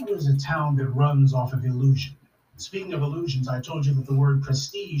 Hollywood is a town that runs off of illusion. Speaking of illusions, I told you that the word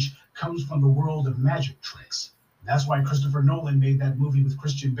prestige comes from the world of magic tricks. That's why Christopher Nolan made that movie with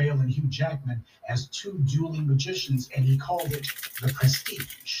Christian Bale and Hugh Jackman as two dueling magicians, and he called it The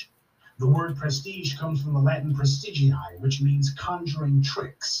Prestige. The word prestige comes from the Latin prestigii, which means conjuring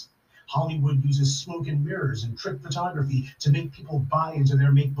tricks. Hollywood uses smoke and mirrors and trick photography to make people buy into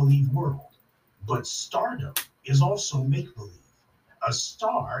their make-believe world. But stardom is also make-believe. A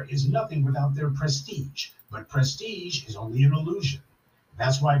star is nothing without their prestige, but prestige is only an illusion.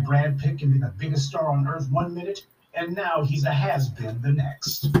 That's why Brad Pitt can be the biggest star on earth 1 minute, and now he's a has-been the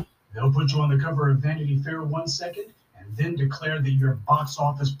next. They'll put you on the cover of Vanity Fair 1 second, and then declare that you're box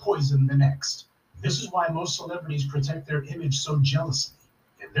office poison the next. This is why most celebrities protect their image so jealously.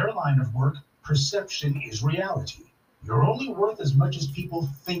 In their line of work, perception is reality. You're only worth as much as people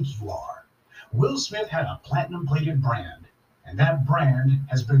think you are. Will Smith had a platinum-plated brand, and that brand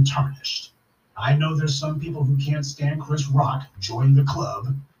has been tarnished. I know there's some people who can't stand Chris Rock, join the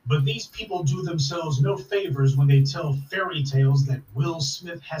club, but these people do themselves no favors when they tell fairy tales that Will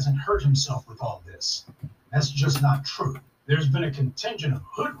Smith hasn't hurt himself with all this. That's just not true. There's been a contingent of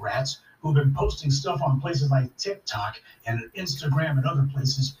hood rats who've been posting stuff on places like TikTok and Instagram and other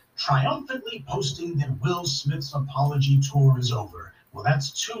places, triumphantly posting that Will Smith's apology tour is over. Well,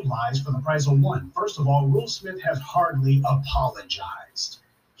 that's 2 lies for the price of 1. First of all, Will Smith has hardly apologized.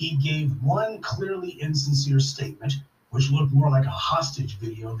 He gave one clearly insincere statement, which looked more like a hostage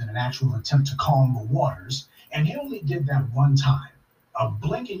video than an actual attempt to calm the waters, and he only did that 1 time. A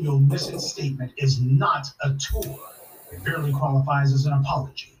blink and you'll miss it statement is not a tour. It barely qualifies as an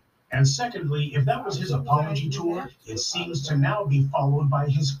apology. And secondly, if that was his apology tour, it seems to now be followed by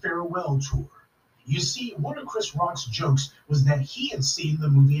his farewell tour. You see, one of Chris Rock's jokes was that he had seen the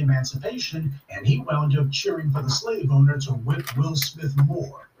movie Emancipation, and he wound up cheering for the slave owner to whip Will Smith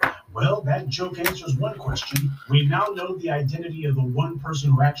more. Well, that joke answers one question. We now know the identity of the one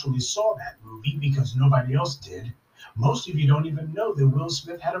person who actually saw that movie because nobody else did. Most of you don't even know that Will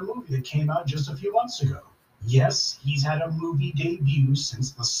Smith had a movie that came out just a few months ago. Yes, he's had a movie debut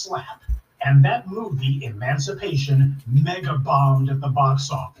since The Slap. And that movie, Emancipation, mega bombed at the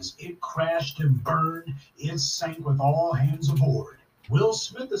box office. It crashed and burned. It sank with all hands aboard. Will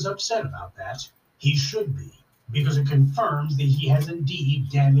Smith is upset about that. He should be, because it confirms that he has indeed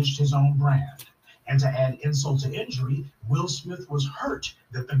damaged his own brand. And to add insult to injury, Will Smith was hurt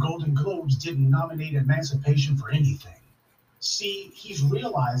that the Golden Globes didn't nominate Emancipation for anything. See, he's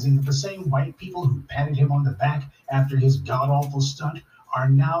realizing that the same white people who patted him on the back after his god-awful stunt are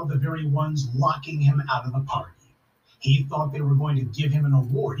now the very ones locking him out of the party. He thought they were going to give him an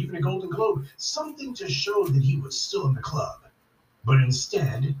award, even a Golden Globe, something to show that he was still in the club. But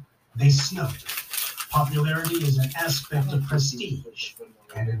instead, they snubbed him. Popularity is an aspect of prestige,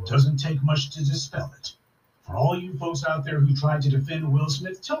 and it doesn't take much to dispel it. For all you folks out there who tried to defend Will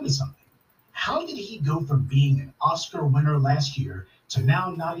Smith, tell me something. How did he go from being an Oscar winner last year to now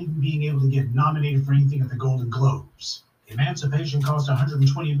not even being able to get nominated for anything at the Golden Globes? Emancipation cost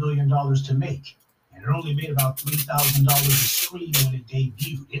 $120 million to make, and it only made about $3,000 a screen when it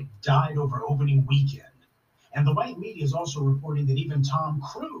debuted. It died over opening weekend. And the white media is also reporting that even Tom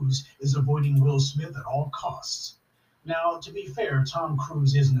Cruise is avoiding Will Smith at all costs. Now, to be fair, Tom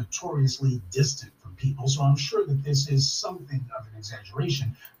Cruise is notoriously distant from people, so I'm sure that this is something of an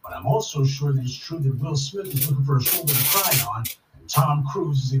exaggeration, but I'm also sure that it's true that Will Smith is looking for a shoulder to cry on, and Tom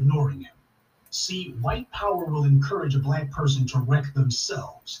Cruise is ignoring him. See, white power will encourage a black person to wreck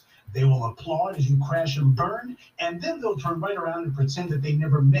themselves. They will applaud as you crash and burn, and then they'll turn right around and pretend that they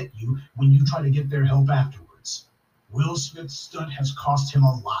never met you when you try to get their help afterwards. Will Smith's stunt has cost him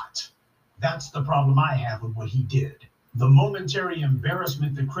a lot. That's the problem I have with what he did. The momentary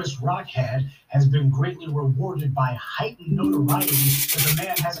embarrassment that Chris Rock had has been greatly rewarded by heightened notoriety that the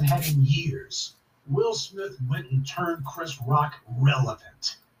man hasn't had in years. Will Smith went and turned Chris Rock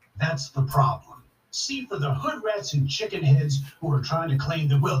relevant. That's the problem. See, for the hood rats and chicken heads who are trying to claim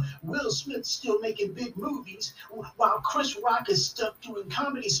that, well, Will Smith's still making big movies while Chris Rock is stuck doing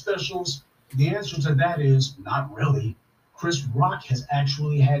comedy specials, the answer to that is not really. Chris Rock has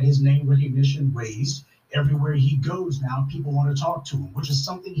actually had his name recognition raised. Everywhere he goes now, people want to talk to him, which is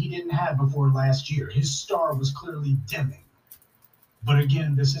something he didn't have before last year. His star was clearly dimming. But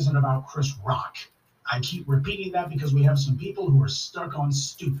again, this isn't about Chris Rock. I keep repeating that because we have some people who are stuck on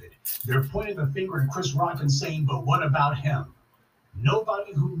stupid. They're pointing the finger at Chris Rock and saying, but what about him?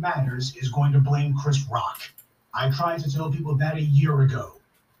 Nobody who matters is going to blame Chris Rock. I tried to tell people that a year ago.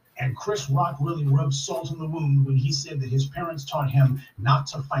 And Chris Rock really rubbed salt in the wound when he said that his parents taught him not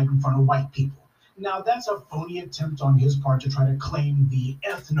to fight in front of white people. Now, that's a phony attempt on his part to try to claim the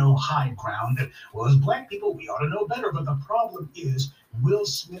ethno high ground that, well, as black people, we ought to know better. But the problem is Will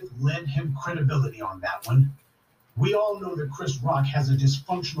Smith led him credibility on that one. We all know that Chris Rock has a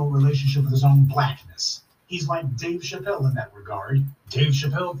dysfunctional relationship with his own blackness. He's like Dave Chappelle in that regard. Dave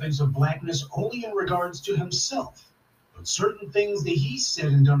Chappelle thinks of blackness only in regards to himself. But certain things that he's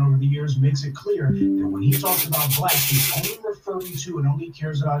said and done over the years makes it clear that when he talks about black, he's only referring to and only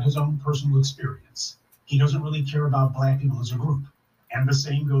cares about his own personal experience. He doesn't really care about black people as a group. And the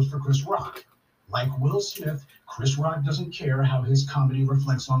same goes for Chris Rock. Like Will Smith, Chris Rock doesn't care how his comedy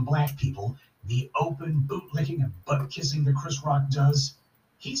reflects on black people. The open bootlicking and butt-kissing that Chris Rock does,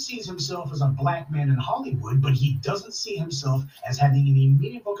 he sees himself as a black man in Hollywood, but he doesn't see himself as having any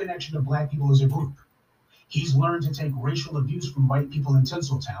meaningful connection to black people as a group. He's learned to take racial abuse from white people in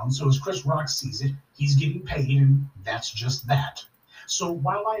Tinseltown, so as Chris Rock sees it, he's getting paid, and that's just that. So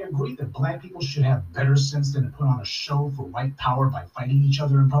while I agree that black people should have better sense than to put on a show for white power by fighting each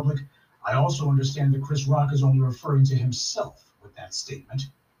other in public, I also understand that Chris Rock is only referring to himself with that statement.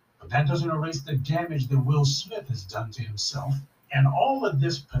 But that doesn't erase the damage that Will Smith has done to himself. And all of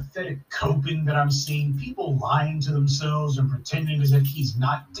this pathetic coping that I'm seeing, people lying to themselves and pretending as if he's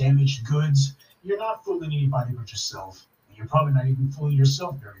not damaged goods, you're not fooling anybody but yourself. And you're probably not even fooling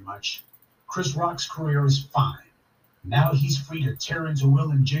yourself very much. Chris Rock's career is fine. Now he's free to tear into Will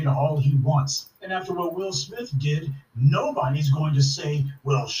and Jada all he wants. And after what Will Smith did, nobody's going to say,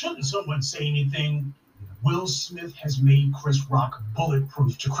 well, shouldn't someone say anything? Will Smith has made Chris Rock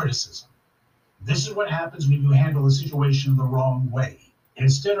bulletproof to criticism. This is what happens when you handle a situation the wrong way.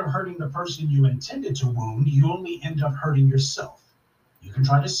 Instead of hurting the person you intended to wound, you only end up hurting yourself. You can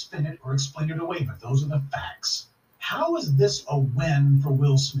try to spin it or explain it away, but those are the facts. How is this a win for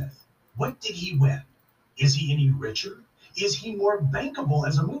Will Smith? What did he win? Is he any richer? Is he more bankable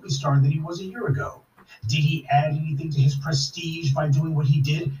as a movie star than he was a year ago? Did he add anything to his prestige by doing what he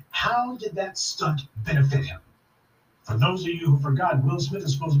did? How did that stunt benefit him? For those of you who forgot, Will Smith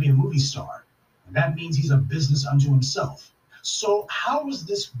is supposed to be a movie star, and that means he's a business unto himself. So how is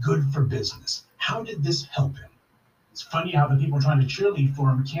this good for business? How did this help him? It's funny how the people trying to cheerlead for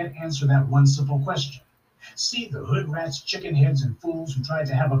him can't answer that one simple question. See, the hood rats, chicken heads, and fools who tried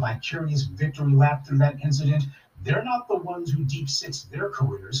to have a vicarious victory lap through that incident, they're not the ones who deep-sixed their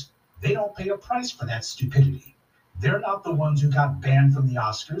careers. They don't pay a price for that stupidity. They're not the ones who got banned from the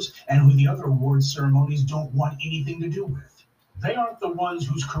Oscars and who the other awards ceremonies don't want anything to do with. They aren't the ones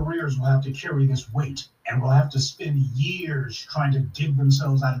whose careers will have to carry this weight and will have to spend years trying to dig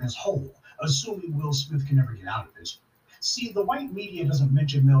themselves out of this hole, assuming Will Smith can never get out of it. See, the white media doesn't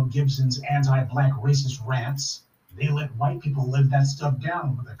mention Mel Gibson's anti-black racist rants. They let white people live that stuff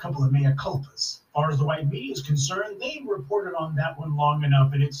down with a couple of mea culpas. As far as the white media is concerned, they reported on that one long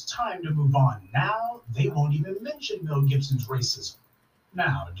enough, and it's time to move on. Now, they won't even mention Mel Gibson's racism.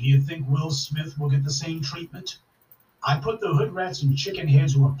 Now, do you think Will Smith will get the same treatment? I put the hood rats and chicken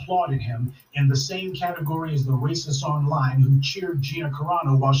heads who applauded him in the same category as the racists online who cheered Gina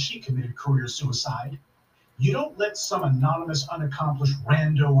Carano while she committed career suicide. You don't let some anonymous, unaccomplished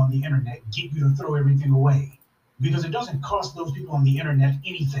rando on the internet get you to throw everything away, because it doesn't cost those people on the internet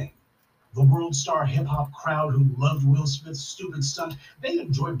anything. The world star hip-hop crowd who loved Will Smith's stupid stunt, they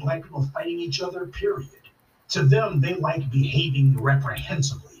enjoy black people fighting each other, period. To them, they like behaving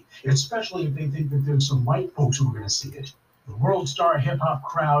reprehensibly, especially if they think that there's some white folks who are going to see it. The world star hip-hop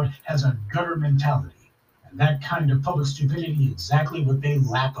crowd has a gutter mentality, and that kind of public stupidity is exactly what they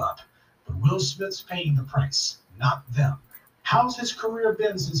lap up. But Will Smith's paying the price, not them. How's his career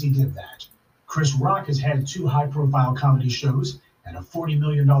been since he did that? Chris Rock has had 2 high-profile comedy shows and a $40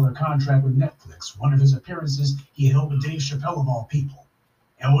 million contract with Netflix. One of his appearances, he held with Dave Chappelle of all people.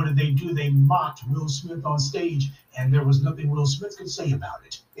 And what did they do? They mocked Will Smith on stage, and there was nothing Will Smith could say about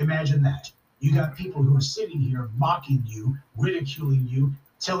it. Imagine that. You got people who are sitting here mocking you, ridiculing you,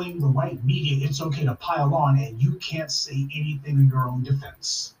 telling the white media it's okay to pile on, and you can't say anything in your own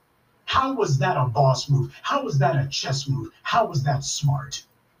defense. How was that a boss move? How was that a chess move? How was that smart?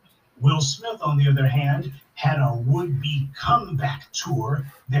 Will Smith, on the other hand, had a would-be comeback tour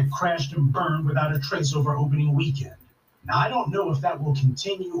that crashed and burned without a trace over opening weekend. Now, I don't know if that will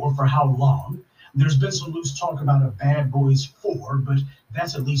continue or for how long. There's been some loose talk about a Bad Boys 4, but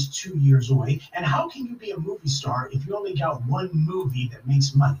that's at least 2 years away. And how can you be a movie star if you only got one movie that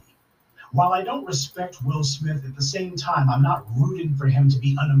makes money? While I don't respect Will Smith, at the same time, I'm not rooting for him to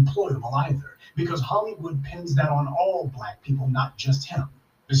be unemployable either, because Hollywood pins that on all black people, not just him.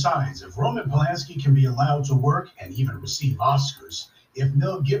 Besides, if Roman Polanski can be allowed to work and even receive Oscars, if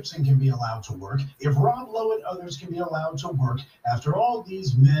Mel Gibson can be allowed to work, if Rob Lowe and others can be allowed to work, after all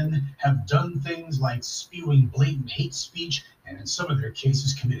these men have done things like spewing blatant hate speech and in some of their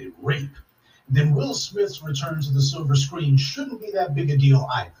cases committed rape, then Will Smith's return to the silver screen shouldn't be that big a deal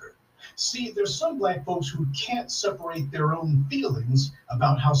either. See, there's some black folks who can't separate their own feelings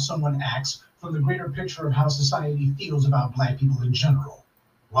about how someone acts from the greater picture of how society feels about black people in general.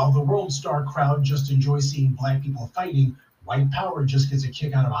 While the world star crowd just enjoys seeing black people fighting, white power just gets a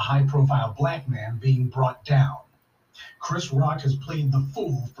kick out of a high-profile black man being brought down. Chris Rock has played the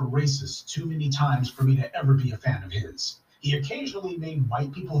fool for racists too many times for me to ever be a fan of his. He occasionally made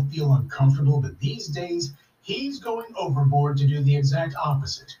white people feel uncomfortable, but these days, he's going overboard to do the exact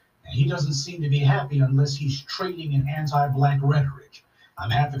opposite. And he doesn't seem to be happy unless he's trading in anti-black rhetoric. I'm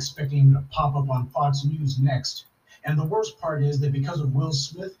half expecting him to pop up on Fox News next. And the worst part is that because of Will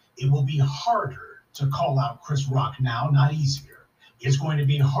Smith, it will be harder to call out Chris Rock now, not easier. It's going to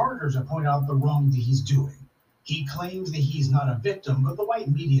be harder to point out the wrong that he's doing. He claims that he's not a victim, but the white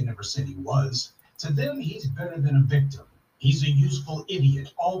media never said he was. To them, he's better than a victim. He's a useful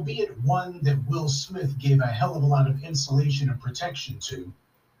idiot, albeit one that Will Smith gave a hell of a lot of insulation and protection to.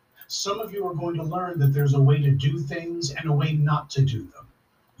 Some of you are going to learn that there's a way to do things and a way not to do them.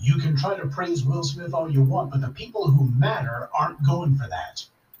 You can try to praise Will Smith all you want, but the people who matter aren't going for that.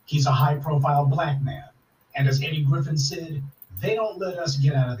 He's a high-profile black man. And as Eddie Griffin said, they don't let us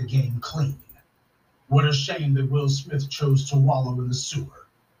get out of the game clean. What a shame that Will Smith chose to wallow in the sewer.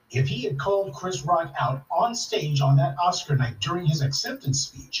 If he had called Chris Rock out on stage on that Oscar night during his acceptance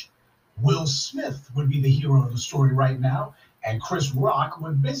speech, Will Smith would be the hero of the story right now, and Chris Rock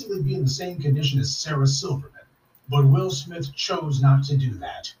would basically be in the same condition as Sarah Silverman. But Will Smith chose not to do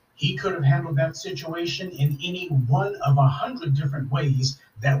that. He could have handled that situation in any one of 100 different ways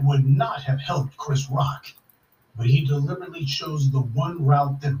that would not have helped Chris Rock. But he deliberately chose the one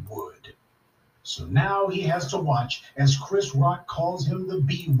route that would. So now he has to watch as Chris Rock calls him the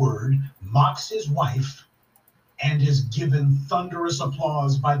B word, mocks his wife, and is given thunderous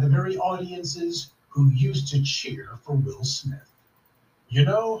applause by the very audiences who used to cheer for Will Smith. You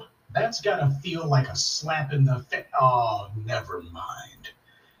know, that's gotta feel like a slap in the face. Oh, never mind.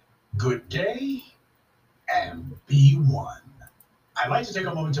 Good day, and be one. I'd like to take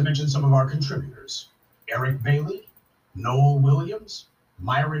a moment to mention some of our contributors. Eric Bailey, Noel Williams,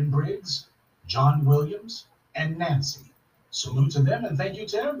 Myron Briggs, John Williams, and Nancy. Salute to them and thank you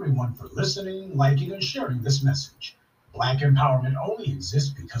to everyone for listening, liking, and sharing this message. Black empowerment only exists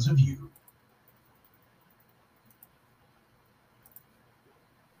because of you.